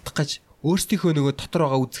таалагдах гэж өөрсдийнхөө нөгөө дотор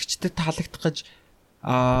байгаа үзэгчдэд таалагдах гэж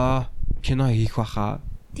кино хийх баха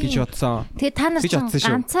гэж бодсон. Тэгээ та нар ч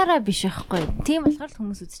ганцаараа биш байхгүй. Тийм болохоор л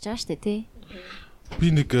хүмүүс үзэж байгаа штэ тий. Би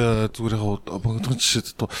нэг зүгээр яг богдхон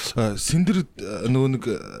жишээд сэндэр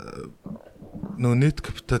нөгөө нет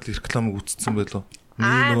капитал рекламыг үзсэн байлоо.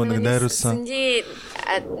 Миний нөгөө нэг найруулсан.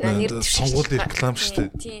 Сонгуул реклам шүү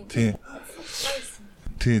дээ. Тийм.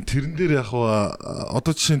 Тийм тэрэн дээр яг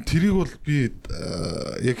одоо жишээ нь тэрийг бол би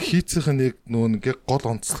яг хийцийнх нь яг нөгөө нэг яг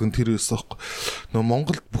гол онцлог нь тэр байсан аахгүй. Нөгөө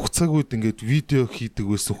Монголд бүх цаг үед ингээд видео хийдэг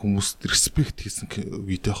байсан хүмүүст респект хийсэн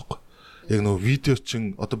видео аахгүй. Яг нөгөө видео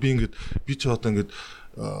чинь одоо би ч одоо ингээд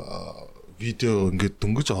видео ингээд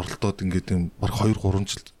дөнгөж оролдоод ингээд юм баг 2-3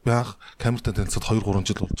 жил байх камертай танилцаад 2-3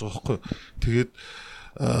 жил болж байгаа байхгүй. Тэгээд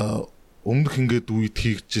өмнөх ингээд үед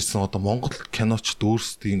хийгдчихсэн одоо Монгол киночд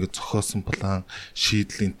өөрсдөө ингээд зохиосон план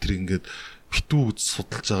шийдэл энэ төр ингээд битүү үз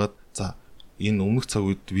судалж агаад за энэ өмнөх цаг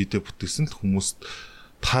үед видео бүтээсэн л хүмүүст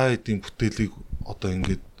та эдийн бүтээлийг одоо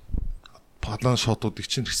ингээд план шотуудыг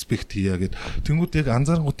чинь респект хийя гэд. Тэнгүүд яг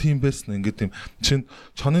анзаарангуй тийм байсан. Ингээд юм чинь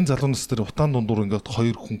чонын залуу нас дээр утаан дундуур ингээд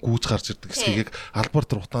 2 хүн гүйж гарч ирдэг хэсгийг албаар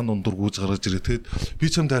тэр утаан дундуур гүйж гаргаж ирээ. Тэгэд би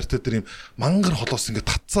чам таартай тэр юм мангар холоос ингээд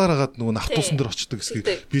татцаараад нөгөө автобусан дээр очдог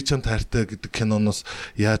хэсгийг би чам таартай гэдэг киноноос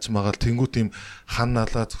яаж магаал тэнгүүд юм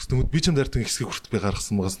ханаалаа зөвс. Тэнгүүд би чам таартай хэсгийг хүртэл би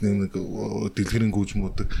гаргасан байгаас нэг дэлгэрэн гүйж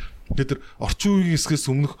мөдөг. Тэр орчин үеийн хэсгээс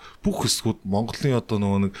өмнөх бүх хэсгүүд Монголын одоо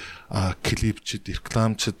нөгөө нэг клипчид,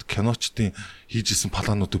 рекламчид, киночдын хийжсэн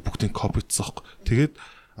плануудыг бүгдийг копицсан байхгүй. Тэгээд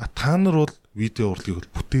та нар бол видео урлагийг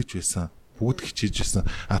бүтээж байсан, бүгд хичээж байсан.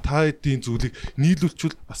 Та эдийн зүйлийг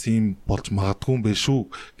нийлүүлчихвэл бас ийм болж магадгүй юм байна шүү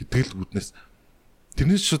гэдэг л үднэс.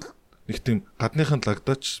 Тэрнээс шил нэг тийм гадныхын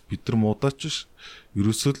лагдаач бид нар муудаач биш.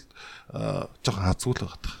 Ерөөсөө л жоохон азгүй л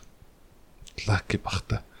байгаа. Лаки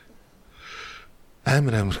багтаа.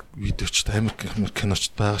 Амар видеочд амар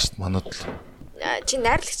киночд байгаа шүү дээ манад л. Чи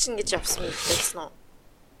найрлагч гэж явсан байсан уу?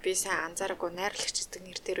 Би сайн анзаараагүй найрлагч гэдэг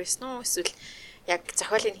нэр дээр байсан уу? Эсвэл яг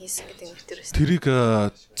зохиолыг хийсэн гэдэг нэр дээр байсан. Тэрийг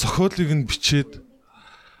зохиолыг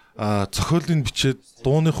нь бичээд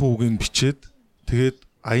дууныхын үгийг бичээд тэгээд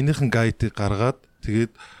аяныхын гайдыг гаргаад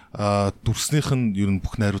тэгээд дүрснийх нь ер нь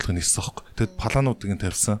бүх найруулгыг хийсэн аахгүй. Тэгээд плануудыг нь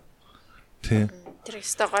тавьсан. Тийм. Тэр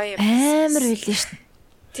өстой гоё амар байлээ шүү.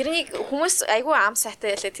 Тэрнийг хүмүүс айгүй ам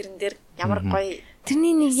сайтай ялээ тэрэн дээр ямар гоё.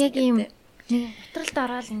 Тэрний нэг яг юм нэг утралд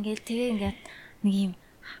ороод ингээл тэгээ ингээд нэг юм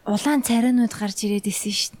улаан царайнууд гарч ирээд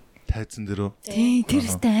исэн шүү. Тайзан дээр үү? Тийм тэр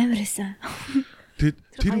өстой амар байсан.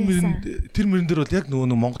 Тэр мөрөн дээр бол яг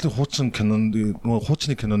нөгөө Монголын хуучин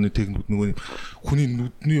хуучны киноны техникүүд нөгөө хүний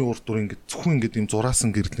нүдний урд дур ингээд зөвхөн ингээд юм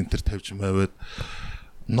зураасан гэрэл энэ төр тавьж маваад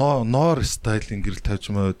ноор стайлын гэрэл тавьж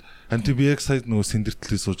маваад анти би яг сая нөгөө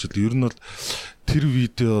сэндэртлээ сууж л ер нь бол тэр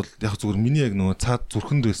видео бол яг зүгээр миний яг нөгөө цаад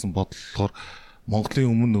зүрхэнд байсан бодлохоор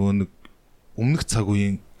Монголын өмнөх цаг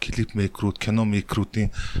үеийн клип мейкерүүд, кино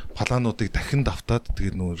мейкерүүдийн плануудыг дахин давтаад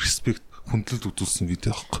тэгээд нөгөө респект хүндлэлд үзүүлсэн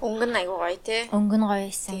видео аахгүй. Өнгө нь айгүй гоё тий. Өнгө нь гоё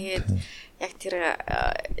байсан. Тэгээд яг тэр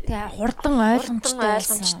тэгээ хурдан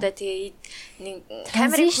ойлгомжтой тэгээд нэг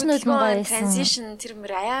камерын транзишн тэр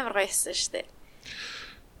мөр амар гоё байсан шүү дээ.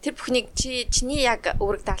 Тэр бүхнийг чиний яг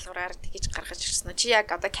үүрэг даалгавраар тэгэж гаргаж ирсэн үү? Чи яг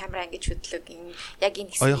одоо камера ингэж хөдлөг яг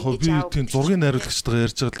энэ хэсгийг ингэж аав. Би тийм зургийн найруулагчтайгаа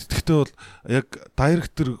ярьж байгаа л тэгтээ бол яг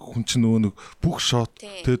дайректор хүн чинь нөгөө нэг бүх шот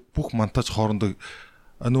тэгээд бүх монтаж хоорондоо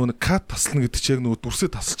нөгөө кат таслана гэдэг чинь яг нөгөө дүрсээ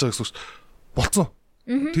тасалж байгаа гэсэн үг болцсон.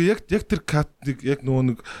 Тэгээд яг тэр катыг яг нөгөө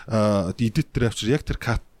нэг эдитер авчир яг тэр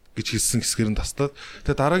кат гэж хэлсэн хэсгээр нь тастаад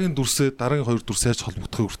тэгээд дараагийн 2 дүрсээ яаж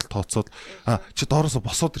холбогдохыг хүртэл тооцоод чи доороосоо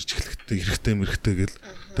босоод ирж эхлэхдээ хэрэгтэй гэл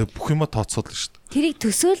тэгээд бүх юма тооцоод л шүү дээ. Тэрийг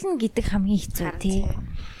төсөөлнө гэдэг хамгийн хэцүү тий.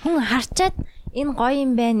 Хүн харчаад энэ гоё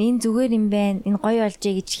юм байна, энэ зүгээр юм байна, энэ гоё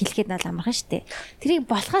болжээ гэж хэлэхэд бол амархан шүү дээ.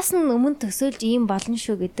 Тэрийг болохоос нь өмнө төсөөлж ийм болно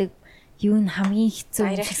шүү гэдэг юу нь хамгийн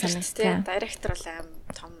хэцүү юм шиг санагдсан. Директор бол аим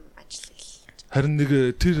том ажил. Харин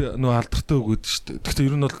нэг тэр нөгөө алдартай үг гэдэг шүү дээ. Гэхдээ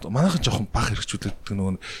ер нь бол манайхан жоохон бага хэрэгжүүлдэг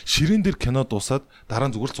нөгөө ширээн дээр кино дуусаад дараа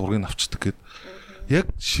нь зүгээр л зургийг авчдаг гэд. Яг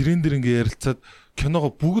ширээн дээр ингээ ярилцаад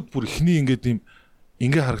киногоо бүгд бүр ихний ингээ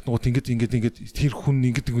харагдангууд ингээд тэр хүн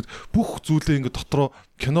ингээд бүх зүйлээ ингээд дотроо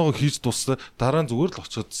киногоо хийж дуусаад дараа нь зүгээр л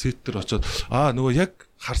очиод сет дээр очиод нөгөө яг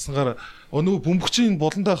харсангаар нөгөө бөмбөгчийн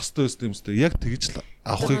болондоо ах хэвээр байсан юм шүү дээ. Яг тэгж л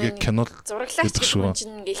авахыг кинод зураглаач гэдэг хүн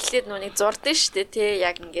чинь ингээ эхлээд нүунийг зурдсан шүү дээ тий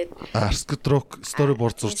яг ингээд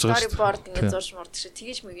storyboard зурж байгаа шүү дээ. Storyboard ингээ зурж мурдаг шүү.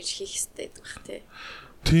 Тэгэж мэгэж хийх хэрэгтэй гэдэг бах тий.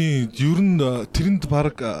 Тийм ер нь тэрэнд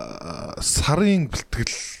баг сарын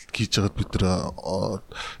бэлтгэл хийж байгаад бид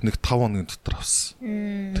нэг 5 хоногийн дотор авсан.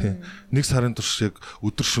 Тийм. Нэг сарын турш яг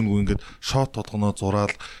өдөр шөнөгүй ингээд шот толгоноо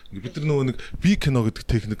зураал бид нар нөгөө нэг би кино гэдэг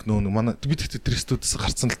техник нөгөө манай бид тэр студиэс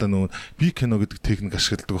гарцсан л да нөгөө би кино гэдэг техник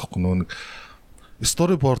ашигладаг байхгүй нөгөө нэг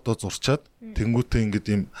storyboard-оо зурчаад тэнгуүтээ ингээд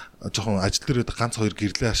ийм жоохон ажил дээр ганц хоёр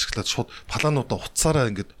гэрлээ ашиглаад шууд плануудаа утсаараа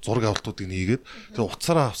ингээд зураг авалтуудыг хийгээд тэгээ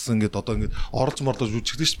утсаараа авсан ингээд одоо ингээд орлож морлож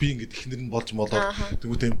үжигдэж ш би ингээд ихнэр нь болж молоод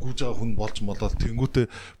тэнгуүтээ ийм гүйж байгаа хүн болж молоод тэнгуүтээ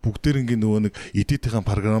бүгдээр ингээд нөгөө нэг edit-ийн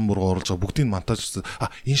програм руу оруулж байгаа бүгдийг монтажсан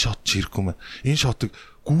энэ шот чи ирэхгүй мэн энэ шотыг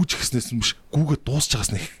гүйж гиснээс биш гүүгээ дуусч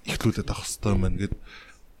байгаас нь ихлүүлээд авах хэрэгтэй юм байна гэд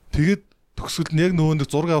тэгээд төгсгөл нь яг нөгөө нэг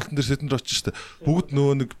зураг авалтан дээр сэтэнд очиж штэ бүгд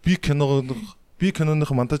нөгөө нэг би киноных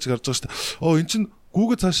монтаж гарч байгаа шүү дээ. Эн чинь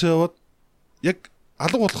Google цаашаа яваад яг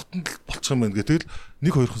алга болоход болчих юм байна гэх. Тэгэл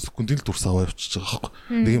 1-2 секундын л дүрс аваа явчихж байгаа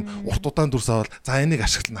байхгүй. Нэг юм урт удаан дүрс аваад за энийг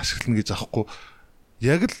ашиглана гэж авахгүй.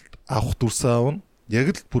 Яг л авах дүрс аавна. Яг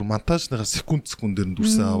л бүр монтажныхаа секундээр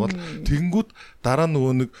дүрсээ аваад тэгэнгүүт дараа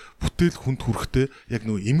нөгөө нэг бүтээл хүнд хүрэхтэй яг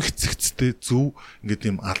нөгөө эмх цэгцтэй зөв ингээд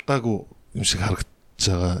юм алдаагүй юм шиг харагдаж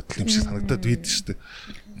байгаа юм шиг санагдаад байд шүү дээ.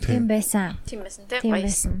 Тийм байсан. Тийм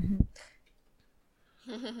байсан.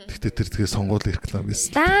 Тэгтээ тэр тэгээ сонгуулийн реклам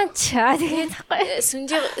байсан. Даачаа тэгээд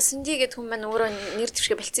Сүнди гэдэг хүн маань өөрөө нэр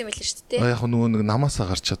дэвшгэ болцсон юм байл шүү дээ. Яг нөгөө нэг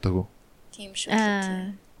намаасаа гарч чадаагүй. Тийм шүү.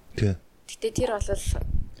 Тий. Тэгтээ тэр бол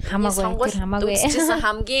хамаагүй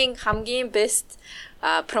хамгийн best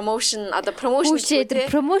promotion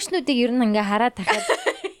промошнуудыг ер нь ингээ хараад тахад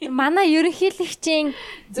манай ерөнхийлөгчийн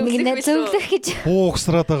нэг зөвлөх гэж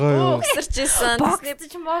буугсраад байгаа юу? Буугсарч ирсэн.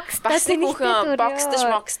 Бокстаж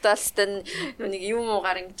нэг юм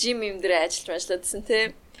уугаар жим юм дээр ажиллажсэн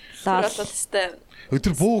тий. Лололстой.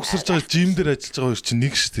 Өдөр буугсарж байгаа жим дээр ажиллаж байгаа хоёр чинь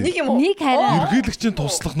нэг шүү дээ. Нэг юм уу? Нэг хараа. Ерөнхийлөгчийн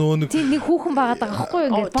туслах нөгөө нэг тийм нэг хүүхэн байгаад байгаа байхгүй юу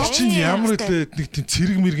ингээд бокс чинь ямар илээ нэг тийм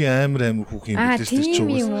цэрэг мэргийн амар хүүхэн юм билээ тэр чинь.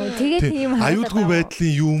 Тэгээд тийм аюулгүй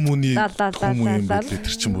байдлын юм үний юм билээ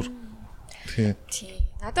тэр чинь бүр. Тийм.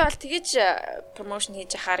 Надад бол тэгэж промошн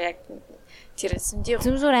хийж ахаар яг тэр сүнди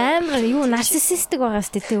зүмзүр амар юу нарциссистик байгаа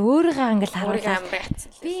шүү дээ. Өөрийгөө ингээл харуулж амар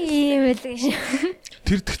ятсан. Би юм байдаг шин.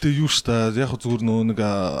 Тэр тэгтээ юу ш та яг зүгээр нөгөө нэг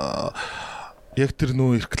яг тэр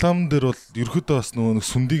нөгөө реклам дээр бол ерөөдөө бас нөгөө нэг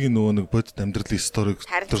сүндигийн нөгөө нэг бодит амьдралын сториг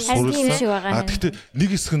тэр суулсан. Тэгтээ нэг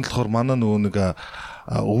хэсэг нь болохоор манай нөгөө нэг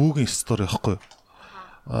өвөгийн стори байхгүй.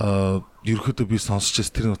 Ерөөдөө би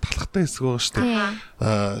сонсчихс тэр нөгөө талхтай хэсэг байгаа шүү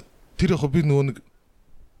дээ. Тэр яг би нөгөө нэг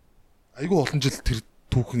айгүй олон жил тэр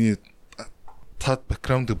түүхний таад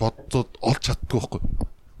бэкграундыг бодцоод олж чаддгүй байхгүй.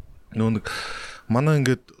 Нөгөө нэг манай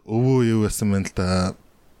ингээд өвөө юу байсан байна л да.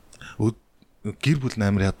 Гэр бүл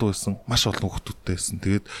амар ядуу байсан. Маш олон хүүхдүүдтэй байсан.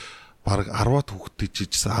 Тэгээд баг 10-аад хүүхдтэй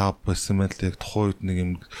жижигсэн аав байсан байна л яг тухайн үед нэг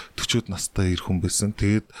юм 40-од настай ир хүн байсан.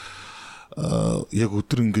 Тэгээд яг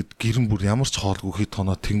өдөр ингээд гэр нь бүр ямар ч хоолгүй хит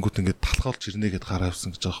тоноо тэнгууд ингээд талхаалж ирнэ гэд гараа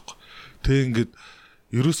авсан гэж байгаа байхгүй. Тэгээд ингээд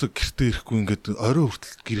ерөөсө гэртээ ирэхгүй ингээд орой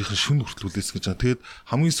хүртэл гэрийнхэн шүн хүртлүүлээс гэж байгаа. Тэгээд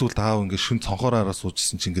хамгийн сүүлд аав ингээд шүн цонхоороо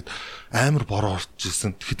суужсэн чинь ингээд амар бороо орж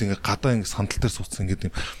ирсэн. Тэгэхэд ингээд гадаа ингээд сандал дээр суудсан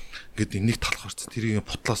ингээд энийг талах орсон. Тэрийг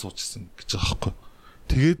бутлаа суужсэн гэж байгаа байхгүй.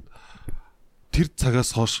 Тэгээд тэр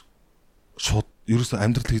цагаас хойш шууд ерөөсө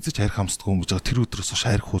амьдрал хийж арх хамсдаггүй юм гэж байгаа. Тэр өдрөөс хойш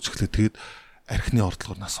арх хууч эхлэв. Тэгээд архины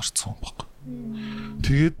орлогоор нас орцсон юм байхгүй.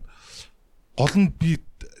 Тэгээд гол нь би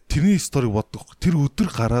тэрний сториг боддог. Тэр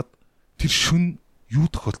өдөр гараад тэр шүн юу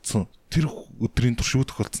тохиолдсон тэр өдрийн турш юу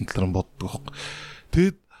тохиолдсон талаар боддог байхгүй.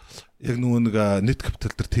 Тэгэд яг нөгөө нэг net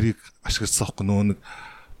capital дээр тэрийг ашигласан байхгүй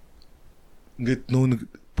нөгөө нэг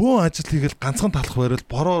бөө ажил хийгээл ганцхан талах байрал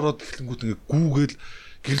бороо ороод эхлэнгүүт ингээ гүүгээл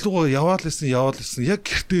гэрлүүгээ яваал лсэн яг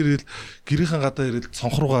гэртээ ирээл гэрийнхэн гадаа ирээл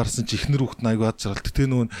цонхруугаа харсан чи ихнэр хүүхд нь аягүй ад жаргал тэгтээ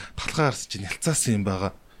нөгөө талхаа харсан чи нялцаасан юм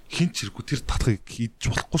байгаа хин ч хэрэггүй тэр талхыг хийж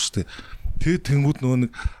болохгүй шүү дээ. Тэгээд тэнгууд нөгөө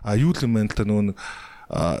нэг юу л юм байна л та нөгөө нэг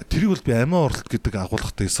тэрийг бол би амиа орлт гэдэг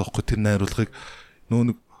агуулгатай байсан байхгүй тэр найруулгыг нөгөө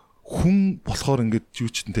нэг хүн болохоор ингээд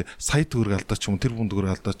юу ч гэдэг сая төгрөг алдаа ч юм тэр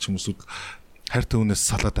бүндгөр алдаа ч юм эсвэл хайртай хүнээс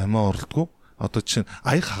салаад амиа орлтгүй одоо чинь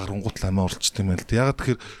аяг харангуут л амиа орлчт юм байна л да. Ягаад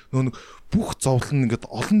тэгэхээр нөгөө нэг бүх зовлон нь ингээд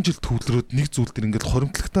олон жил төвлөрөөд нэг зүйл дээр ингээд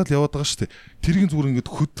хоримтлагтаал яваад байгаа шүү дээ. Тэрийн зүгээр ингээд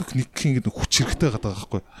хөдөлөх нэгхийн ингээд хүч хэрэгтэй байгаа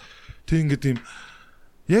байхгүй. Тэг ингээд юм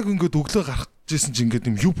яг ингээд өглөө гарах жисэн чи ингээд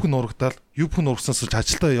юм юбхэн урагдаал юбхэн урагснаас ч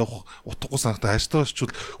ажилдаа явах утгагүй санагдаа ажилдаа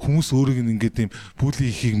очивол хүмүүс өөрийг нь ингээд юм бүлийн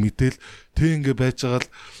ихийг мэдээл тэг ингээд байж байгаа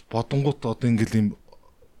л бодонгууд одоо ингээд юм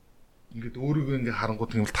ингээд өөрийгөө ингээд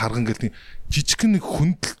харангууд юм тарган ингээд жижигхэн нэг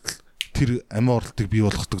хүндэл тэр амиа орлтыг бий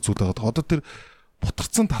болгохдаг зүйл байгаа. Одоо тэр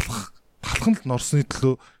бутарцсан талхан л норсны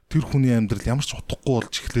төлөө тэр хүний амьдрал ямар ч утгагүй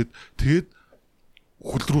болж эхлээд тэгээд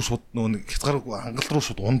хөл рүү шууд нэг хязгааргүй ангал руу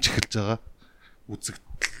шууд унж эхэлж байгаа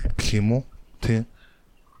үзэгдэл гэх юм уу тий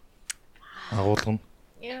агуулга нь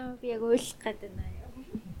яа би яг ойлгох гэдэг наа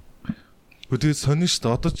тэгээд сонин шүү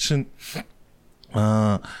дээ одоо жишээ нь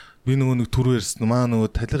би нэг түр ярьсан маа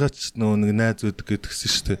нөгөө талигаач нэг найз байдаг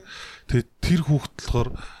гэдгсэн шүү дээ тэгээд тэр хүүхд болохоор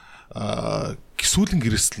гисүүлэн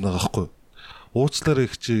гэрээсэл байгаа байхгүй уучлаарай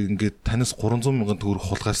их чи ингээд танаас 300,000 төгрөг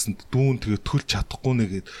хулгайсан дүүн тэгээд төлж чадахгүй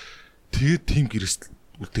нэгээд тэгээд тийм гэрээсэл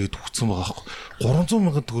тэгээд хүцсэн байгаа байхгүй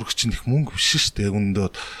 300,000 төгрөг чинь их мөнгө биш шүү дээ яг үндэ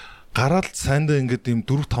гараад сайндаа ингээд ийм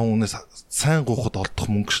 4-5 хүнээс сайн гоохот олдох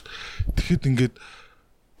мөнгө шүү дээ тэгэхэд ингээд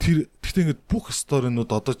тэгтээ ингээд бүх сторинууд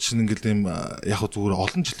одоо чинь ингээд ийм яг зүгээр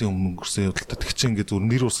олон жилийн өмнө өнгөрсөн явдалтай тэг чинь ингээд зүгээр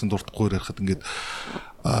нэр усын дуртахгүй ярихад ингээд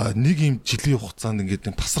нэг юм жилийн хугацаанд ингээд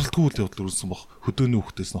юм тасралтгүй үйл явдал өрнөсөн баг хөдөөний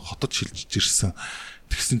хүүхдээс нь хотод шилжиж ирсэн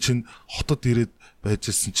тэгсэн чинь хотод ирээд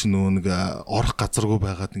байжсэн чинь нөгөө нэг орох газаргүй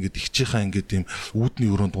байгаад ингээд ихчийнхаа ингээд юм үүдний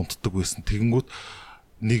өрөөнд унтдаг байсан тэгэнгүүт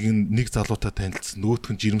нэг залуутай танилцсан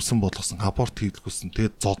нөгөөх нь жирэмсэн болгосон аборт хийлгүүлсэн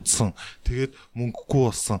тэгээд зодсон тэгээд мөнгөгүй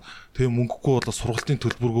болсон тэгээд мөнгөгүй болоод сургалтын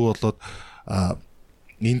төлбөргүй болоод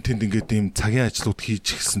энэ тэнд ингээд ийм цагийн ажлууд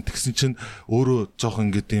хийж гисэн тэгсэн чинь өөрөө жоох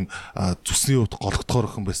ингээд ийм зүсний хувьд гологдохоор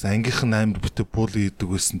охин байсан ангийнх нь амар битээ буули хийдэг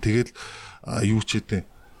байсан тэгэл юу ч хэдэ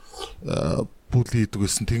бүли хийдэг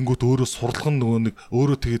байсан. Тэнгүүт өөрөө сурлага нөгөө нэг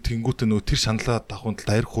өөрөө тэгээ тэнгүүтээ нөгөө тэр шаналаа давхын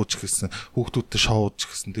талд арх хууч гэсэн хүүхдүүдтэй шоудж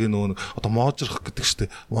гэсэн. Тэгээ нөгөө одоо моожрох гэдэг штеп.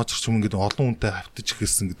 Моожрох юм ингээд олон хүнтэй хавтаж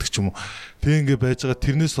гэсэн гэдэг ч юм уу. Тэгээ ингээ байж байгаа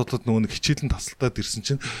тэрнээс болоод нөгөө нэг хичээлэн тасалтаад ирсэн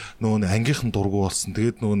чинь нөгөө нэг ангийнхан дургу болсон.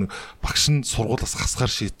 Тэгээд нөгөө нэг багш нь сургуулаас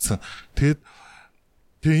хасгаар шийдсэн.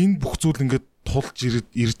 Тэгээ энэ бүх зүйл ингээд тулж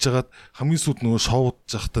ирж байгаад хамгийн сүүлд нөгөө шоудж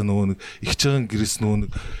захтаа нөгөө нэг их чагаан гэрээс нөгөө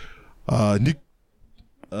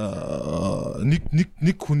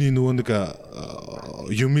нэг хүний нөгөө нэг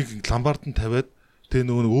юмыг ламбард нь тавиад тэгээ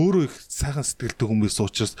нөгөө өөрөө их сайхан сэтгэлтэй хүмүүс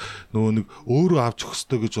учраас нөгөө нэг өөрөө авч өгөх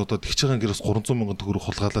ёстой гэж бодоод их чагаан гэрээс 300,000 төгрөг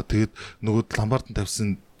хулгайлаа тэгээд нөгөө ламбард нь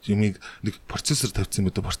тавьсан юмыг нэг процессор тавьсан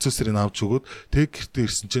мэт процессорыг авч өгөөд тэг гэртээ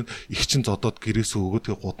ирсэн чинь их чин зодоод гэрээс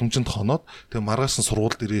өгөөд тэг гудамжинд хоноод тэг маргааш нь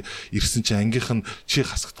сургууль дээр ирсэн чинь ангийнх нь чи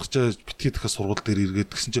хасагдах чаа битгий дахиад сургууль дээр иргээд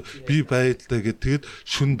гэсэн чинь би байдалтай гээд тэгэд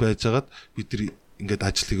шүн байжгаад бид нар ингээд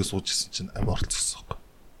ажлыг сууж исэн чинь амь оролцсон юм.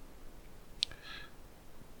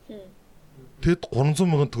 Тэгэд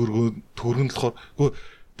 300,000 төгрөг нь болохоор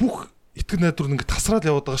бүх итгэл найдвар нь ингээд тасраад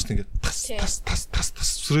яваад байгаа шүү дээ. Ингээд тас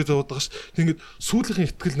сүрээд яваад байгаа шүү. Тэг ингээд сүүлийнхэн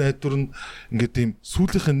итгэл найдвар нь ингээд тийм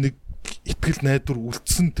сүүлийнхэн нэг итгэл найдвар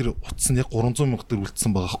үлдсэн тэр утас нь яг 300,000 төгрөг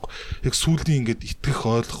үлдсэн байгаа байхгүй. Яг сүүлийн ингээд итгэх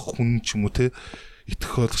ойлгох хүн ч юм уу те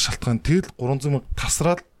итгэх ойлгох шалтгаан тэгэл 300,000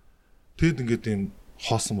 тасраад тэгэд ингээд тийм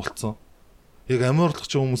хоосон болцсон. Яг амь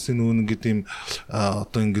орлогч хүмүүсийн нүүн ингээд тийм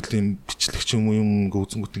одоо ингээд тийм бичлэгч юм уу юм ингээд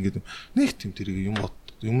үзэнгүүт ингээд нэг тийм тэрийг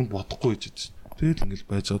юмд бодохгүй гэж тэгэл ингээд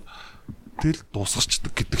байжгаад тэгэл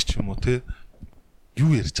дуусгачдаг гэдэг ч юм уу те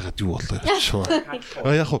юу ярьж байгаад юу болоо шүү.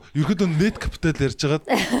 Яг хоо ерөөдөө нет капитал ярьж байгаад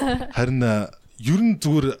харин ер нь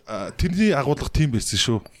зүгээр тэрний агуулга тийм байсан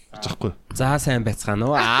шүү. Жахгүй. За сайн байцгаана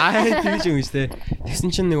уу. Тэгж юм шүү дээ. Тэгсэн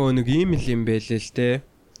чинь нэг ийм юм байлээ л те.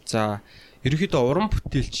 За ерөөхдөө уран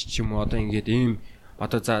бүтээлч ч юм уу одоо ингээд ийм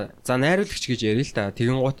одоо за найруулагч гэж ярил л да.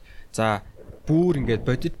 Тэгэн гут за бүр ингээд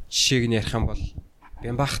бодит жишээг нь ярих юм бол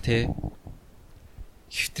бямбах те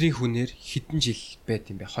хитрийн хүнээр хэдэн жил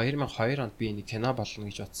байт юм бэ? 2002 онд би нэг кино болно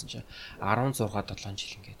гэж бодсон чинь 16-7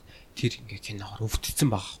 жил ингээд тэр ингээд киногоор өвдсөн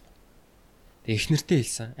байгаа. Тэгээ их нэртэй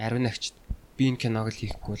хэлсэн. Ариун агчд би энэ киног л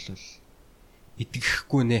хийхгүй бол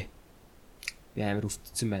идэхгүй нэ. Би амар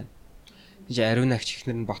өвдсөн байна. Тэгээ ариун агч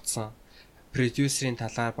ихнэр нь ботсон. Продюсерийн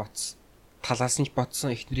талаар талаас нь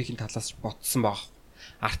ботсон, эхнэрийн талаас нь ботсон баг.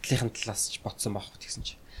 Артлынхын талаас нь ботсон баг гэсэн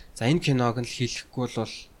чи. За энэ киног нь л хийхгүй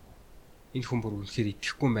бол энэ хүн бүр үнэхээр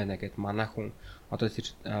идэхгүй юм байна гэд манай хүн одоо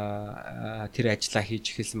тэр ажлаа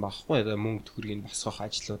хийж эхэлсэн багхгүй. Одоо мөнгө төгрөгийг босгох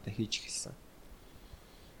ажлуудаа хийж эхэлсэн.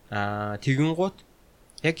 Тэгэн гут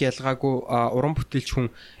яг ялгаагүй уран бүтээлч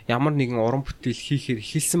хүн ямар нэгэн уран бүтээл хийхээр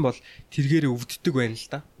эхэлсэн бол тэргээр өвддөг байна л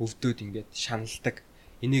да. Өвдөөд ингээд шаналдаг.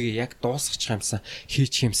 Энийг яг дуусгачих юмсан,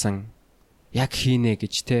 хийчих юмсан, яг хийнэ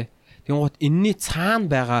гэж те. Тэгэн гут энэний цаана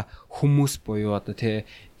байгаа хүмүүс буюу одоо те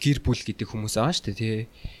гэр бүл гэдэг хүмүүс байгаа шүү дээ те.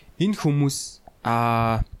 Энэ хүмүүс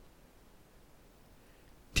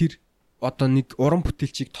тэр одоо нэг уран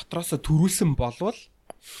бүтээлчийг дотроосоо төрүүлсэн болвол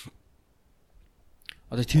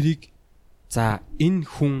одоо тэрийг за энэ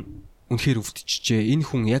хүн үнэхээр өвдчихжээ. Энэ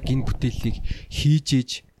хүн яг энэ бүтээлийг хийж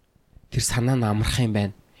ээж тэр санаа нь амарх юм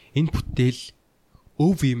байна. Энэ бүтээл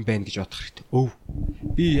өв юм байна гэж бодох хэрэгтэй. Өв.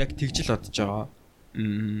 Би яг тэгж л бодож байгаа.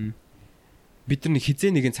 бид нар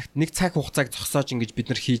хизээ нэг цаг хугацааг зогсоож ингэж бид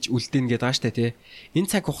нар хийж үлдээн гэдэг байгаа штэ тий. Энэ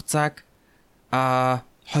цаг хугацааг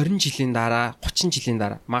 20 жилийн дараа, 30 жилийн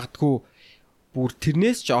дараа, магадгүй бүр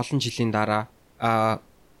тэрнээс ч олон жилийн дараа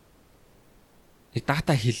нэг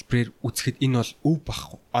дата хэлбэрээр үзэхэд энэ бол өв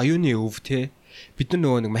багхгүй. Оюуны өв тий. Бид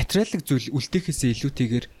нар нэг материалын зүйл үлдээхээс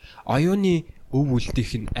илүүтэйгээр оюуны өв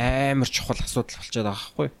үлдээх нь амар чухал асуудал болчиход байгаа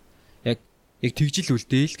байхгүй. Яг тэгжил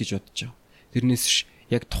үлдээл гэж бодож байгаа. Тэрнээс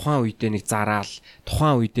яг тухайн үедээ нэг зараал,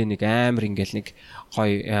 тухайн үедээ нэг амар ингээл нэг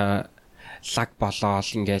гоё лаг болоол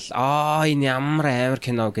ингээл энэ ямар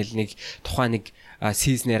кино гэл нэг тухайн нэг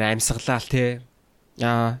сизнээр амьсгалаа те.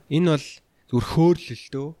 Энэ бол зүр хөөрөл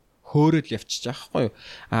дөө. Хөөрөл явчихж байгаа байхгүй.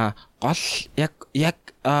 Гол яг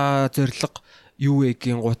зориг юу вэ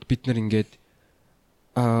гин гут бид нар ингээд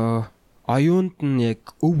оюунд нь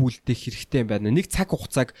яг өв үлдээх хэрэгтэй байна. Нэг цаг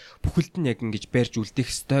хугацааг бүхэлд нь яг ингэж барьж үлдээх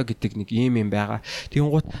ёстой гэдэг нэг юм байгаа. Тэгин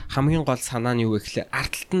гут хамгийн гол санаа нь юу вэ гэхээр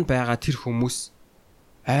ардталт нь байгаа тэр хүмүүс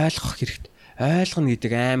ойлгох хэрэгтэй. Ойлгоно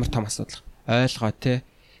гэдэг амар том асуудал. Ойлгоо те.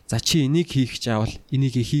 За чи энийг хийх гэж аавал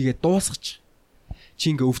энийг хийгээд дуусгач.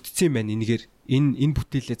 Чи ингээ өвдсөн юм байна энийгээр энэ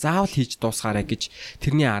бүтээлээ заавал хийж дуусгаарай гэж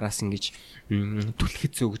тэрний араас ингэж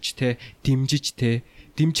түлхэц өгч те дэмжиж те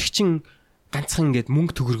дэмжигчин ганцхан ингээд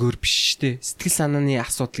мөнгө төгрөгөөр биш те сэтгэл санааны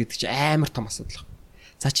асуудал гэдэг чинь амар том асуудал.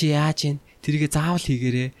 За чи яаж ийн тэрийгэ заавал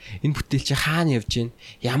хийгээрээ энэ бүтээл чи хаана явж гин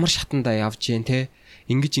ямар шатанда явж гин те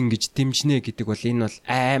ингэж дэмжнэ гэдэг бол энэ бол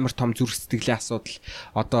амар том зүрх сэтгэлийн асуудал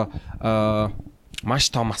одоо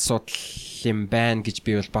маш том асуудал юм байна гэж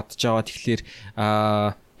би бол бодож байгаа. Тэгэхээр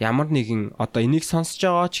ямар нэгэн одоо энийг сонсож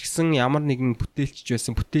байгаа ч гэсэн ямар нэгэн бүтээлч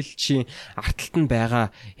байсан бүтээлчийн арталт нь байгаа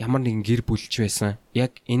ямар нэгэн гэр бүлч байсан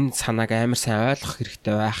яг энэ санааг амар сайн ойлгох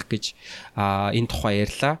хэрэгтэй байх гэж энэ тухай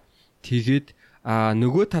ярьлаа. Тэгээд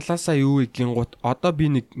нөгөө талаасаа юу гин гут одоо би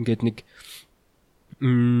нэг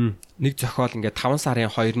зохиол ингээд 5 сарын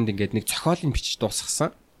 2-нд ингээд нэг зохиолыг бичиж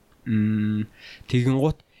дуусгасан. Тэгин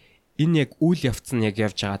гут энэ яг үйл явц нь яг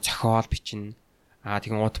явж байгаа зохиол бичнэ.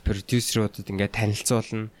 Тэгин гут продюсеруудад ингээд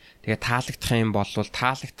танилцуулна. Тэгээ таалагдах юм бол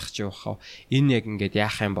таалагдах ч явах. Энэ яг ингээд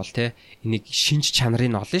яах юм бол те энийг шинж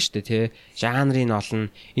чанарыг олно шүү дээ те. Жанрыг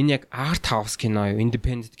олно. Энэ яг арт хаус кино юу,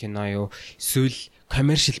 independent кино юу, эсвэл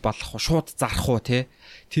commercial болох уу, шууд зарах уу те.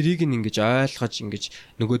 Тэрийг нь ингэж ойлгож ингэж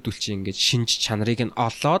нөгөөдөл чи ингэж шинж чанарыг нь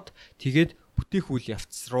олоод тэгээд бүтээх үйл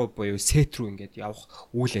явц руу буюу сет рүү ингэж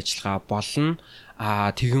явах үйл ажиллагаа болно.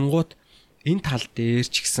 Тэгин гут энэ тал дээр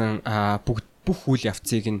ч гэсэн бүх үйл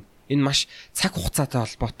явцыг нь энэ маш цаг хугацаатай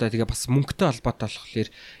холбоотой тэгээ бас мөнгөтэй холбоотой болохоор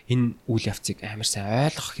энэ үйл явцыг амар сайн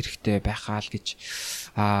ойлгох хэрэгтэй байхаа л гэж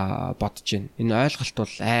бодож байна. Энэ ойлголт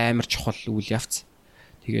бол амар чухал үйл явц.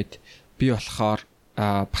 Тэгээд би болохоор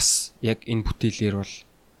бас яг энэ бүтээлээр бол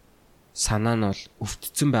санаа нь бол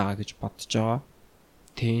өвдсөн байгаа гэж бодож байгаа.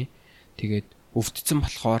 Тэгээд өвдсөн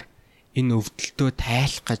болохоор энэ өвдөлтөө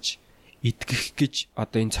тайлах гэж итгэх гэж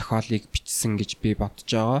одоо энэ зохиолыг бичсэн гэж би бодож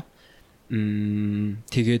байгаа.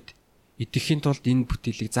 Тэгээд идэхийн тулд энэ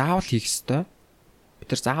бүтээлийг заавал хийх ёстой. Бид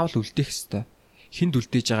нар заавал үлдээх ёстой. Хинд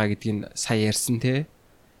үлдээж байгаа гэдгийг сая ярьсан те.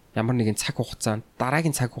 Ямар нэгэн цаг хугацаанд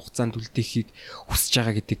дараагийн цаг хугацаанд үлдээхийг хүсэж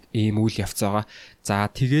байгаа гэдэг ийм үйл явц байгаа. За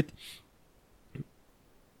тэгээд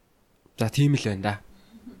тийм л байна да.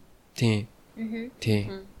 Тийм.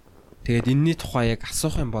 Тэгээд энэний тухай яг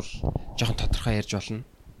асуух юм бол жоохон тодорхой ярьж болно.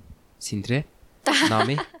 Синдрэ.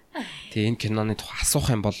 Нами. Тэгээ энэ киноны тухай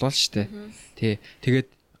асуух юм болвол шүү дээ. Тэгээд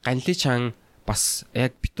Ганлий чан бас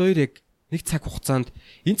яг бит хоёр яг нэг цаг хугацаанд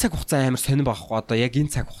энэ цаг хугацаа амар сонирн байхгүй одоо яг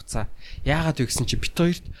энэ цаг хугацаа яагаад вэ гэсэн чи бит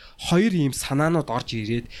хоёрт хоёр ийм санаанууд орж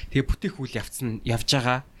ирээд тэгээ бүтээх үйл явцсан явж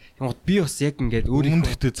байгаа. Тэгмээд би бас яг ингээд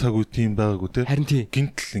өөрийнхөө цаг үе тийм байгаагүй те. Харин тийм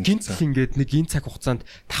гинтл ингээд нэг энэ цаг хугацаанд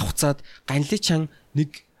давхцаад Ганлий чан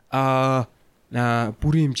нэг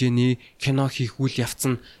бүрийн хэмжээний кино хийх үйл явц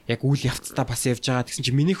нь яг үйл явцтай бас явж байгаа. Тэгсэн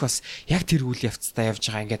чи минийх бас яг тэр үйл явцтай явж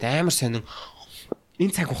байгаа. Ингээд амар сонин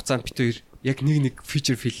энэ цаг хугацаанд бит хоёр яг нэг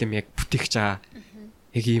фичер фильм яг бүтээх гэж байгаа.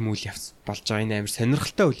 Яг ийм үйл явц болж байгаа. Энэ амар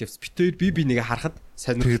сонирхолтой үйл явц. Бит хоёр би нэгэ харахад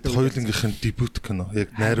сонирхолтой. Тэгээд хоёулынхын дебют кино яг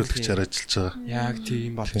найруулагчаар ажиллаж байгаа. Яг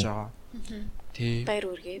тийм болж байгаа. Тийм. Баяр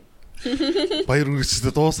үргээ. Баяр үргэжтэй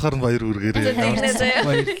дуусгаар нь баяр үргээрээ.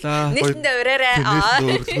 Баярлаа. Нийтэндээ ураарай.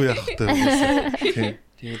 Өөртөө явах хэрэгтэй.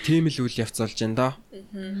 Тийм л үйл явц болж байна да.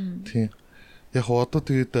 Тийм. Яг одоо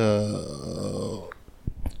тэгээд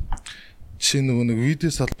жишээ нэг видео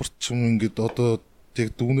салбарт ч юм ингээд одоо яг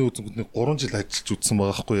дүүнээ үзэнгүүт 3 жил ажиллаж үзсэн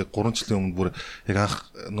байгаа байхгүй яг 3 жилийн өмнө бүр яг анх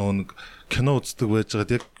нэг кино үздэг байж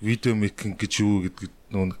байгаад яг видео мейкинг гэж юу гэдэг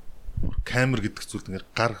нэг камер гэдэг зүйл ингээд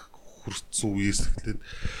гар хүрсэн үеэс эхлээд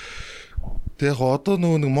тэг яг одоо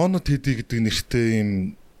нэг моно тэди гэдэг нэртэй юм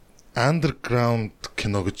underground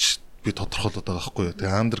кино гэж би тодорхойлоод байгаа байхгүй юу.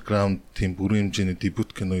 Тэгээ underground тийм бүрэн хэмжээний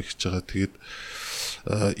дебют кино хийж байгаа. Тэгээд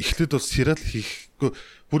эхлээд бол сериал хийхгүй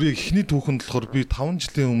бүр эхний түүхэнд болохоор би 5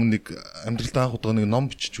 жилийн өмнө нэг амьдралдаа анх удаа нэг ном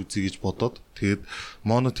бичиж үзье гэж бодоод тэгээд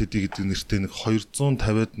Mono Teddy гэдэг нэртэй нэг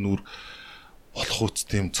 250-аад нүр болох үст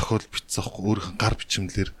тийм зохиол бичсэн аахгүй өөрийнх нь гар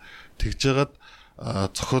бичмлэр тэгж жагаад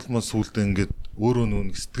зохиолмоо сүулдэ ингээд өөрөө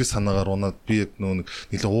нүүн сэтгэл санаагаар унаад би яг нүүн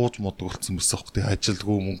нэлээ ууж модог болсон байсан аахгүй тийм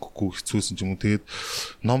ажилгүй мөнгөгүй хэцүүсэн ч юм уу тэгээд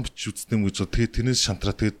ном бичиж үздэм гэж тэгээд тэрнээс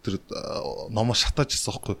шантраа тэгээд тэр номоо шатааж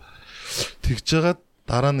ирсэн аахгүй тэгж жагаад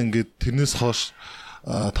дараа нь ингээд тэрнээс хойш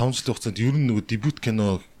 5 жилийн хугацаанд ер нь нөгөө дебют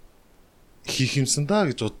кино хийх юмсан да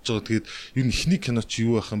гэж бодож байгаа. Тэгээд ер нь ихний кино чи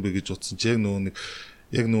юу байх юм бэ гэж бодсон чи яг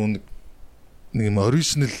нөгөө нэг юм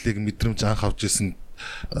оригинал яг мэдрэмж анх авч ирсэн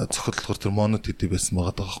зохиолчлохоор тэр Mono Teddy байсан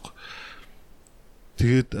байгаа даа байхгүй.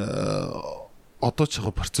 Тэгээд одоо ч яг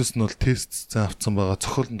процесс нь бол тест зэн авцсан байгаа.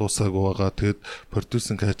 Зохиол нь дуусаагүй байгаа. Тэгээд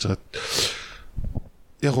продюсинг хайж байгаа.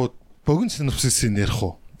 Яг богино синопсисийг ярих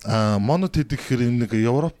уу? Mono Teddy гэхээр юм нэг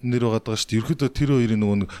Европ нэр байгаа даа шүү дээ. Ерөөдөө тэр хоёрын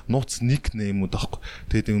нөгөө нэг нууц никнеймүүд аахгүй.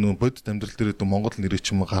 Тэгээд нөгөө бодит амьдрал дээр дэ Монгол нэрээ ч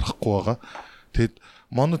юм гарахгүй байгаа. Тэгээд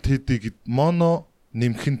Mono Teddy гэд Mono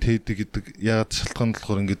нэмхэн Teddy гэдэг яагаад шалтгаан нь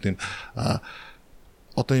болохоор ингээд юм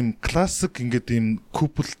одоо юм классик ингээд юм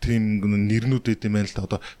couple team нэрнүүд байт юм байна л да.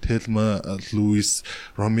 Одоо Thelma, Louise,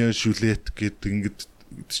 Romeo, Juliet гэдэг ингээд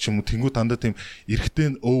ч юм уу тэнгууд дандаа тийм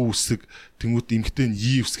эрэгтэй нь О үсэг тэнгууд эмэгтэй нь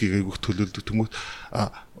И үсгийг айгүйх төлөөлдөг тэнгууд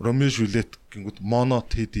Romeo Juliet гингүүд Mono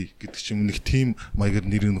Teddy гэдэг ч юм нэг team маягаар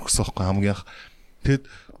нэрийг өгсөн байхгүй хамгийн анх. Тэгэд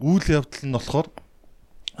үйл явдал нь болохоор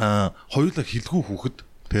хоёулаа хилгүү хүүхэд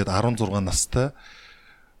тэгээд 16 настай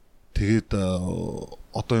тэгээд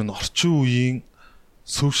одоо энэ орчин үеийн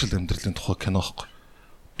social амьдралын тухай кино байхгүй.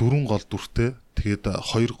 4 гол дүртэй тэгээд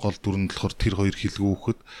 2 гол дүр нь болохоор тэр хоёр хилгүү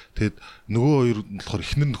хүүхэд тэгээд нөгөө хоёр нь болохоор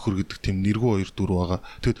эхнэр нөхөр гэдэг тийм нэргүй хоёр дүр байгаа.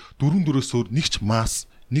 Тэгээд дөрвөн дүрээс өөр нэгч масс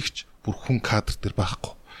нэгч бүр хүн кадр дээр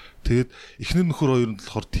байхгүй. Тэгээд эхнэр нөхөр хоёр нь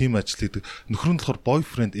болохоор тим ажил хийдэг. Нөхөр нь болохоор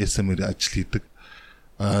boyfriend SM-ээр ажил хийдэг.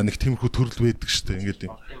 Нэг тиймэрхүү төрөл байдаг штэ ингээд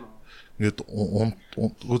юм. Ингээд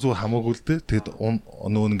үзүү хамаагүй л дээ. Тэгээд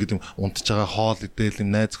нөгөө ингээд юм унтж байгаа хоол идээл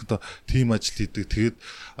юм найзхтай тим ажил хийдэг. Тэгээд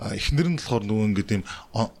эхнэр нь болохоор нөгөө ингээд юм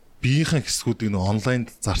биеийнхэн хэсгүүдийг нэг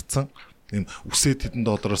онлайнд зарцсан юм үсээ тэдэн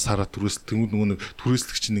доллараар сараа түрээсэл тэнгууд нөгөө нэг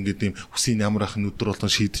түрээслэгч нь ингээд юм үсийн ямар ахын өдөр болгон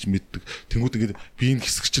шийдэж мэддэг тэнгууд ингээд биеийн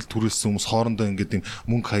хэсгчл түрээссэн хүмүүс хоорондоо ингээд юм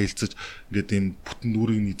мөнгө хаялцаж ингээд юм бүтэн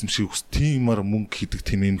нүрийг эзэмших хүс тиймар мөнгө хийдэг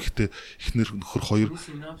тийм эмхтэй эхнэр нөхөр хоёр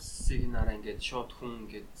синапсыг нараа ингээд шууд хүн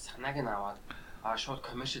ингээд санааг нь аваад шууд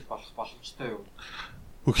коммершил болох боломжтой юу?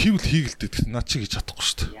 Хийвэл хийгэлтэй наа чи гэж чадахгүй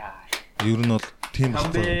шүү дээ. Ер нь бол тийм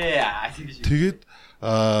байна. Тэгээд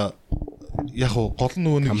яг гол нь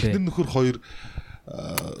нөгөө нэг эхнэр нөхөр хоёр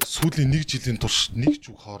сүүлийн 1 жилийн турш нэг ч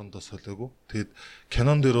үг хоорондоо солиогүй. Тэгээд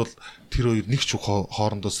кинон дээр бол тэр хоёр нэг ч үг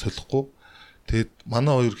хоорондоо солихгүй. Тэгээд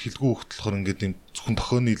манай хоёр хилгүү хөлт болохоор ингээд юм зөвхөн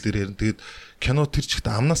тохионы хэлээр ярина. Тэгээд кино тэр чигт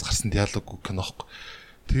амнаас гарсан диалоггүй кино байхгүй.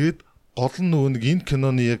 Тэгээд гол нь нөгөө нэг энэ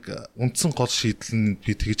киноны яг үндсэн гол шийдэл нь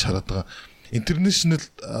би тэгж хараад байгаа. International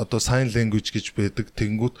одоо sign language гэж байдаг.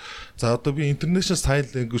 Тэнгүүд за одоо би international sign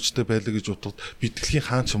languageтэй байлаа гэж бодоход би дэлхийн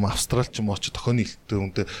хаан ч юм австрал ч юм очиж тохионы хэлтэй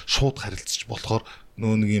хүнтэй шууд харилцаж болохоор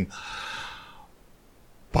нөө нэг юм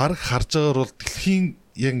баг харж байгаагаар бол дэлхийн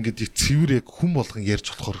яг ингээд цэвэр яг хүн болгон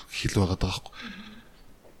ярьж болохоор хэл байгаа даа байхгүй.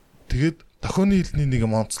 Тэгээд тохионы хэлний нэг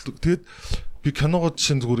юм онцлог. Тэгээд би киногоо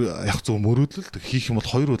жишээ нь зүгээр яг зөв мөрөөдлөлт хийх юм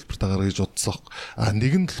бол хоёр хэлбэртэй гаргая гэж бодсон.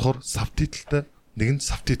 Нэг нь болохоор сабтитлтай нэг нь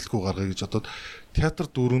сабтитлгүй гаргая гэж бодоод театр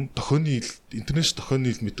дөрөв тохионы хэл интернет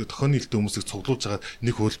тохионы хэл мэддэг тохионы хэлтэй хүмүүсийг цуглуулж хагаад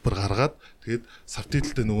нэг хөлбөр гаргаад тэгээд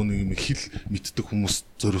сабтитлтэй нөгөө нэг юм хэл мэддэг хүмүүс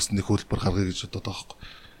зориулсан нэг хөлбөр гаргая гэж бодоод байгаа байхгүй.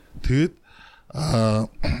 Тэгээд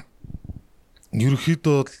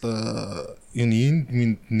ерөөхдөө бол энэ энд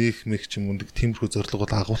минь нээх мэх ч юм уу нэг тиймэрхүү зорилго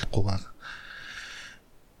бол агуулахгүй байна.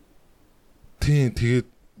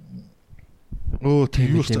 Тэгээд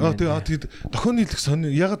тийм тэгээд тохионы хэлэх сони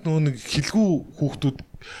ягаад нөгөө нэг хилгүү хүүхдүүд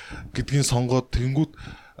гэдгийг сонгоод тэнгүүд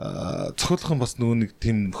цохиолох нь бас нөгөө нэг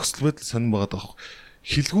тийм нөхцөл байдал сонирн байгаа даа.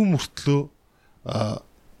 Хилгүү мөртлөө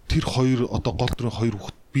тэр хоёр одоо гол дүрийн хоёр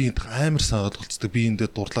хүүхд биеинд амар сайн ойлголцдог, биеиндээ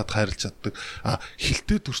дурлаад хайрлаж чаддаг.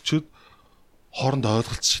 Хилтэй төрчөөд хоорондоо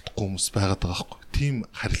ойлголцож чадахгүй хүмүүс байгаад байгаа байхгүй. Тийм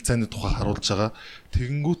харилцааны тухай харуулж байгаа.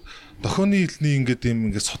 Тэгэнгүүт тохионы хэлний ингээд юм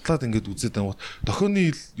ингээд судлаад ингээд үзээд байгаа.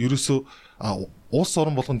 Тохионы хэл ерөөсөө улс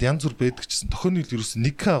орон болгонд янз бүр байдаг гэсэн тохионы хэл ерөөсөө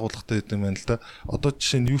нэг агуулгатай байдаг юм байна л да. Одоо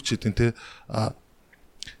жишээ нь юу ч хэдин те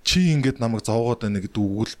чи ингээд намайг зовоогоод байна гэдэг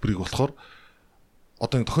өгүүлбэрийг болохоор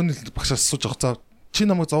одоо тохионы хэл багшаас асууж байгаа. За чи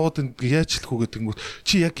намайг зовоод яаж хэлэх үү гэдэг нь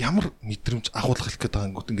чи яг ямар мэдрэмж агуулгах хэлэх гээд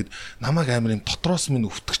байгаа юм ингээд намайг амар юм дотроос минь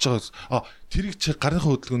өвтгөж байгаа. Тэрийг чи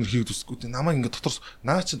гарынхаа хөдөлгөөнөөр хийх зүсгүй намайг ингээд дотроос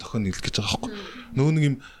наа чи тохион хэлэх гэж байгаа байхгүй. Нөгөө нэг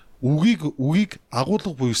юм үгийг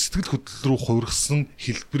агуулга буюу сэтгэл хөдлөл рүү хувиргасан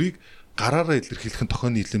хэлбэрийг гараараа илэрхийлэх нь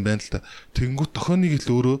тохионы хэл юм байна л да. Тэнгүүт тохионыг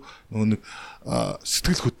л өөрөө нөгөө нэг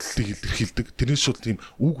сэтгэл хөдлөлийг илэрхийлдэг. Тэрнээс шууд тийм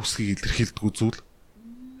үг үсгийг илэрхийлдэг зүйл.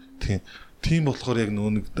 Тийм болохоор яг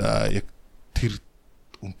нөгөө нэг яг тэр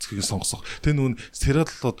үнцгийг сонгосох. Тэгээ нүүн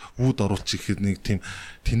сериалууд вүүд оруулж ирэхэд нэг тийм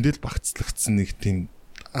тэндэл багцлагдсан нэг тийм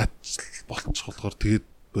ажил болчих болохоор тэгээд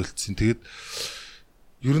болцсон. Тэгээд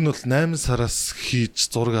ер нь бол 8 сараас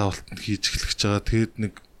хийж зураг авалтанд хийж эхлэх гэж байгаа. Тэгээд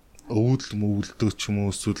нэг өвөлдөө ч юм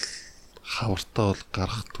уу эсвэл хавартаа бол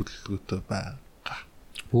гарах төлөвлөгөөтэй байгаа.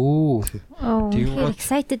 Тийм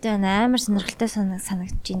excited байна. Амар сонирхолтой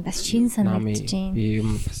санагдаж байна. Бас шин санагдаж байна. Би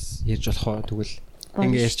юм бас ярьж болох уу тэгвэл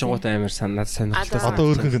ингээ ярьж байгаатай амар санаад сонирхолтой. Одоо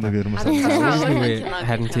өөрхөн нэг ярмаар.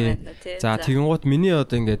 Харин тийм. За тэгэнгუთ миний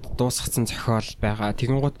одоо ингээд дуусгацсан зохиол байгаа.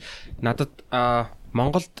 Тэгэнгуთ надад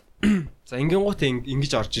Монголд за ингэнгуут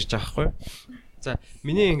ингэж орж ирж байгаа байхгүй. За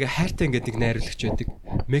миний ингээ хайртай ингээд нэг найруулагч байдаг.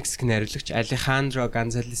 Мексик найруулагч Алехандро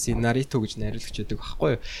Гонзалес Инарриту гэж найруулагч байдаг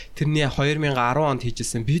байхгүй. Тэрний 2010 онд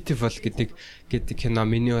хийжсэн Beautiful гэдэг кино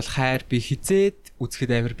миний бол хайр би хизээд үзэхэд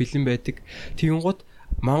амар бэлэн байдаг. Тэгэнгუთ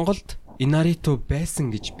Монголд Инарриту байсан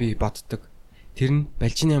гэж би боддог. Тэр нь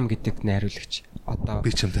Балжиням гэдэг найруулагч. Одоо би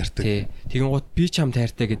ч юм тайртай. Тий. Тэгэнгუთ би ч юм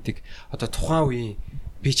тайртай гэдэг одоо тухайн үеийн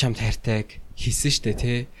би ч юм тайртайг хийсэн штэ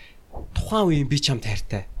тий. Тухайн үеийн би ч юм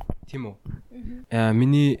тайртай. Тийм үү?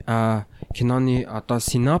 Миний киноны одоо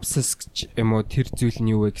синопсис юм уу тэр зүйл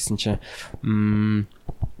нь юу вэ гэсэн чинь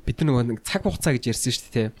бид нэг цаг хугацаа гэж ярьсан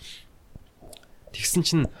шүү дээ. Тэгсэн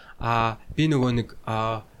чинь би нөгөө нэг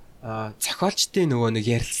зохиолчдын нөгөө нэг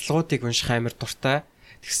ярилцлагуудыг унших амар дуртай.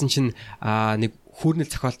 Тэгсэн чинь нэг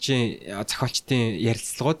хүүрнэл зохиолчдын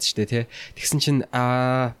ярилцлагууд шүү дээ тий. Тэгсэн чинь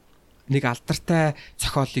нэг алдартай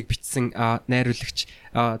зохиолыг бичсэн найруулагч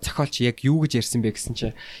зохиолч яг юу гэж ярьсан бэ гэсэн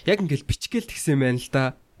чинь яг ингээл бичгээл тэгсэн байна л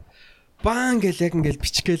да. Баа ингээл яг ингээл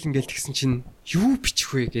бичгээл ингээл тэгсэн чинь юу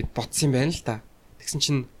бичих вэ гэд бодсон юм байна л да. Тэгсэн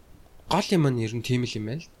чинь гол юм нь ер нь тийм л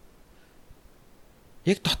юм байна л.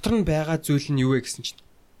 Яг дотор нь байгаа зүйл нь юу вэ гэсэн чинь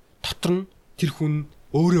дотор нь тэр хүн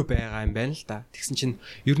өөрөө байгаа юм байна л да. Тэгсэн чинь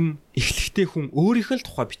ер нь эхлэхдээ хүн өөрийнх нь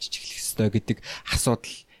тухай бичиж эхлэх ёстой гэдэг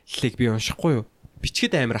асуудлыг би уншихгүй юу?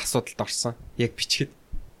 Бичгэд амар асуудалд орсон. Яг бичгэд.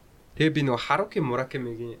 Тэгээ би нөгөө Харуки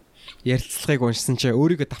Муракамигийн ярилцлагыг уншсан чинь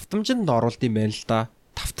өөрийгөө давтамжинд оруулд юм байна л да.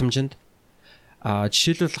 Давтамжинд.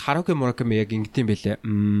 Жишээлбэл Харуки Мураками яг ингэдэм байлээ.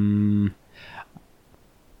 10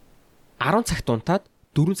 цагт унтаад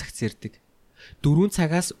 4 цагт зэрдэг. 4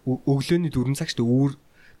 цагаас өглөөний 4 цаг шүү дээ.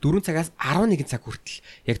 4 цагаас 11 цаг хүртэл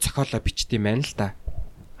яг зохиолоо бичдэм байна л да.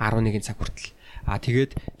 11 цаг хүртэл.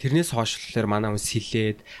 Тэгээд тэрнээс хойшлуулаар манай хүн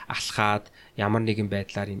сэлээд, алхаад ямар нэгэн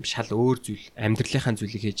байдлаар юм шал өөр зүйл, амьдралынхаа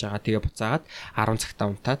зүйлийг хийж байгаа. Тэгээ буцаагаад 10 цагтаа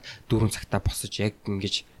унтаад 4 цагтаа босож яг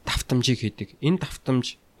ингэж давтамжийг хийдэг. Энэ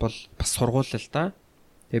давтамж бол бас сургууль л да.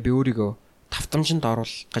 Тэгээ би өөрийгөө давтамжинд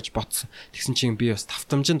оруулах гэж бодсон. Тэгсэн чинь би бас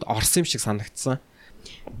давтамжинд орсон юм шиг санагдсан.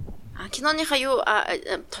 Киноныхаа юу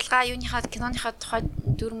тулгаа юуныхаа киноныхаа тухай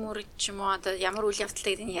дүр мөр ч юм уу одоо ямар үйл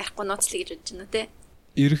явдалтай гэдэг нь ярихгүй нууцлаа гэж бодож байна те.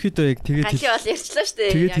 Ерөнхийдөө яг тэгээд Ганлий бол ярьчлаа шүү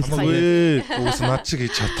дээ. Тэгээд хэлмээ. Уус над шиг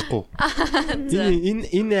хийж чадахгүй.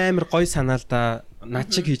 Энэ амар гой санаа л да.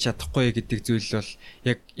 Над шиг хийж чадахгүй гэдэг зүйл бол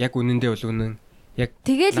яг үнэндээ бол үнэн. Яг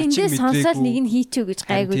тэгэл эндээ сонсоод нэг нь хийчихв гэж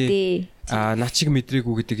гайгүй дээ. Над шиг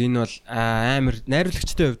мэдрээгүй гэдэг энэ бол амар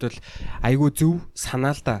найруулагчдын хувьд бол айгүй зөв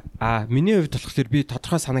санаа л да. Миний хувьд болохоор би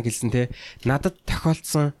тодорхой санааг хэлсэн те. Надад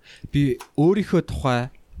тохиолдсон би өөрийнхөө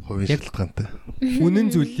тухай хувирлахантай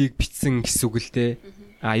үнэн зүйлийг бичсэн гэсэн үг л те.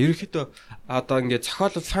 Ерөнхийдөө одоо ингээд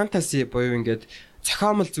зохиол фэнтези буюу ингээд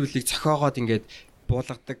зохиомл зүйлийг зохиогоод ингээд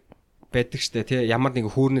буулгадаг байдаг штэ тий. Ямар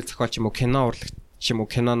нэгэн хөөрнөл зохиолч юм уу кино урлагч юм уу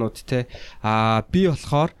кинонууд те. Би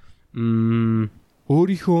болохоор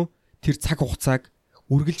өөрийнхөө тэр цаг хугацааг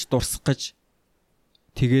үргэлж дурсах гэж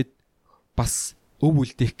тэгээд бас өв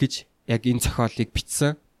үлдээх гэж яг энэ зохиолыг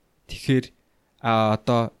бичсэн. Тэгэхээр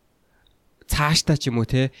одоо цаашдаа ч юм уу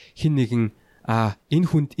те хин нэгэн энэ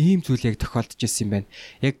хүнд ийм зүйл яг тохиолдож ирсэн юм байна.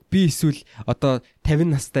 Яг би эсвэл одоо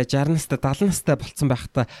 50 настай, 60 настай, 70 настай болцсон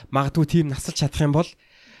байхдаа магадгүй тийм насалж чадах юм бол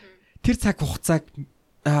тэр цаг хугацааг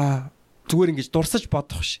зүгээр ингэж дурсаж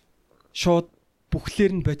бодох ш. Шууд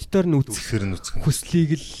бүхлээр нь бодитоор нь үзэх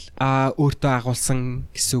хүслийг л өөртөө агуулсан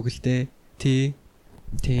гэсэн үг л дээ.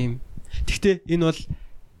 Тийм. Гэхдээ энэ бол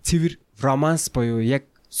цэвэр романс буюу яг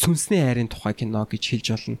сүнсний хайрын тухай кино гэж хэлж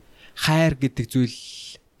болно. Хайр гэдэг зүйл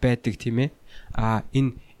байдаг тийм ээ.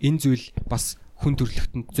 Энэ зүйл бас хүн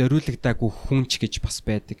төрлөختөнд зориулагдаагүй хүнч гэж бас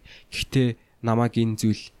байдаг. Гэхдээ намайг энэ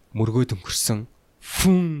зүйл мөргөөд өнгөрсөн.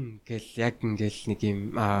 Фүн гэл яг ингээл нэг юм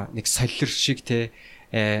нэг солир шиг те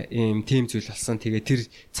ийм тийм зүйл болсон. Тэгээ тэр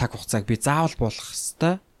цаг хугацааг би заавал буулгах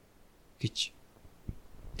хэвээр гэж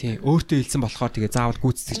тий өөртөө хэлсэн болохоор тэгээ заавал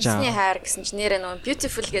гүйцэтгэж байгаа. Эзний хайр гэсэн чинь нэрээ нөгөө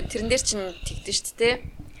beautiful гэдэг тэрэн дээр чинь тэгдэж шүү дээ.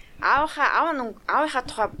 Аавынхаа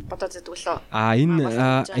тухай бодоод байдаг лөө.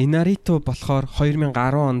 Энэ Нарито болохоор 2010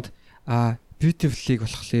 онд beautiful-ыг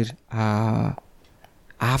болохоор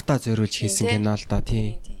аавда зориулж хийсэн кино л да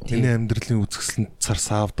тий. Миний амьдралын үзэсгэлэнт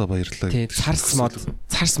царс аавда баярлалаа. Тий царс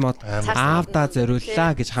мод аавда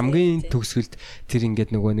зориуллаа гэж хамгийн төгсгөлд тэр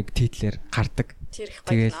ингээд нөгөө нэг титлэр гардаг.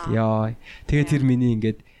 Тэгэл ёо. Тэгээ тэр миний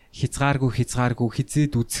ингээд хязгааргүй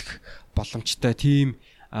хизээд үзэх боломжтой тийм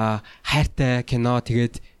хайртай кино.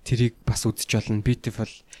 Тэгээд тэрийг бас үзэж болно.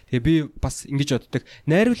 Beautiful. Тэгээ би бас ингэж боддог.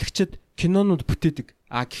 Найруулагчид кинонууд бүтээдэг.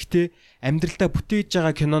 Гэхдээ амьдралдаа бүтээж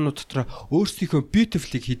байгаа кинонууд дотор өөрсдийнхөө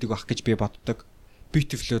beautiful-ыг хийдэг байх гэж би боддог.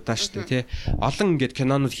 Beautiful-удаа шүү дээ, тий. Олон ингээд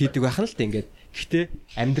кинонууд хийдэг байх нь л дээ ингээд. Гэхдээ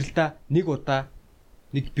амьдралдаа нэг удаа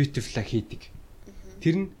нэг beautiful-а хийдэг.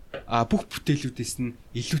 Тэр нь бүх бүтээлүүдээс нь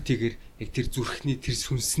илүүтэйгээр яг тэр зүрхний, тэр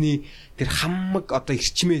сүнсний, тэр хамаг одоо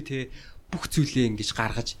ирчмээ тий бүх зүйлээ ингэж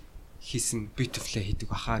гаргаж хийсэн beautiful-а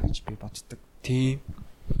хийдэг баха гэж би боддог. Тийм.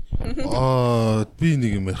 Би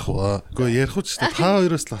нэг юм ярих уу. Гэхдээ ярих ч та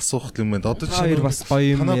хоёроос л асуух юм байна. Одоо чи хоёр бас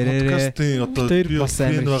гоё юм яриарэ. Одоо би бас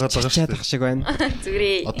фэн байгаа байгаа шүү дээ. Шиг байна.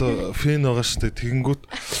 Зүгрээ. Одоо фэн байгаа шүү дээ. Тэгэнгүүт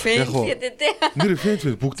яг уу. Нэр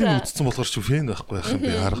фэн бүгдийг үзсэн болохоор чи фэн байхгүй байх юм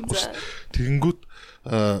би харахгүй шүү дээ. Тэгэнгүүт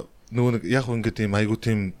нөгөө нэг яг ингээд юм айгуу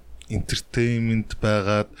тийм entertainment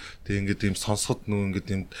байгаад тэг ингээд юм сонсоход нөгөө ингээд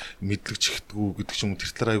юм мэдлэг чихдгүү гэдэг ч юм уу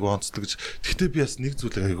тэр талаар айгуу онцлог гэж. Гэхдээ би бас нэг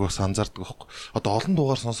зүйлийг айгуу анзаардаг байхгүй. Одоо олон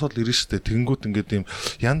дугаар сонсоод л ирэн штэ. Тэнгүүд ингээд юм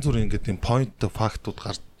янз бүрийн ингээд юм point фактууд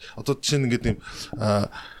гард. Одоо жишээ нь ингээд юм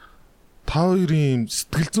та хоёрын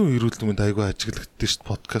сэтгэл зүйн эрүүлмэнд айгуу ажиглагддаг штэ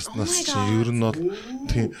подкастнаас чинь ер нь бол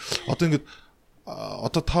тийм одоо ингээд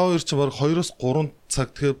одоо та хоёр чинь баг 2-3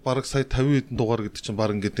 цаг тэгэхээр баг сая 50 хэдэн дугаар гэдэг чинь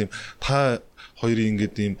баг ингээд юм та хоёрын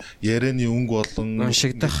ингээд юм ярианы өнгө болон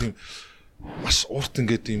уншигдах маш урт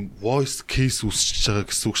ингээд юм voice case үүсчихэж байгаа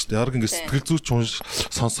гэсэн үг шүү дээ. Яг ингээд сэтгэл зүйч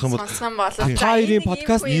сонсох юм бол та хоёрын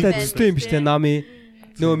подкаст дэвстэй юм биш үү нами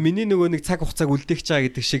нөгөө миний нөгөө нэг цаг хугацааг үлдээх чаа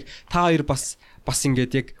гэдэг шиг та хоёр бас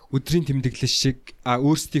ингээд яг өдрийн тэмдэглэл шиг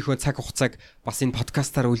өөрсдийнхөө цаг хугацааг бас энэ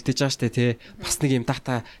подкастаар үлдээж байгаа штэ тий. Бас нэг юм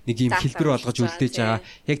дата нэг юм хэлбэр болгож үлдээж байгаа.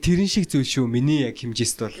 Яг тэрэн шиг зүйл шүү. Миний яг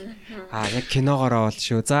хэмжээст бол яг киногоороо бол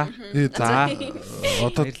шүү. За.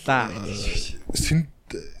 Одоо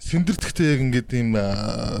сэндэрдэгтэй яг ингээд юм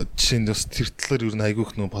жишээнд бас тэр талаар юу н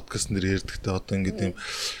айгүйх нөө подкаст нэр ярьдагтай одоо ингээд юм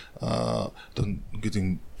одоо ингээд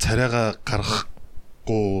юм царайгаа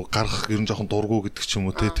гаргах ер нь жоохон дургу гэдэг ч юм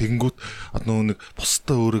уу те тэгэнгүүт нөгөө нэг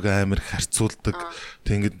бусдаа өөрийгөө амар их харьцуулдаг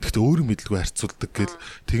тэг ингээд гэхдээ өөрөө мэдлгүй харьцуулдаг гэл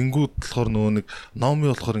тэгэнгүүт болохоор нөгөө нэг номи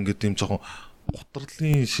болохоор ингээд юм жоохон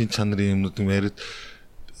гутралын шин чанарын юмнууд юм яриад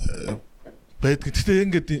байдаг. Гэхдээ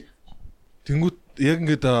ингээд тэгэнгүүт яг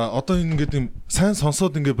ингээд одоо ингээд юм сайн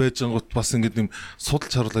сонсоод ингээд байж ангууд бас ингээд юм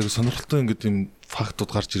судалж харуулдаг сонирхолтой ингээд юм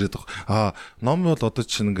фактууд гарч ирээд байгаа. Номи бол одоо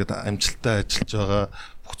чинь ингээд амжилттай ажиллаж байгаа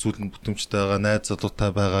зүйл нь бүтэмжтэй байгаа, найз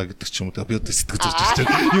залуутай байгаа гэдэг ч юм уу. Би одоо сэтгэж ирж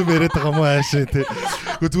байна. Юм яриад байгаа мó аашаа тий.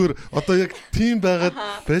 Зүгээр одоо яг тийм байгаад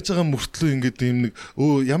байж байгаа мөртлөө ингээд юм нэг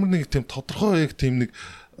ямар нэг тийм тодорхой яг тийм нэг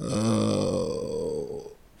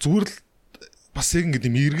зүгээр л бас яг ингээд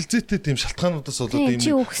юм эргэлзээтэй тийм шалтгаануудаас болоод юм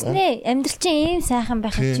чи өгснээ амьдрал чинь ийм сайхан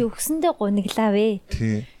байхад чи өгсөндөө гуниглаа вэ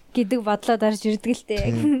гэдэг бодлоод орж ирдэг л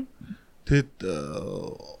дээ. Тэгэд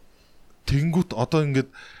тэнгүүт одоо ингээд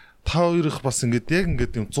та хоёрых бас ингээд яг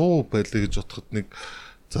ингээд юм 100 байлаа гэж бодоход нэг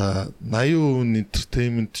за 80%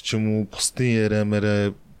 entertainment ч юм уу бусдын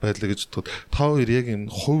яриамаараа байлаа гэж бодоход та хоёр яг юм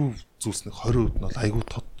хувь зүйлс нэг 20% нь бол айгүй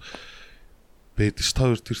тод байдаг ш. Та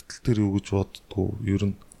хоёр тэр тал дээр юу гэж боддгоо ер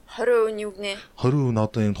нь 20% нь юу гэнэ? 20% нь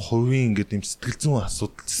одоо энэ хувийн ингээд юм сэтгэл зүйн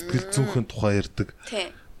асуудал сэтгэл зүйнхэн тухай ярьдаг.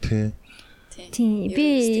 Тийм. Би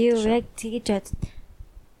юу яг тэгэж бод.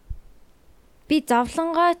 Би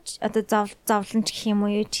зовлонгооч одоо зовлонч гэх юм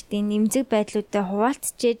уу юу ч гэдэг нэмзэг байдлуудаа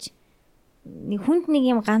хуваалцчээж нэг хүнд нэг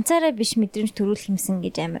юм ганцаараа биш мэдрэмж төрүүлэх юмсан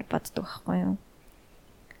гэж амар боддог байхгүй юу.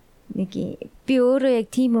 Нэг би өөрөө яг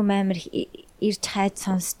тийм юм амар ирж хайж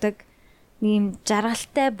сонсдог. Нэг юм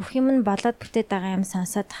жаргалтай бүх юм нь болоод бүтээд байгаа юм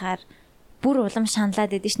сонсоод хахаар бүр улам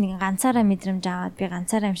шаналаад идэв ш нэг ганцаараа мэдрэмж аваад би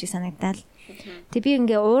ганцаараа юм шиг санагдал. Тэг би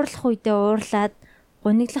ингээ уурлах үедээ уурлаад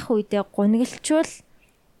гуниглах үедээ гуниглчвал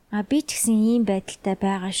би ч гэсэн ийм байдалтай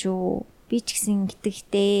байгаа шүү. Би ч гэсэн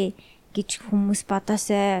итгэхтэй гэж хүмүүс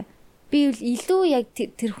бодосоо. Би илүү яг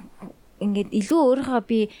тэр ингээд илүү өөрийнхөө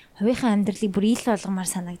би хувийнхаа амьдралыг бүр ил болгомоор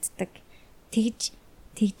санагддаг.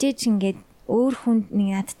 Тэгжээж ингээд өөр хүнд нэг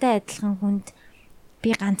надтай адилхан хүнд би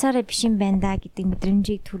ганцаараа биш юм байна да гэдэг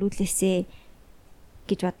мэдрэмжийг төрүүлээсэ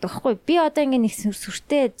гэж боддог хгүй. Би одоо ингээд нэг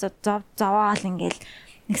сүртэй зовоол ингээд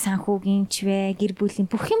нэг санхүүгийн чвэ гэр бүлийн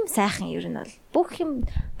бүх юм сайхан ер нь бол бүх юм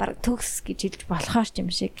баг төгс гэж хэлж болохоор ч юм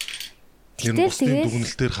шиг. Гэтэл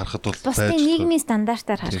дүгнэлтээр харахад бол бусдын нийгмийн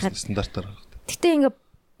стандартаар харахад гэтээ ингээд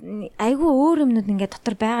айгүй өөр юмнууд ингээд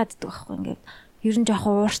дотор байгаад байдаг байхгүй ингээд ер нь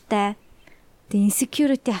жоохон ууртай. Тэгээ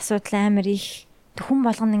insecurity асуудал амар их хүн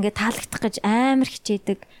болгоно ингээд таалагдах гэж амар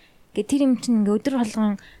хичээдэг. Гэ тэр юм чинь ингээд өдөр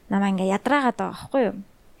болгон намаа ингээд ядраагаад байгаа байхгүй юу.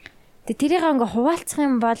 Тэгээ тэрийг ингээд хуваалцах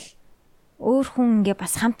юм бол өөр хүн ингээд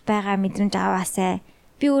бас хамт байгаа мэдрэмж аваасай.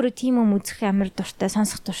 Би өөрөө тийм юм үзэх амар дуртай,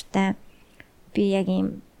 сонсох дуртай. Би яг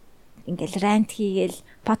юм ингээд рант хийгээл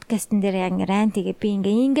подкастн дээр яг рант хийгээ би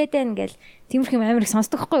ингээд байна гэл тиймэрхүү амар их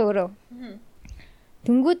сонсдог хгүй өөрөө.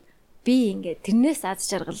 Тэнгүүд би ингээд тэрнээс аз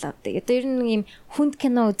жаргал авдаг. Одоо ер нь юм хүнд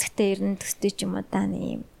кино үзэхдээ ер нь төстэй ч юм уу даа нэг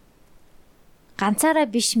юм ганцаараа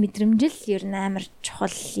биш мэдрэмжил ер нь амар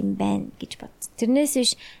чухал юм байна гэж бодсон. Тэрнээс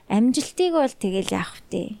биш амжилтыг бол тэгэл яах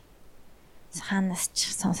вэ? Хаанаас ч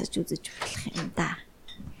сонсож үзэж болох юм да.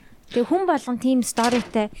 Тэгээ хүн болгон тийм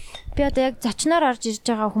сторитой би одоо яг зочноор орж ирж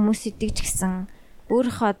байгаа хүмүүс идэг ч гэсэн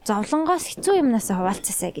өөрийнхөө зовлонгоос хэцүү юмнаас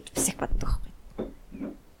хуваалцаасаа гэж бас их боддог байхгүй.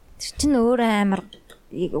 Тэр чинь өөр амар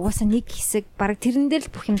угаасаа нэг хэсэг баг тэрэн дээр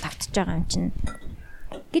л бүх юм тавтж байгаа юм чинь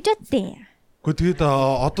гэж боддیں۔ Гэхдээ тэгээд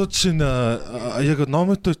одоо жишээ нь яг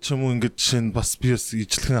номтой ч юм уу ингэж жишээ нь бас би бас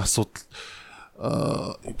ижлэхэн асуудал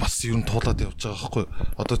бас юу н туулаад явж байгаа байхгүй.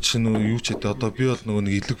 Одоо жишээ нь юу ч хэдэ одоо би бол нөгөө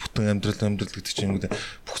нэг илэг бүтэн амьдрал гэдэг чинь юм гэдэг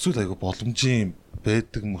бүх зүйл айгу боломжийн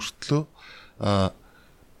байдаг мөртлөө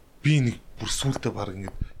би нэг бүр сүултээ баг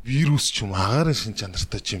ингэж вирус ч юм агаарын шин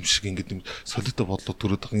чанартай ч юм шиг ингэж юм солиотой бодлоо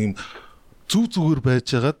төрөд байгаа юм зүгээр байж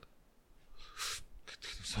хагаад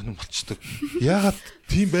гэдэг нь сонирм болчдөг. Яагаад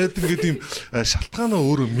тийм байдаг гэдэг юм шалтгаанаа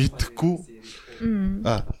өөрөө мэдэхгүй.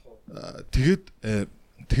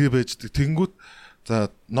 Тэгээ байждаг. Тэнгүүд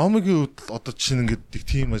за номигийн хувьд одоо жишээ нь ингэдэг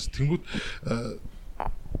тийм байж тэнгүүд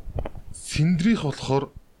синдрих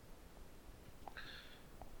болохоор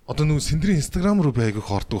одоо нөгөө синдрийн инстаграм руу байгааг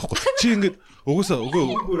хордог байхгүй. Чи ингэж угсаа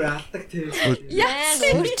бүр алдаг тийм. Яа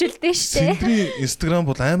өөрчлөлтэй штэ. Синдрийн инстаграм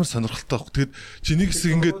бол амар сонирхолтой байхгүй. Тэгэд чи нэг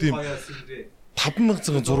хэсэг ингэ тийм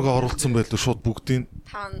 5,000 зураг оруулсан байлгүй шууд бүгдийг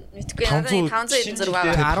 500 зураг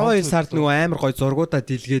 12 сард нөгөө амар гоё зургуудаа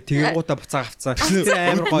дийлгээ тэгэнгуудаа буцаа авцсан.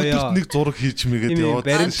 Амар гоё. Нэг зураг хийж мэгээд яваад.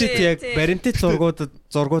 Баримтит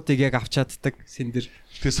зургуудыг яг авчааддаг синдэр.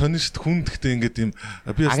 Тэгээ сонирхт хүн гэхдээ ингээд юм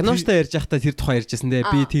би агноштой ярьж байхдаа тэр тухай ярьжсэн дээ.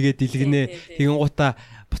 Би тэгээ дэлгэнэ тэгэнгуудаа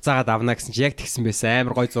буцаагаад авна гэсэн чи яг тэгсэн байсан.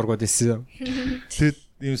 Амар гоё зургууд байсан. Тэгээд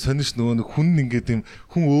ийм сонирш нөгөө хүн ингээд юм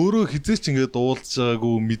хүн өөрөө хизээч ингээд уулзж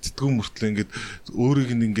байгаагүй мэддгүү мөртлөө ингээд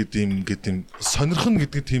өөрийг нь ингээд юм сонирхно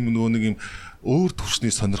гэдэг тийм нөгөө нэг юм өөр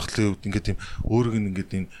төвчний сонирхлын үед ингээд юм өөрийг нь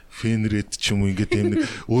ингээд юм фенред ч юм уу ингээд юм нэг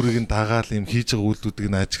өөрийг нь дагаал юм хийж байгаа үйлдэлүүдийг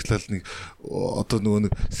нь ажиглал нэг одоо нөгөө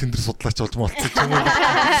нэг синдер судлаач болж болцсон ч юм уу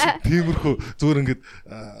тиймэрхүү зүгээр ингээд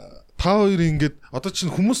та хоёр ингээд одоо чинь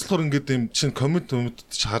хүмүүс болохоор ингээд юм чинь коммент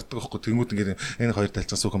хардаг байхгүй тэнгууд ингээд энэ хоёр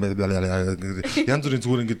талцсан суухан янз бүрийн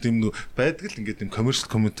зүгээр ингээд юм байдаг л ингээд юм commercial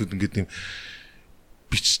комментүүд ингээд юм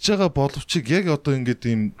бичиж байгаа боловч яг одоо ингээд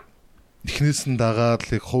юм эхнээс нь дагаад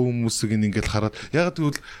л хов хүмүүсийг ингээд хараад яг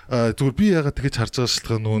тэгвэл зүгээр би ягаад тэгэж харж байгаа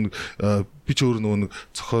шалтгаан нөгөө би ч өөр нөгөө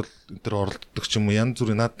зохиол энэ төр оролддог ч юм уу янз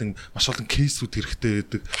бүрийн наад нэг маш олон кейсүүд хэрэгтэй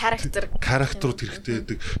байдаг характерууд хэрэгтэй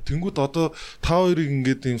байдаг тэнгууд одоо та хоёрыг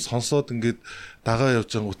ингээд юм сонсоод ингээд дагаа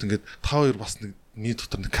явж ангууд ингээд та хоёр бас нэг миний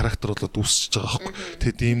дотор нэг характер болоод үүсчихэж байгаа байхгүй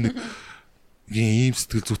тэгэд ийм нэг ийм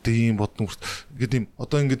сэтгэл зүйтэй ийм бодно гэдэг юм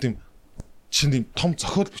одоо ингээд юм чинь том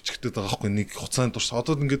зохиол бичгдэд байгаа байхгүй нэг хугацаанд турш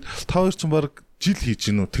одоо ингээд та хоёр ч баг жил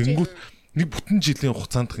хийж гинөө тэнгүүд нэг бүтэн жилийн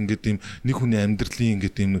хугацаанд ингээд юм нэг хүний амьдралын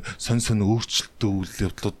ингээд юм сонь өөрчлөлтөө үйл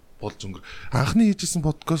явдлууд болж өнгөр анхны хийжсэн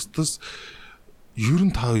подкастаас ер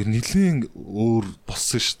нь та хоёр нэлийн өөр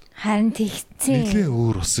болсон шүү дээ харин тэгцэн нэлийн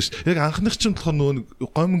өөр болсон шүү яг анхных чинь болохоор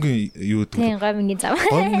нөгөө гомгийн юу гэдэг тийм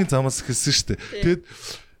гомгийн замаас эхэлсэн шүү дээ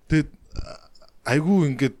тэгэд айгүй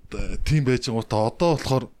ингээд тийм байж байгаа одоо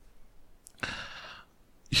болохоор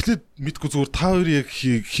эхлээд мэдгүй зүгээр та хоёр яг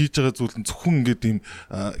хийж байгаа зүйл нь зөвхөн ингээд юм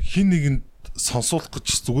хин нэгэнд сонсуулах гэж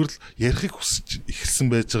зүгээр л ярихыг хүсэж эхэлсэн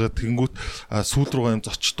байж байгаа тэнгүүт сүүл рүүгээ юм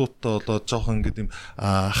зочдуудтай болоод жоохон ингээд юм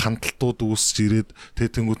хандлтууд үүсч ирээд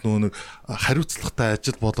тэнгүүт нөгөө нэг хариуцлагатай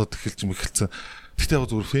ажил болоод эхэлсэн. Тэгтээ яг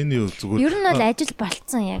зүгээр фэний зүгээр ер нь бол ажил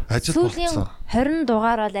болцсон яг. Сүүлийн 20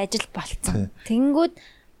 дугаар бол ажил болцсон. Тэнгүүд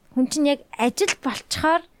хүн чинь яг ажил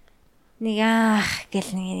болчхоор нэг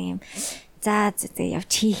гэл нэг юм за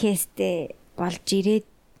явж хийхээстэй болж ирээд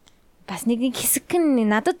бас нэг хэсэг нь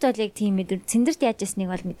надад бол яг тийм мэд цэндэрт яаж ясныг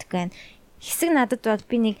бол мэдэхгүй байна. Хэсэг надад бол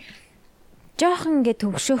би нэг жоохон ингээ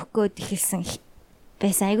төвшөөх гээд ихэлсэн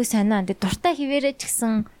байсан. Айгу сонио. Тэгээ дуртай хിവэрэ ч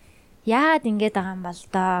гэсэн яагаад ингэж байгаа юм бол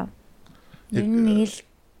доо. Ер нь нэг л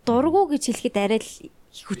дургу гэж хэлэхэд арай л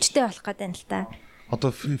хүчтэй болох гэдэг юм л та.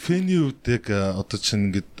 Одоо фэний үед яг одоо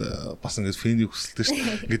чинь ингээд бас ингээд фэний хүсэлтэй шүү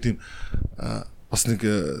дээ. Ингээд тийм бас нэг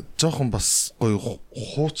жоохон бас гоё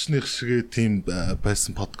хуучных шигээ тийм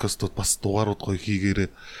байсан подкастууд бас дугаарууд гоё хийгээрээ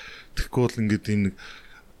тэгэхгүй бол ингээд тийм нэг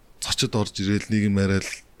цочод орж ирээл нэг юм яриад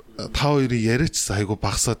та хоёрын яриач айгу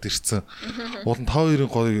багасаад ирсэн. Уул нь та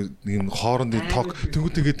хоёрын гоё нэг хоорондын ток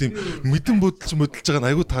тэнгуут ингээд тийм мэдэн бодолж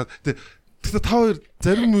байгаа айгу та тэгэхээр та хоёр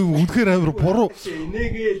зарим үнэхээр амар буруу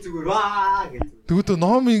энэгээ зүгээр ваа гэж. Тэгвэл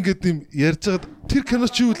ном ингээд юм ярьж байгаад тэр кино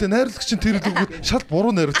чи юу лээ найруулагч чинь тэр л шал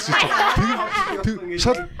буруу найруулсан чинь. Тэг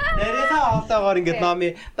шал нарийнхаа хоолоогоор ингээд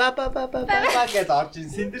номи ба гэж орж ин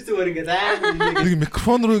сэндэр зүгээр ингээд амар нэг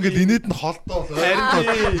микрофон руу ингээд инээд нь холдоо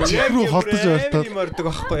харин чих рүү холдож байлтаа. юм ордог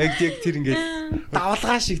байхгүй яг тэр ингээд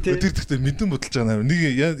давалгаа шиг тий. Тэр тэгтээ мэдэн бодолж байгаа нээр. Нэг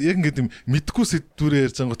яг ингээд юм мэдгүй сэдвүүрээ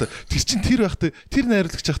ярьж байгаа гоо тэр чин тэр байхтай тэр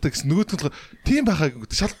найруулагч байхтай гэсэн нөгөөдгөл тийм байхаа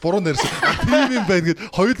шал буруу найруулсан. Тийм юм байна гэд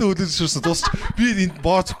хоёулаа үлээж шүүрсэн дуусч би энд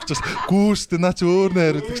бооц өгч бас гүүштэй наа чи өөр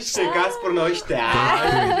найруулагч. Гаспор нөөштэй.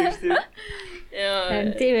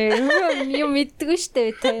 Яа. Тийм юм мэддэггүй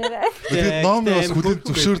штэ тэр. Тэгээд ном бас хүлэн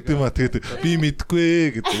зөвшөөрд юм а тэгээд би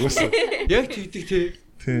мэдгүй гэдэг уусаа. Яг тэгдэг тий.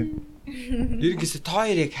 Тийм. Ерөнхийдөө та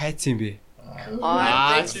хоёр яг хайцсан юм бэ?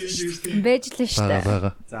 Бэж л штэ.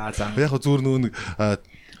 За. Яг зүгээр нөгөө нэг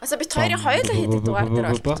Аса бит хоёрын хоёулаа хийдэг дугаар дээр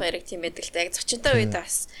бол бит хоёрыг тийм байдаг л та. Яг зочинтой үед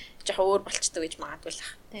бас жоохон өөр болчтой гэж магадгүй л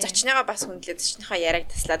ах. Зочныгаа бас хүндлээ зочныхоо яриаг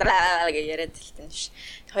таслаад гэж яриад хэлтэн ш.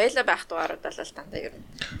 Хоёулаа байх дугаарууд бол дандаа ер нь.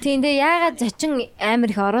 Тийм дээ яагаад зочин амар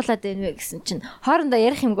их оруулаад байна вэ гэсэн чинь хоорондоо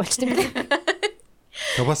ярих юм болчтой юм байна.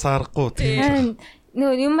 бас аргагүй тийм.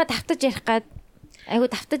 Нөгөө юм давтаж ярих гад айгу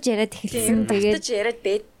давтаж яриад эхэлсэн. Тэгээд давтаж яриад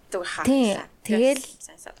бэддэг хаа. Тэгэл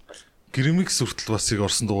Гримикс хүртэл бас яг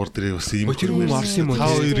орсон дугаар дээр бас ийм тэр хүн орсон юм уу?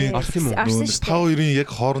 Та хоёрын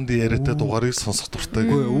яг хоорондын яриатай дугаарыг сонсох дуртай.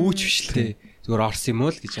 Үгүй өөч биш л тээ. Зүгээр орсон юм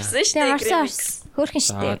уу л гэж аа. орсон. Хөөрхөн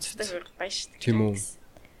штэ. Тийм үү.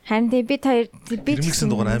 Харин би хоёр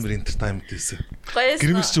Гримиксийн дугаар амар entertainment байсан.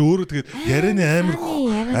 Гримикс чи өөрөө тэгээд ярианы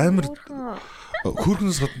амар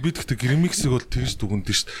хөөрхнөөс гадна би тэгтээ гримиксийг бол тэгж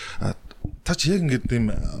дүгнэдэж штэ. Та чи яг ингээд юм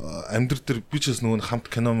амьдрал дээр би ч бас нөгөө хамт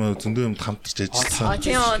кино мөн зөндөө юмд хамтарч ажилласан.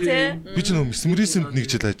 Тийм. Би ч нөгөө Месмеризмд нэг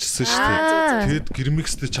жил ажилласан шүү дээ. Тэгээд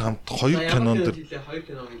Гримикстэй ч хамт 2 кинонд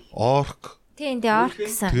Орк. Тийм орк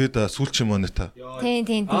гэсэн. Тэгээд сүүлчийн монета.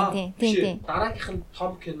 Тийм. Дараагийнх нь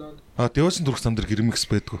том кино. Дэвсэн дурх зам дээр Гримикс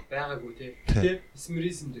байдгүй. Байгаагүй тий.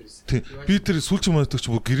 Месмеризм дээрээс. Тийм. Би тэр сүүлчийн монетог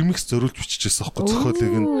ч бүр Гримикс зориулж биччихсэн аахгүй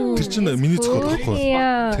зохиолыг нь. Тэр чинь миний зохиол аахгүй.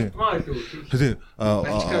 Тийм. Тэгээд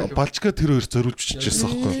Балчка тэр хоёр зориулж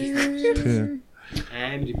биччихсэн аахгүй. Тийм.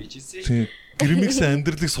 Амар бичсэн. Тийм. Гримиксийн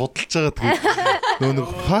амьдралыг судалж байгаа тэгээд нөгөө нэг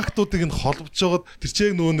фактуудыг нь холбож жагаад тэр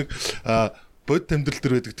чинь нөгөө нэг бод амьдрал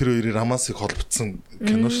дээр байдаг тэр хоёрын романсыг холбогдсон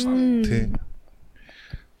кино шүү дээ.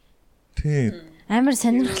 Тийм. Амар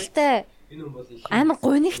сонирхолтой. Амар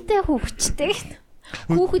гонигтай хүүхэдтэй.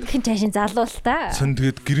 Хүүхэд гэх чаашин залуу л та. Сон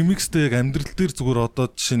тэгээд гримикстэй яг амьдрал дээр зүгээр одоо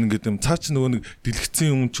жишээ нь ингээд юм цаа чи нөгөө нэг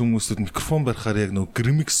дэлгэцийн юм ч хүмүүсүүд микрофон барихаар яг нөгөө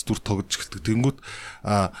гримикс дүр тоглож эхэлдэг. Тэнгүүд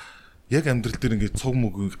яг амьдрал дээр ингээд цуг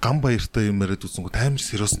мүг гам баяртай юм яриад үзэнгүүт амар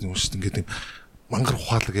сериус юм шүү дээ. Ингээд юм мангар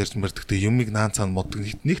ухаалаг ярьж мэрдэг те юмыг наан цаана моддаг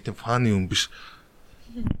нэг тийм фаны юм биш.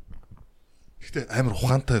 Гэхдээ амар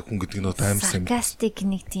ухаантай хүн гэдэг нь одоо амар сайн. Саркастик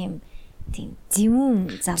нэг тийм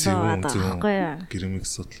зэвүүн залуу байгаа байхгүй юу?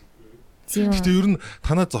 Гримикс судал. Гэхдээ ер нь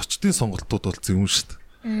танаа зочдын сонголтууд бол зэвүүн шүү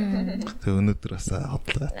дээ. Тэг өнөөдөр бас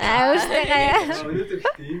хотлоо. Өөртөө гаяа. Өнөөдөр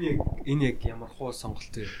энэ яг ямар хуу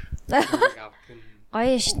сонголт вэ?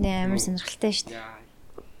 Гоё шнэ амар сонирхолтой шнэ.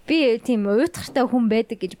 Би тийм уйтгартай хүн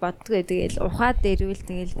байдаг гэж боддгоо. Тэгэл ухаад ирвэл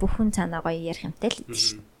тэгэл бүх хүн цаанаа гоё ярих юмтай л гэдэг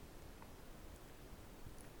шнэ.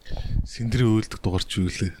 Синдрийн уйлдаг дугаар ч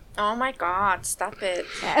юу лээ. Oh my god, stop it.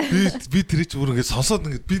 Би тэр ч бүр ингэ сонсоод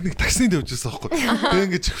ингэ би нэг таксинд явж байсан байхгүй. Тэгээ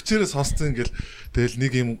ингэ хөвчээрээ сонсцсон ингээл тэгэл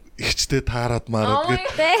нэг юм ихчтэй таарад маарад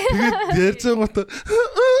тэгээд ярьж байгаатай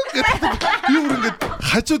юм ингэ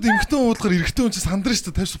хажууд эмхтэн уулгаар эргэтэй хүн чи сандрын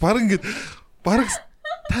шүү дээ тавьш баг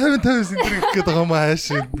 50 синдрийн гээд байгаа юм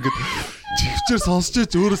ааш ингэ чихчээр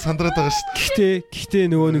сонсож өөрөө сандраад байгаа шүү дээ. Гэхдээ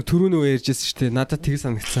нөгөө нэг түрүү нөгөө ярьжсэн шүү дээ. Надад тийг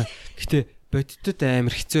санагдсан. Гэхдээ бодитод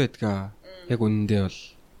амар хэцүү байдаг. Яг үнэндээ бол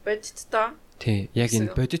бодиттой. Тий, яг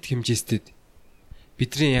энэ бодит хэмжээстэд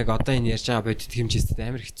бидний яг одоо энэ ярьж байгаа бодит хэмжээстэд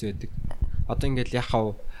амар хэцүү байдаг. Одоо ингээл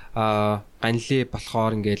яхав Ганлий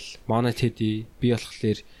болохоор ингээл Mono Teddy би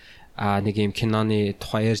болохоор нэг юм киноны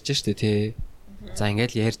тухай ярьж штэ тий. За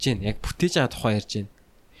ингээл ярьж гин яг бүтээж байгаа тухай ярьж гин.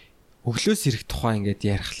 Өглөөс ирэх тухай ингээд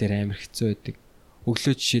ярихлаар амар хэцүү байдаг.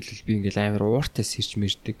 Өглөө жишээлбэл би ингээл амар ууртай сэрж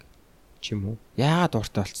мэрдэг ч юм уу. Яагаад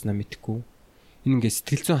ууртай болцсноо мэдэхгүй. Энэ ингээд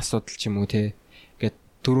сэтгэл зүйн асуудал ч юм уу тий. Ингээд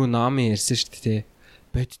дөрөв номын ярьсан штэ тий.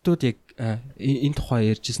 Бодитууд яг энэ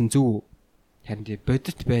тухай ярьжсэн зөв. Харин тий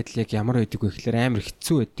бодит байдал яг ямар байдаг вэ гэхээр амар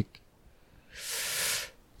хэцүү байдаг.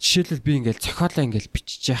 Жишээлбэл би ингээл зохиолоо ингээл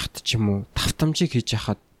бичиж яхад ч юм уу давтамжийг хийж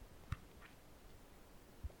яхад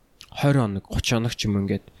 20 хоног 30 хоног ч юм уу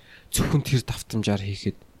ингээд зөвхөн тэр давтамжаар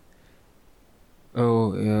хийхэд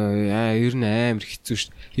ер нь амар хэцүү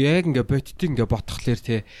шүү дээ. Яг ингээ бодитыг ингээ ботхолоор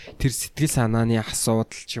тэр сэтгэл санааны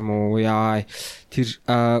асуудал ч юм уу яа тэр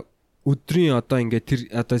өдрийн одоо ингээ тэр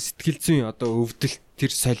одоо сэтгэл зүйн одоо өвдөлт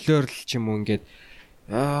тэр солиорл ч юм уу ингээд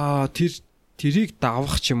тэрийг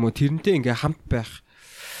давах ч юм уу тэрнтэй ингээ хамт байх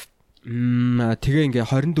тэгээ ингээ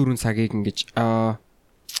 24 цагийг ингэж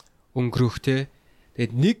өнгөрөх те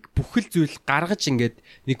тэгээд нэг бүхэл зүйл гаргаж ингээд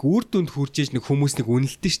нэг үр дүнд хүрчээж нэг хүмүүс нэг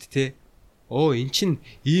үнэлдэж штэ те эн чин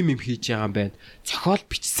ийм юм хийж байгаа юм байна зохиол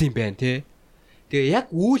бичсэн юм байна те тэгээ яг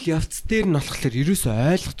үйл явц дээр нь болохоор ерөөсөө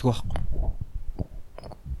ойлгохгүй байхгүй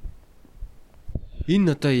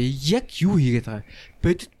энэ одоо яг юу хийгээд байгаа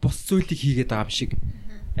бодит бос зүйлийг хийгээд байгаа юм шиг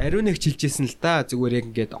ариун нэг чилжсэн л да зүгээр яг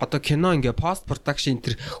ингээд одоо кино ингээ пост продакшн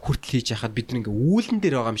тэр хүртэл хийж яхад бид нэг үүлэн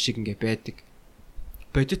дээр байгаа юм шиг ингээ байдаг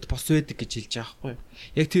бодит бос байдаг гэж хэлж байгаа байхгүй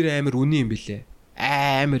яг тэр амар үний юм бэлээ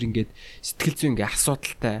амар ингээд сэтгэл зүйн ингээ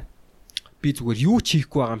асуудалтай би зүгээр юу ч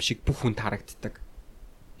хийхгүй байгаа юм шиг бүх хүнд харагддаг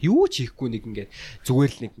юу ч хийхгүй нэг ингээд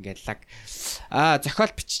зүгээр л нэг ингээд лаг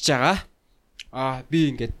зохиол бичиж байгаа би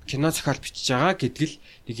ингээд кино зохиол бичиж байгаа гэдгэл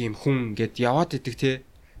нэг юм хүн ингээд яваад идэг те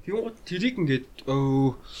тэгвэл тэрийг ингээд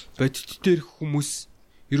бодит дээр хүмүүс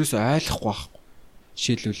ерөөсөй ойлгохгүй байхгүй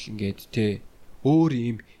жишээлбэл ингээд те өөр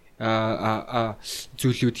юм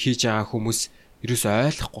зүйлүүд хийж байгаа хүмүүс ерөөсөй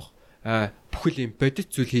ойлгохгүй бүхэл юм бодит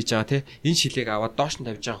зүйл хийж байгаа те энэ шилийг аваад доош нь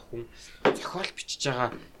тавьж байгаа хүн зохиол бичиж байгаа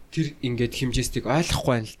тэр ингээд хэмжээстийг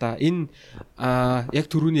ойлгохгүй байна л да энэ яг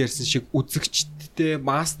түрүүний ярьсан шиг үзэгчдтэй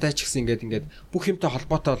мастай ч гэсэн ингээд бүх юмтай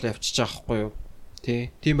холбоотой бол явчихж байгаа байхгүй юу тий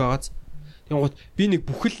тийм байгааз тэгвэл би нэг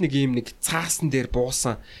бүхэл нэг юм нэг цаасан дээр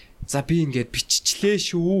буусан за би ингээд биччихлээ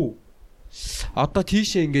шүү одоо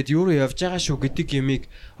тийшээ ингээд юу явж байгаа шүү гэдэг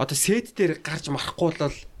юмыг одоо сет дээр гарч марахгүй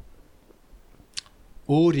бол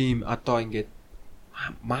өөр юм одоо ингээд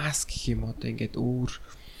маск гэх юм одоо ингээд өөр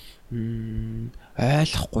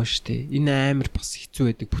ойлгохгүй штэ энэ амар бас хэцүү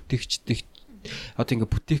байдаг бүтээгчдэг одоо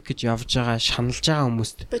ингээд бүтээх гэж явж байгаа шаналж байгаа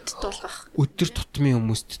хүмүүст бодит болгох өдөр тутмын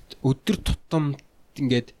хүмүүст өдөр тутамд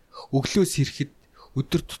ингээд өглөөс ирэхэд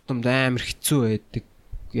өдөр тутамд амар хэцүү байдаг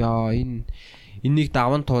яа энийг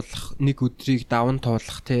даван туулах нэг өдрийг даван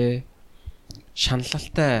туулах те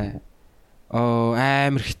шаналлалтай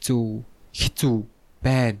амар хэцүү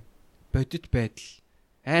байна бодит байдал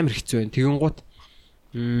амар хэцүү байна тэгэн гут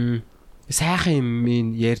сайхан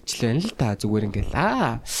юм ярьж л байна л да зүгээр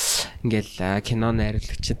ингээл кино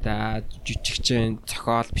найруулагчид жүжигчин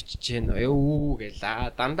зохиол бичиж гэн юу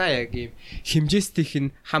гээл дандаа яг юм химжээстийнх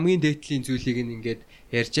нь хамгийн дээдлийн зүйлийг ингээд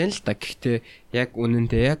ярьж гэн л да гэхдээ яг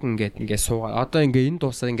үнэндээ яг ингээд суугаа одоо ингээ энэ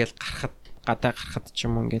дуусаа ингээд гарахад ч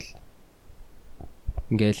юм уу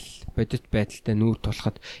ингээл бодит байдалтай нүүр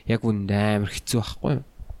тулахад яг үнэндээ амар хэцүү байхгүй юу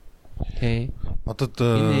тий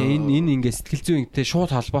одоо энэ ингээ сэтгэл зүйнтэй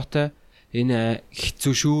шууд холбоотой энэ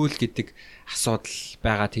хэцүү шүү л гэдэг асуудал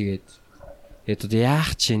байгаа тэгээд одоо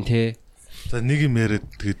яах чинь те за нэг юм яриад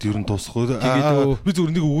тэгээд ер нь дуусахгүй би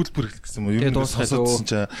зүгээр нэг өгүүлбэр хэлэх гэсэн юм ер нь сонсоодсэн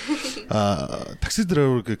чи такси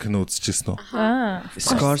драйвер гэх кино үзчихсэн үү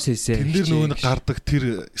Scorsese тэр нөгөө гардаг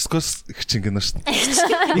тэр Scorsese их чинь кино шүү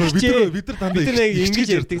дээ бид нар дандаа ингэж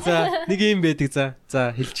ярьдаг за нэг юм байдаг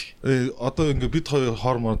за хэлчих одоо ингээ бид хоёр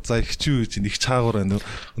хормон за их чи юу чинь их чаагуур байна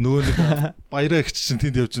нөгөө нэг баяраа их чинь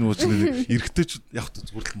тэнд явж байгаа юм эргэтэй ч яг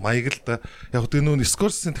зүгээр маяг л да яг тэр нөгөө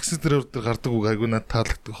Scorsese такси драйвер дээр гардаг үг айгуу надад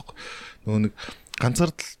таалагддаг байхгүй нөгөө нэг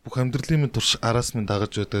ганцаардл бүх амьдралын минь турш араас минь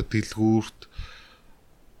дагаж байдаг дэлгүүрт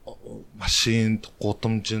машинд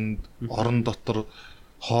гудамжинд орон дотор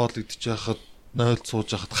хоол идэж яхад нойл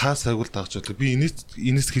сууж яхад хаас агуул дагаж байдаг би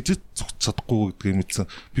энэс хижиж зүгт чадахгүй гэдгийг мэдсэн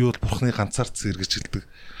би бол бурхны ганцаар зэрэгж хэлдэг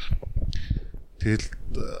тэгэл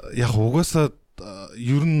яг угаасаа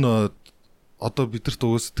ер нь одоо бидэрт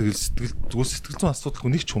угаасаа тэгэл сэтгэл зүйн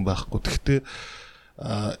асуудалгүй нэг ч хүн байхгүй гэхдээ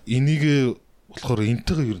энийг болохоор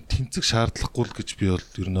энтэйгээ ер нь тэнцэг шаардлагагүй л гэж би бол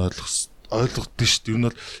ер нь ойлгодсон шүү дээ. Ер нь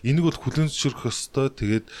бол энийг бол хүлээн зөвшөөрөх ёстой.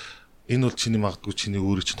 Тэгээд энэ бол чиний магадгүй чиний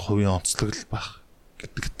өөрийн чинь хувийн онцлог л байх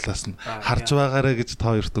гэдэг талаас нь харж байгаарэ гэж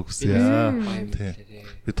та хоёрт үгсэе. Тийм.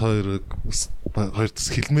 Би та хоёрыг хоёр тас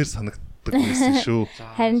хэлмээр санагддаг байсан шүү.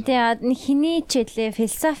 Харин тийм хиний ч үлээ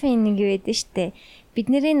философийн нэг юу байдаг штэ.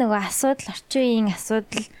 Бидний нөгөө асуудал орчин үеийн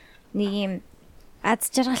асуудал нэг юм аз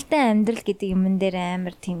жаргалтай амьдрал гэдэг юмн дээр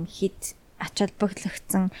амар тийм хит ач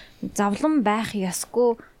холбогдлогдсон зовлон байх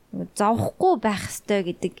ёсгүй зовхгүй байх ёстой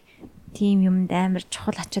гэдэг тийм юмд амар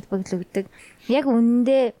чухал ач холбогдлогддог. Яг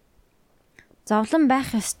үнэндээ зовлон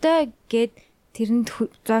байх ёстой гэд тэрэнд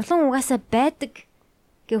зовлон угаасаа байдаг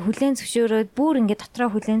гэ хүлээн зөвшөөрөөд бүр ингээд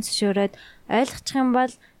дотроо хүлээн зөвшөөрөөд ойлгочих юм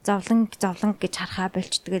бол зовлон гэж харахаа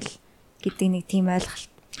болчдөг л гэдэг нэг тийм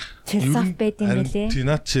ойлголт философи байд юм билээ.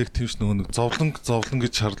 Тинат чиг тиймш нөгөө зовлон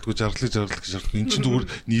гэж шаардлагагүй жарлыг гэж шаардлагагүй. Энд чинь зүгээр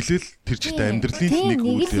нийлээл тэр чигт амьдралын нэг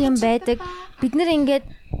үйл юм байдаг. Бид нэр ингээд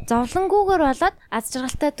зовлонгүйгээр болоод аз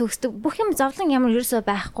жаргалтай төгсдөг. Бүх юм зовлон ямар ерөөсөө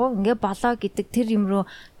байхгүй. Ингээ болоо гэдэг тэр юм руу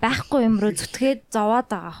байхгүй юм руу зүтгээд зовоод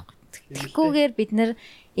байгаа. Тэгхгүйгээр бид нэр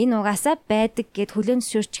энэ угаасаа байдаг гэд хүлээн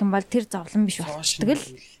зөвшөөрчих юм бол тэр зовлон биш болчихдог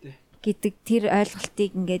л гэдэг тэр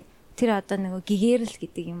ойлголтыг ингээд тэр одоо нөгөө гэгэрэл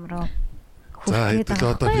гэдэг юм руу. За хэдэл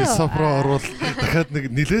одоо философроо орвол дахиад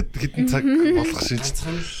нэг нилээд хэдэн цаг болох шинж.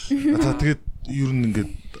 За тэгээд ер нь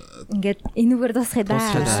ингээд энүүгээр дуусгая да.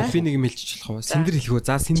 Би нэг юм хэлчих болох уу? Сэндэр хэлэх үү?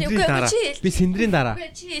 За сэндрийн дараа. Би сэндрийн дараа.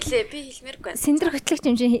 Чи хэлээ. Би хэлмээргүй. Сэндэр хөтлөгч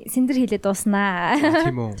юм чи сэндэр хэлээ дууснаа.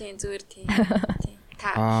 Тийм үү? Тийм зүгээр тийм.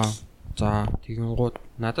 Та. За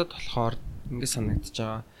тэгэнгүүт надад болохоор ингэ санагдаж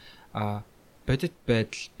байгаа. Бодит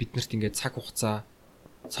байдал биднэрт ингээд цаг хугацаа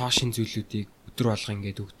цаашин зүйлүүдийг өдөр болго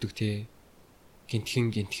ингээд өгдөг те.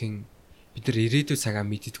 Гинтхэн бид нар ирээдүйн цагаа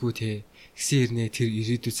мэддэггүй те. Гэсэн хэрнээ тэр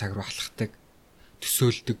ирээдүйн цаг руу алхахдаг,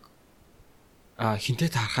 төсөөлдөг.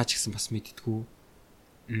 Хинтээ таархаач гэсэн бас мэддэггүй.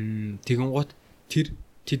 Тэгэнгუთ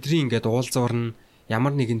тэдний ингээд уулзуур нь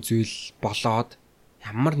ямар нэгэн зүйл болоод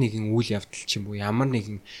ямар нэгэн үйл явдал ч юм уу ямар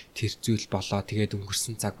нэгэн тэр зүйл болоод тэгээд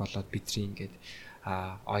өнгөрсөн цаг болоод бидний ингээд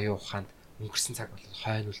оюун ухаанд өнгөрсөн цаг болоод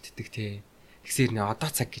хойно үлддэг те. Тэгсэр нэ одоо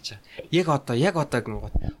цаг гэж. Яг одоо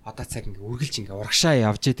гингот одоо цаг ингээ үргэлж ингээ урагшаа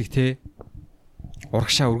явж яадаг те.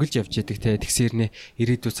 Урагшаа үргэлж явж яадаг те. Тэгсэр нэ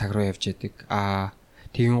ирээдүйн цаг руу явж яадаг.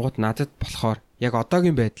 Тэгэнгუთ надад болохоор яг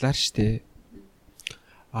одоогийн байдлаар штэ.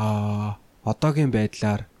 Одоогийн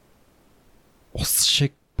байдлаар ус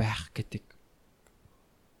шиг байх гэдэг.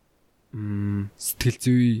 Сэтгэл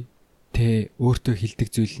зүй те өөртөө хилдэг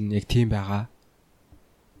зүйл нь яг тийм байгаа.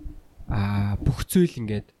 Бүх зүйл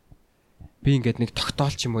ингээд би ингээд нэг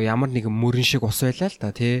тогтоол ч юм уу ямар нэгэн мөрөн шиг ус байлаа л да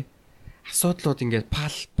тий. Асуудлууд ингээд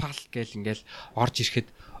пал гээл ингээд орж ирэхэд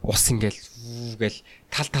ус ингээд гээл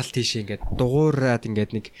тал тийш ингээд дугуураад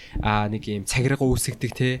ингээд нэг юм цагирга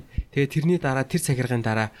үүсгдэг тий. Тэгээ тэрний дараа тэр цагиргын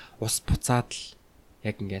дараа ус буцаад л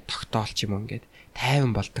яг ингээд тогтоол ч юм уу ингээд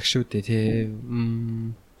тайван болдог шүү дээ тий.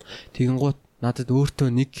 Тэгэнгუთ надад өөртөө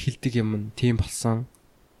нэг хилдэг юм тийм болсон.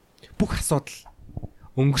 Бүх асуудал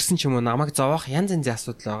өнгөрсөн ч юм уу намайг зовоох янз янзын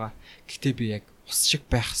асуудал байгаа. Гэхдээ би яг ус шиг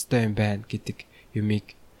байх хэрэгтэй юм байна гэдэг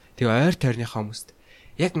юмыг тэгээ ойр тойрныхаа хүмүүст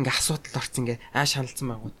яг ингээ асуудал орсон ингээ шаналцсан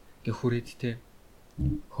байгууд ингээ хүрээд те.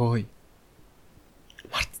 Хөөе.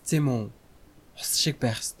 Мартцсан юм уу? Ус шиг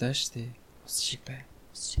байх хэрэгтэй шүү дээ. Ус шиг бай.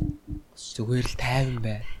 Зүгээр л тайван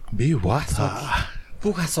бай. Би what?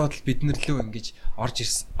 Бүх асуудал биднэрлөө ингэж орж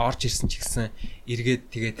ирсэн ч гэсэн эргээд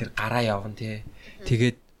тэгээ тэр гараа явна те.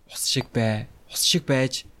 Тэгээд ус шиг бай. Ус шиг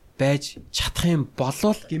байж чадах юм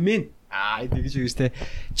болов гэмээн. Тэгж үгүйстэй.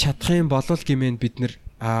 Чадах юм болов гэмээн бид нэр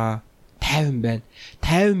тайван байна.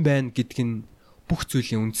 Тайван байна гэдэг нь бүх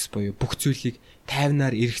зүйлийн үндэс буюу бүх зүйлийг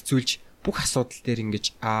тайвнаар эргэцүүлж бүх асуудал дээр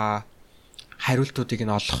ингэж хариултуудыг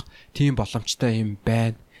нь олох тийм боломжтой юм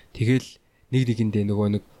байна. Тэгэл нэг нэгэндээ нөгөө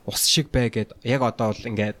нэг ус шиг бай гэд яг одоо бол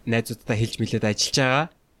ингээд найзуудтай хэлж мэлээд ажиллаж байгаа.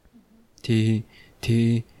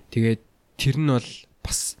 Тэгээд тэр нь бол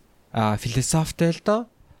бас философитой л доо.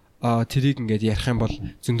 Тэрийг ингээд ярих юм бол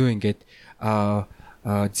зөндөө ингээд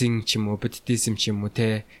зин ч юм уу, буддизм ч юм уу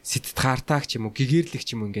те, ситтхартаг ч юм уу, гэгэрлэг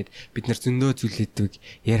ч юм уу ингээд бид нар зөндөө зүйлүүдийг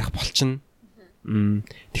ярих болчихно.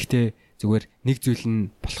 Тэгтээ зүгээр нэг зүйл нь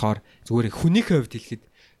болохоор зүгээр хүнийхээ хувьд хэлэхэд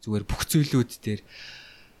зүгээр бүх зүйлүүд дээр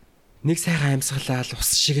нэг сайхан амьсгалал ус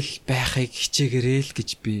шиг л байхыг хичээгээрэй л гэж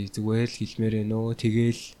би зүгээр л хэлмээр байна.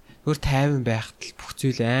 Тэгээл өөр тайван байхад л бүх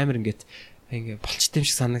зүйл амар ингээд болчтой юм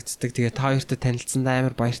шиг санагддаг. Тэгээ та хоёртой танилцсандаа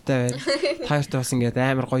амар баяртай байна. Та хоёртой бас ингээд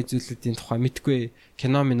амар гоё зүйлүүдийн тухай мэдгүй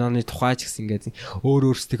кино миноны тухай ч гэсэн ингээд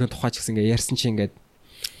өөр өөрсдийнхөө тухай ч гэсэн ингээд ярьсан чинь ингээд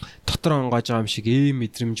дотор онгойж байгаа юм шиг ийм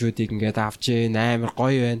мэдрэмжүүдийг ингээд авч ийн амар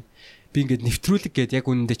гоё байна. Би ингээд нэвтрүүлэг гээд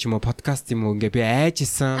яг үнэндээ ч юм уу подкаст юм уу ингээд би айж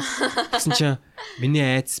исэн. Гэсэн чинь миний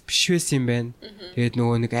айц биш байсан юм байна. Тэгээд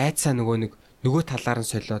нөгөө нэг айцаа нөгөө талаар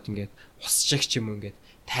нь солиод ингээд ус шиг ч юм уу ингээд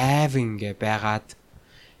тайван ингээд байгаад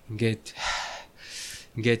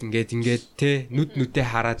ингээд те нүдээ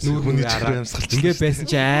хараад нүүрээ хараад ингээд байсан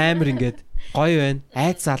чи амар ингээд гоё байна.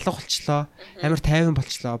 Айд залуу болчлоо. Амар тайван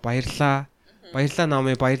болчлоо. Баярлаа. Баярлаа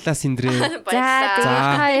Номи, баярлаа Синдрээ.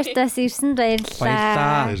 За хоёртаас ирсэнд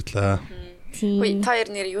баярлаа. Хөөе, та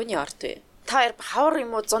хоёр нэр юуны орд вэ? Та хоёр хавар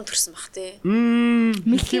юм уу 100 төрсөн бах тий.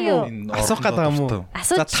 Мэлхий юу? Асуух гэдэг юм уу?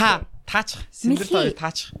 За таачих. Синдэр хоёр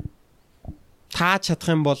таачих. Таач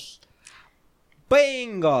чадах юм бол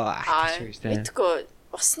бинго. Мэдгүй.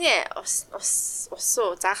 Ус загас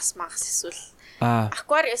магас эсвэл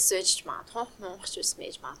аквариус ээж магадгүй муухч ус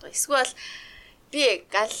мэж магадгүй. Эсвэл би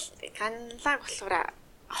ганлаг болохоор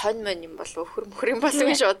хонь мөн юм болов хөр юм болов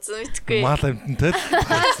гэж бодсон мэдгүй. Мал амтантай.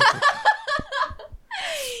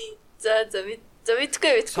 За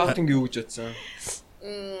мэдгүй. Соотон юу гэж бодсон?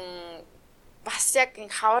 Бас яг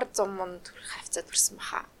хавар зам хавцаа төрсөн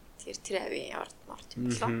баха. Тэр авийн орд юм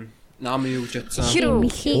болоо. Нам юу гэж бодсон?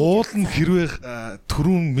 Уул нь хэрвээ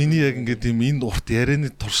түрүүн миний яг ингээд юм энд урт ярианы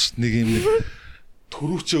турш нэг юм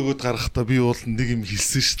төрүүч өгөөд гарахдаа би уул нэг юм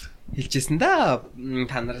хэлсэн шүү дээ. Хэлжсэн да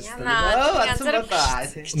та нараас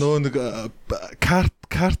нөө нэг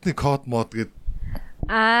картны код мод гэдэг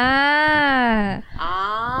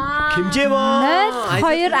Хэмжээ маа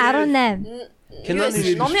 218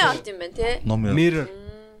 киноны номын арт юм байна те.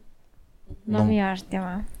 Номын арт юм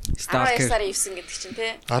аа. 12 сарын 9 гэдэг чинь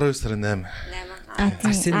те. 12 сарын 8.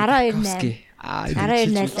 12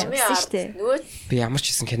 шүү дээ. Би ямар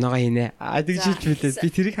ч хийсэн киногоо хийнэ. Тэгжиж мэдээ. Би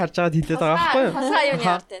тэрийг харж байгаад хэлээд байгаа байхгүй юу? Хасаа юуны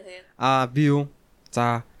арт тэгээ. Би юу?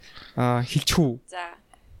 За хэлчих үү? За.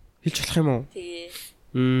 Хэлж болох юм уу?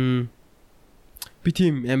 Тэгээ. Би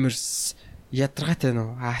тийм амар ядаргаатай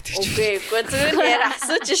нөө. Тэгж. Үгүй зүгээр яар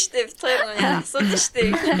асууж штэ. Би тэр нөө асууж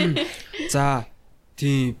штэ. За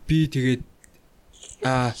тийм би тэгээд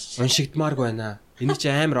уншигдмаарг байна. Энийг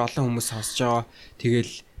чи амар олон хүмүүс сонсож байгаа.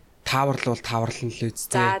 Тэгэл тааварлал л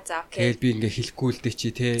үст тээ. За окей. Тэгэл би ингээ хэлэхгүй л дээ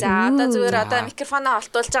чи тээ. За одоо зүгээр одоо микрофоноо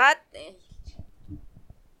олтуулж агаад.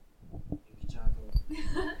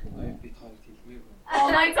 Oh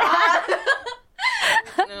my god.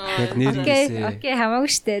 Яг нэрнээсээ. Окей, хамаагүй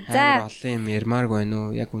штэ. За. Олон юм ярмаарг байна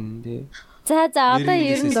уу? Яг үнэндээ. За одоо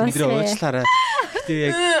ер нь дуусгая. Уучлаарай. Гэтэ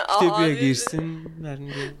би яг ирсэн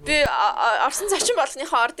харин би орсон зочин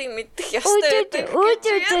болсныхоо ордыг мэддэх ёстой байдаг.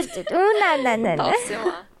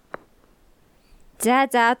 За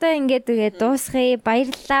одоо ингээд тэгээд дуусгая.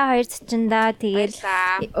 Баярлалаа хоёр зочиндоо. Тэгээд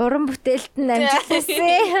уран бүтээлт нь амжилт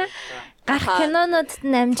хүсье. Гарах кинонуудад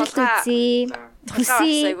нь амжилт үзье.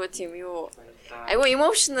 Хүсье. Айгуу тийм юу. Айгуу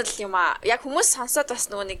emotional юм аа. Яг хүмүүс сонсоод бас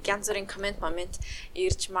нөгөө нэг янз бүрийн комент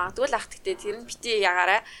ирж магадгүй л ах гэхдээ тэр нь бити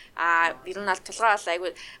ягаараа ер нь аль тулгаа бол айгуу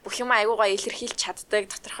бүх юм айгуугаа илэрхийлж чаддаг,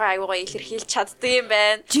 доторхоо айгуугаа илэрхийлж чаддаг юм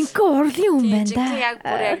байна. Жинхэнэ урлагийн хүн байна да. Жинхэнэ яг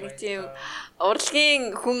бүр яг нэг тийм урлагийн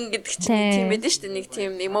хүн гэдэг чинь тийм байдаг шүү дээ. Нэг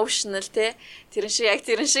тийм emotional те.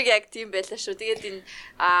 Тэрэн шиг яг тийм байлаа шүү. Тэгээд энэ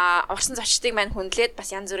орсон зочдыг маань хүндлээд бас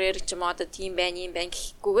янз бүрээр ч юм уу одоо тийм байна, юм байна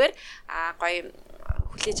гэхгүйгээр гоё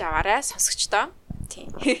хүлээж аваарай сонсогчдоо. Тийм.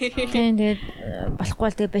 Тэгээд болохгүй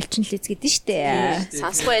л тэгээд болчин л эзгэдэн штэ.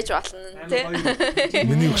 Сонсгүй яж болно тий.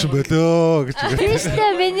 Миний өгшин болоо гэж үгүй. Тийм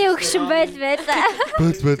штэ миний өгшин байлаа.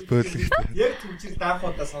 Бол. яг түнчил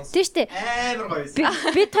даахуудаа сонсох. Тийм штэ. Амар гоё.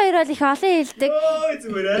 Бид хоёр бол их олон хэлдэг. Ой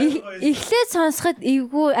зүгээр амар гоё. Эхлээд сонсоход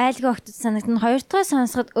эвгүй айлгаа огтд санагдана. Хоёр дахь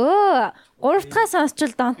сонсоход гурав дахь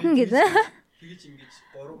сонсчвал донтно гэдэг. Тэгэж ингэж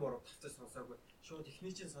 3 тавцаа сонсоогүй. Шууд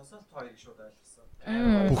техникийн сонсоод хоёрыг шууд ойлгосон.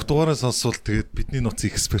 Бүх дугаараа сонсвол тэгээд бидний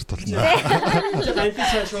нууцын эксперт болно. Ганлий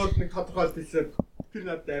шууд нэг тодорхойлт хэлсэн. Тэр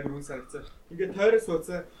надад амар хүн санагдсан. Ингээд тойроос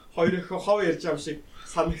суудсан хоёр их хов ярьж байгаа юм шиг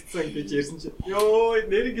санагдсан гэж ярьсан чи. Йоо,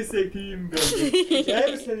 нэрнгээсээ тийм байна.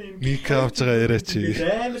 Амар сайн юм. Мика авч байгаа яриа чи.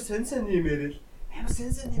 Амар сонсон юм ярил. Амар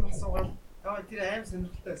сонсон юм асуугаал. Аа тэр амар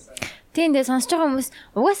сонирхолтой байсан. Тийм дээ сонсож байгаа хүмүүс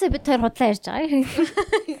угаасаа бид хоёр худлаа ярьж байгаа.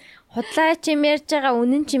 Худлаа ч юм ярьж байгаа,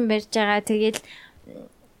 үнэн ч юм ярьж байгаа. Тэгээд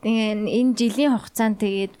энэ жилийн хугацаанд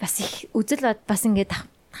тэгээд бас их үзэл бод бас ингээд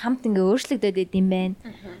хамт ингээд өөрчлөгдөд байд юм байна.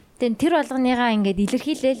 Тэгээд тэр болгоныгаа ингээд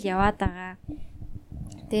илэрхийлэл яваад байгаа.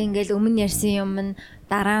 Тэгээд ингээд өмнө ярьсан юм нь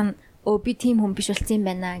дараа нь би тийм хүн биш болсон юм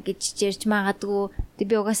байна гэж ярьж магадгүй. Тэг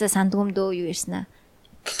би угаасаа сандгүй юм дөө юу ярьснаа.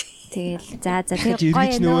 Тэгэл за тэр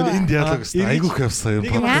гоё нөгөө энэ диалог гэсэн айгүйх явсан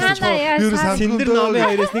юм. Яа Синдэр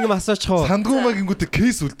номын хоёроос нэг асуучих уу? Сандгүй маа гингүүтээ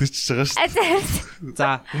кейс үлдээчихэж байгаа шүү.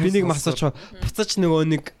 За би нэг асуучих уу? Буцаж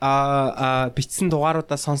нөгөө нэг бичсэн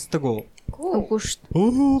дугааруудаа сонсдог уу? Үгүй шүү.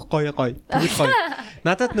 Оо гоё. Тэгэж гоё.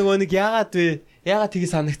 Надад нөгөө нэг яагаад тгий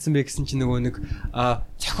санагдсан бэ гэсэн чинь нөгөө нэг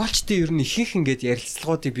зохиолчдын ер нь ихэнх ингээд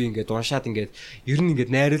ярилцлагуудыг би ингээд уншаад ингээд ер нь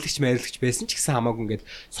ингээд найруулагч байсан ч гэсэн хамаагүй ингээд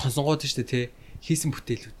сонсонгууд шүү дээ тий. Хийсэн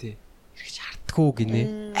бүтээлүүдээ эргэж харддаг чаддгүй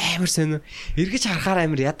гинэ. Амар сонь. Эргэж харахаар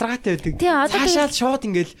амар ядаргаатай байдаг. Цаашаад шууд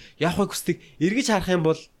ингээл явахыг хүсдэг. Эргэж харах юм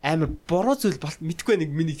бол амар буруу зүйл мэдхгүй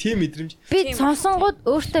нэг миний тийм мэдрэмж. Би сонсонгууд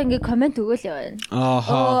өөртөө ингээ комент өгөөл яваа.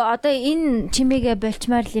 Ааха. Одоо энэ чимээгээ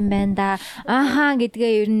болчмаар л юм байна да. Ааха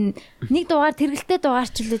гэдгээ ер нь нэг дугаар тэргэлтэй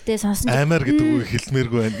дугаарчлуудээ сонсон. Амар гэдэг үг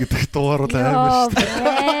хэлмээргүй байна гэдэг дугаар бол амар шүү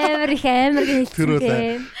дээ. Амар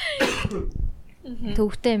хэлсэн.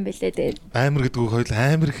 Төвхтэй юм бэлээ тэгээд. Амар гэдэг үг хоёул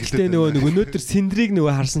амар хэлээд. Тэгээ нөгөө өнөөдөр синдрийг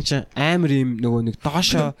нөгөө харсан чинь амар юм нөгөө нэг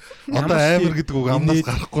доошоо одоо амар гэдэг үг амнаас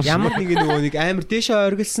гарахгүй шүү. Ямар нөгөө нэг амар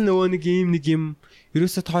дээшээ оргилсан нөгөө нэг юм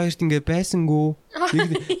ерөөсөө та хоёрт ингээ байсангүй.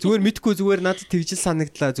 Зүгээр мэдгүй зүгээр надад тэгжил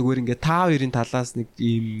санагдлаа зүгээр ингээ та хоёрын талаас нэг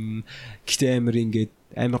юм гэхдээ амар ингээ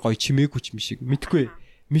амар гоё чимээгүй юм шиг мэдгүй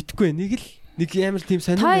нэг амар тийм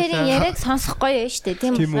сонир байлаа. Хоёрын яриаг сонсох гоё юм шүү дээ.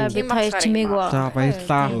 Тийм болохоор бид хоёр чимээгүй. За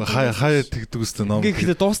баярлаа. Хаяа тэгдэг үстэй ном.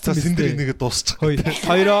 Ингээ дууссан синдэр нэгэ дуусчих.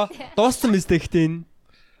 Хоёроо дууссан мэт ихтэй энэ.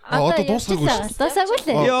 Одоо дуусгаагүй шүү. Дуусаагүй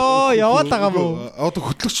лээ. Йоо яваад байгаа мó. Одоо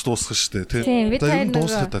хөтлөгч дуусгах шүү дээ, тийм. За юм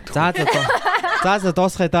дуусгах та. За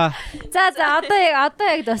дуусгая та. За одоо яг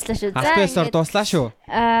дуслаа шүү. За спессор дуслаа шүү.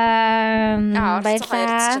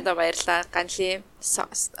 Баярлаа. Ганлий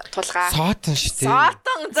тулгаа. Соотон шүү дээ.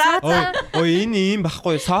 Соотон за. Ой энэ юм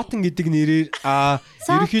баггүй. Соотон гэдэг нэрээр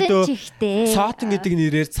ерөнхийдөө Соотон гэдэг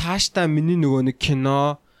нэрээр цаашдаа миний нөгөө нэг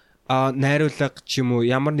кино найруулга ч юм уу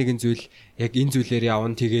ямар нэгэн зүйл яг энэ зүйлээр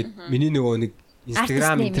явна. Тэгээд миний нөгөө нэг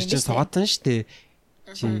Instagram энэ чинь Соотон шүү дээ.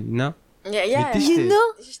 Чи яа.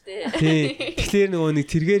 Тэгэхээр нөгөө нэг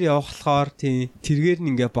тэргээр явах болохоор тийм тэргээр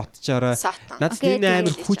нь ингээ ботчоороо надад энэ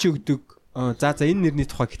амар хүч өгдөг. За энэ нэрний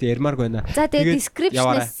тухай гэхдээ ярмаар байна. За тэгээд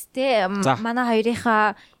description-с те манай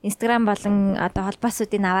хоёрынхаа Instagram болон одоо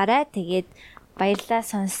холбоосуудыг аваарай. Тэгээд баярлалаа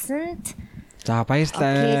сонссонд. За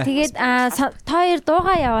баярлалаа. Тэгээд та хоёр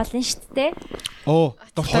дуугаа яваална шүү дээ. Оо,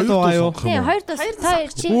 дуртай дуугаа юу? Тийм, хоёр дуу. Та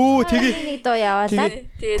хоёр чи нэг дуу яваалаа.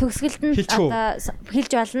 Төгсгөлд нь одоо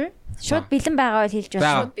хэлж болно. Шууд бэлэн байгаа бол хэлж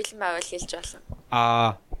болно. Бэлэн байвал хэлж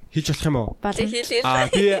болно. Хийж болох юм уу?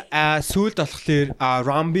 Хэлээ. Би сүүлд болохоор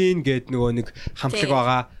Rambin гэдэг нөгөө нэг хамтлаг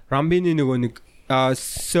байгаа. Rambin-ийн нөгөө нэг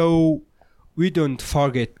So We Don't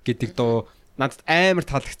Forget гэдэг дуу надад амар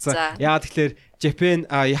таалагдсан. Яагаад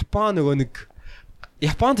тэгэхээр Япон нөгөө нэг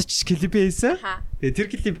Японд ч клип хийсэн. Тэгээ тэр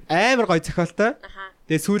клип амар гоё зохиолтой.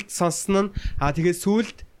 Тэгээ сүүлд сонссон нь тэгээ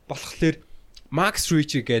сүүлд болохоор Max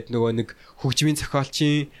Richter гэдэг нөгөө нэг хөгжмийн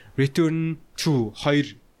зохиолчийн Return to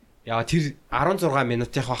 2 яа тэр 16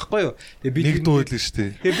 минутын байхгүй юу. Тэгээ би нэг дуу хэлнэ шүү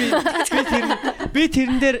дээ. Тэгээ би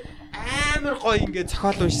тэрэн дээр амар гоё ингээд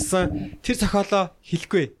зохиол уншсан. Тэр зохиолоо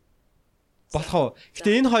хэлэхгүй. Болох уу?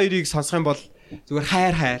 Гэтэ энэ хоёрыг сонсох юм бол зүгээр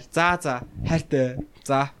хайр. За хайртай.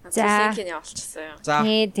 За. Линкийг явуулчихсан юм. За.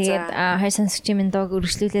 Тэгээд хайр сонсогчийн минь дууг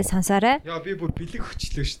үргэлжлүүлээ сонсоорой. Яа би бүр бэлэг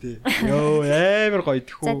хөчлөө шүү дээ. Йоо амар гоё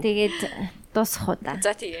тэхүү. За тэгээд дуусах уу та.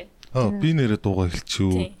 За тэгээ. Би нэрээ дуугаа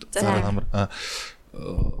хэлчихв. За амар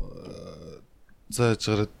за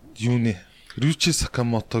жагаад юуны Рючи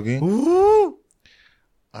Сакамотогийн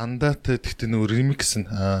Андата гэхдээ нөө ремикс нь.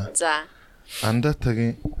 За.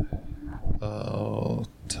 Андатагийн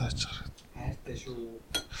за жагаад хайртай шүү.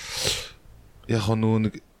 Яг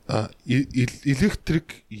нөгөө нэг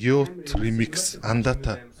Electric Yacht Remix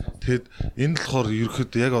Andata. Тэгэд энэ болохоор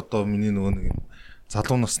ерөөхдөө яг одоо миний нөгөө нэг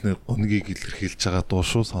залуу насны гонгийг илэрхийлж байгаа дуу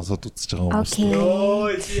шүү сонсоод үзэж байгаа хүмүүс.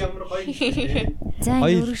 Ой ямар гоё. За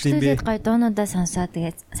өргөжлүүлээд гоё дуунуудаа сонсоо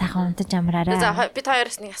тэгээд сайхан унтаж амраарай. За би та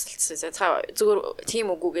хоёроос нэг асуулт асуусан. Зүгээр тийм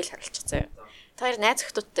үгүй гэж харилчихсан. Та хоёр найз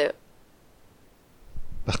охтуудтай юу?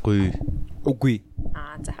 Баггүй. Үгүй.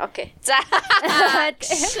 За окей. За.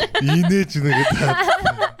 Инээж нэгэд.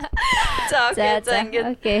 За ингээд.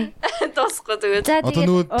 Окей. Дуусахгүй тэгээд. Одоо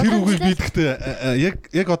нөгөө тэр үгийг би гэхдээ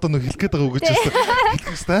яг одоо нөгөө хэлэх гээд байгаа үг гэж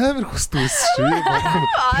хэлэхдээ амар хүсдэг байсан шүү.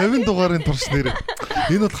 50 дугаарын турш нэрээ.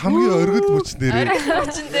 Энэ бол хамгийн оргил мөч нэрээ.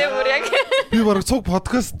 Өчөндөө бүр яг. Би бараг цуг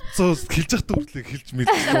подкаст хэлж явахдаа хүртэл хэлж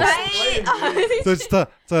мэдчихсэн.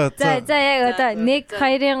 За яг одоо 1 2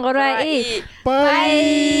 3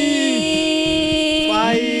 Bye.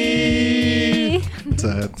 Bye.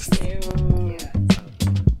 За.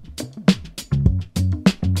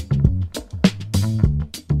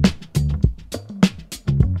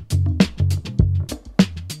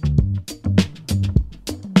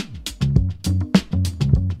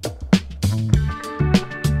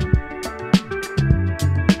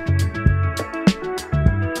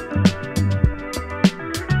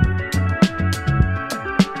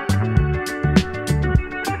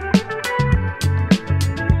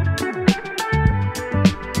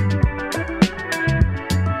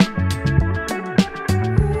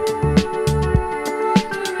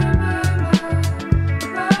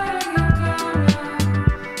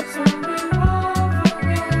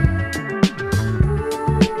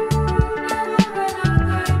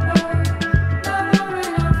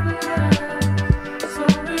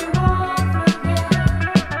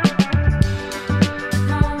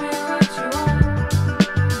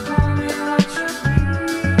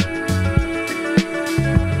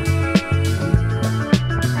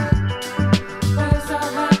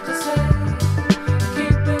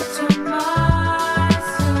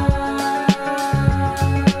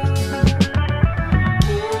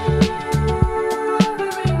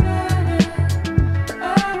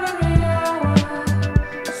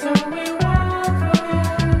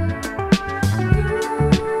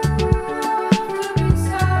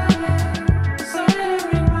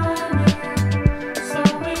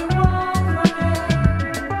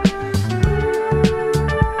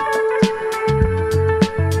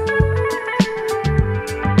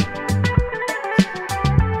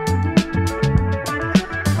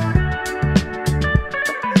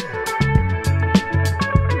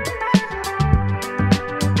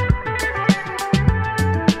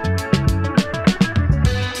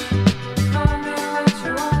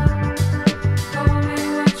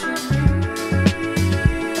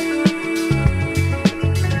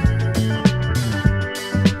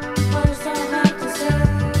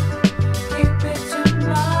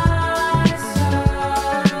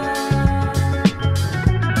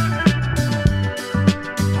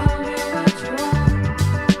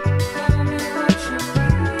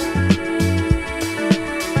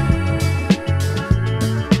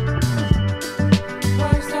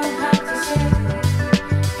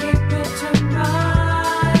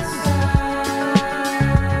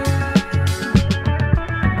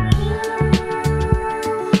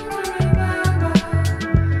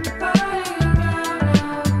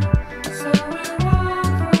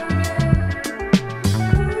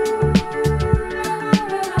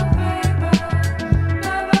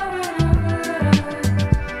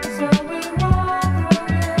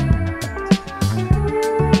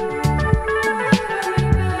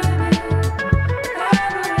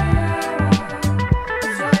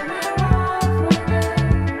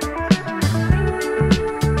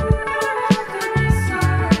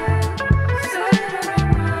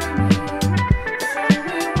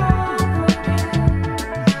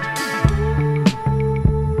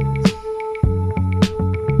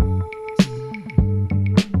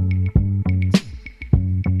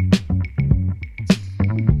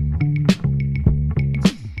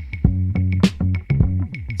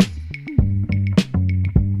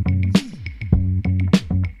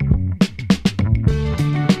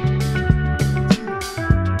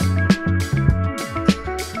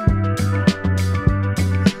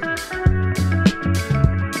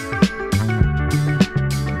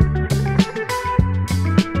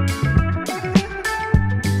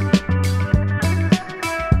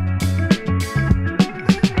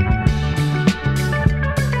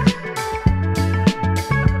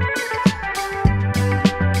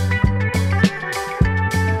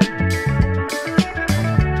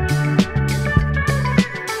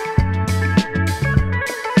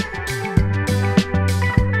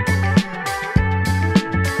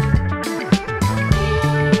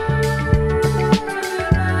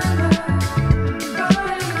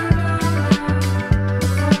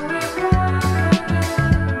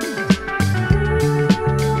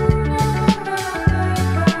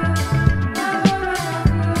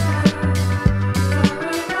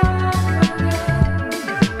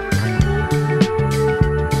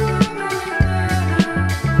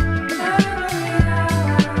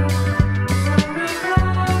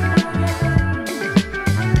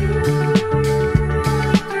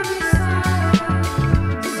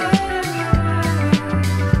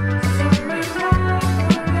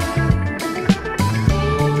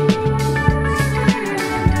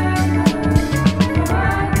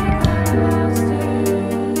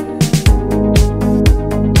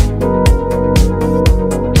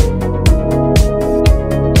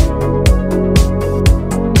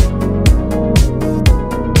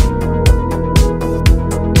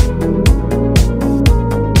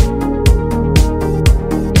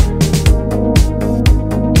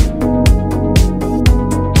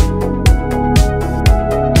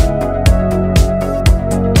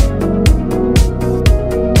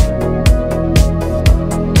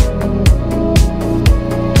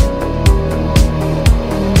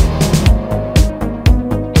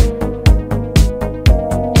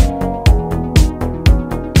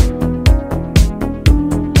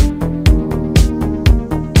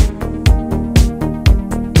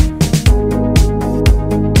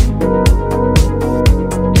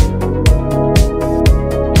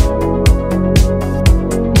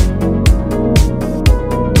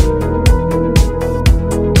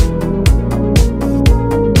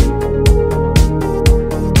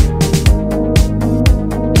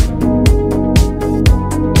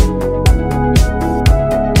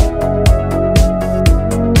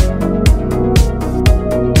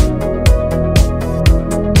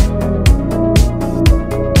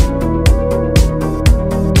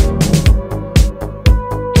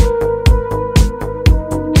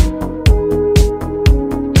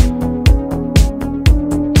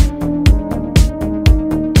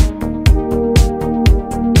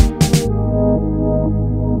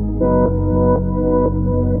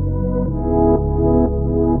 you.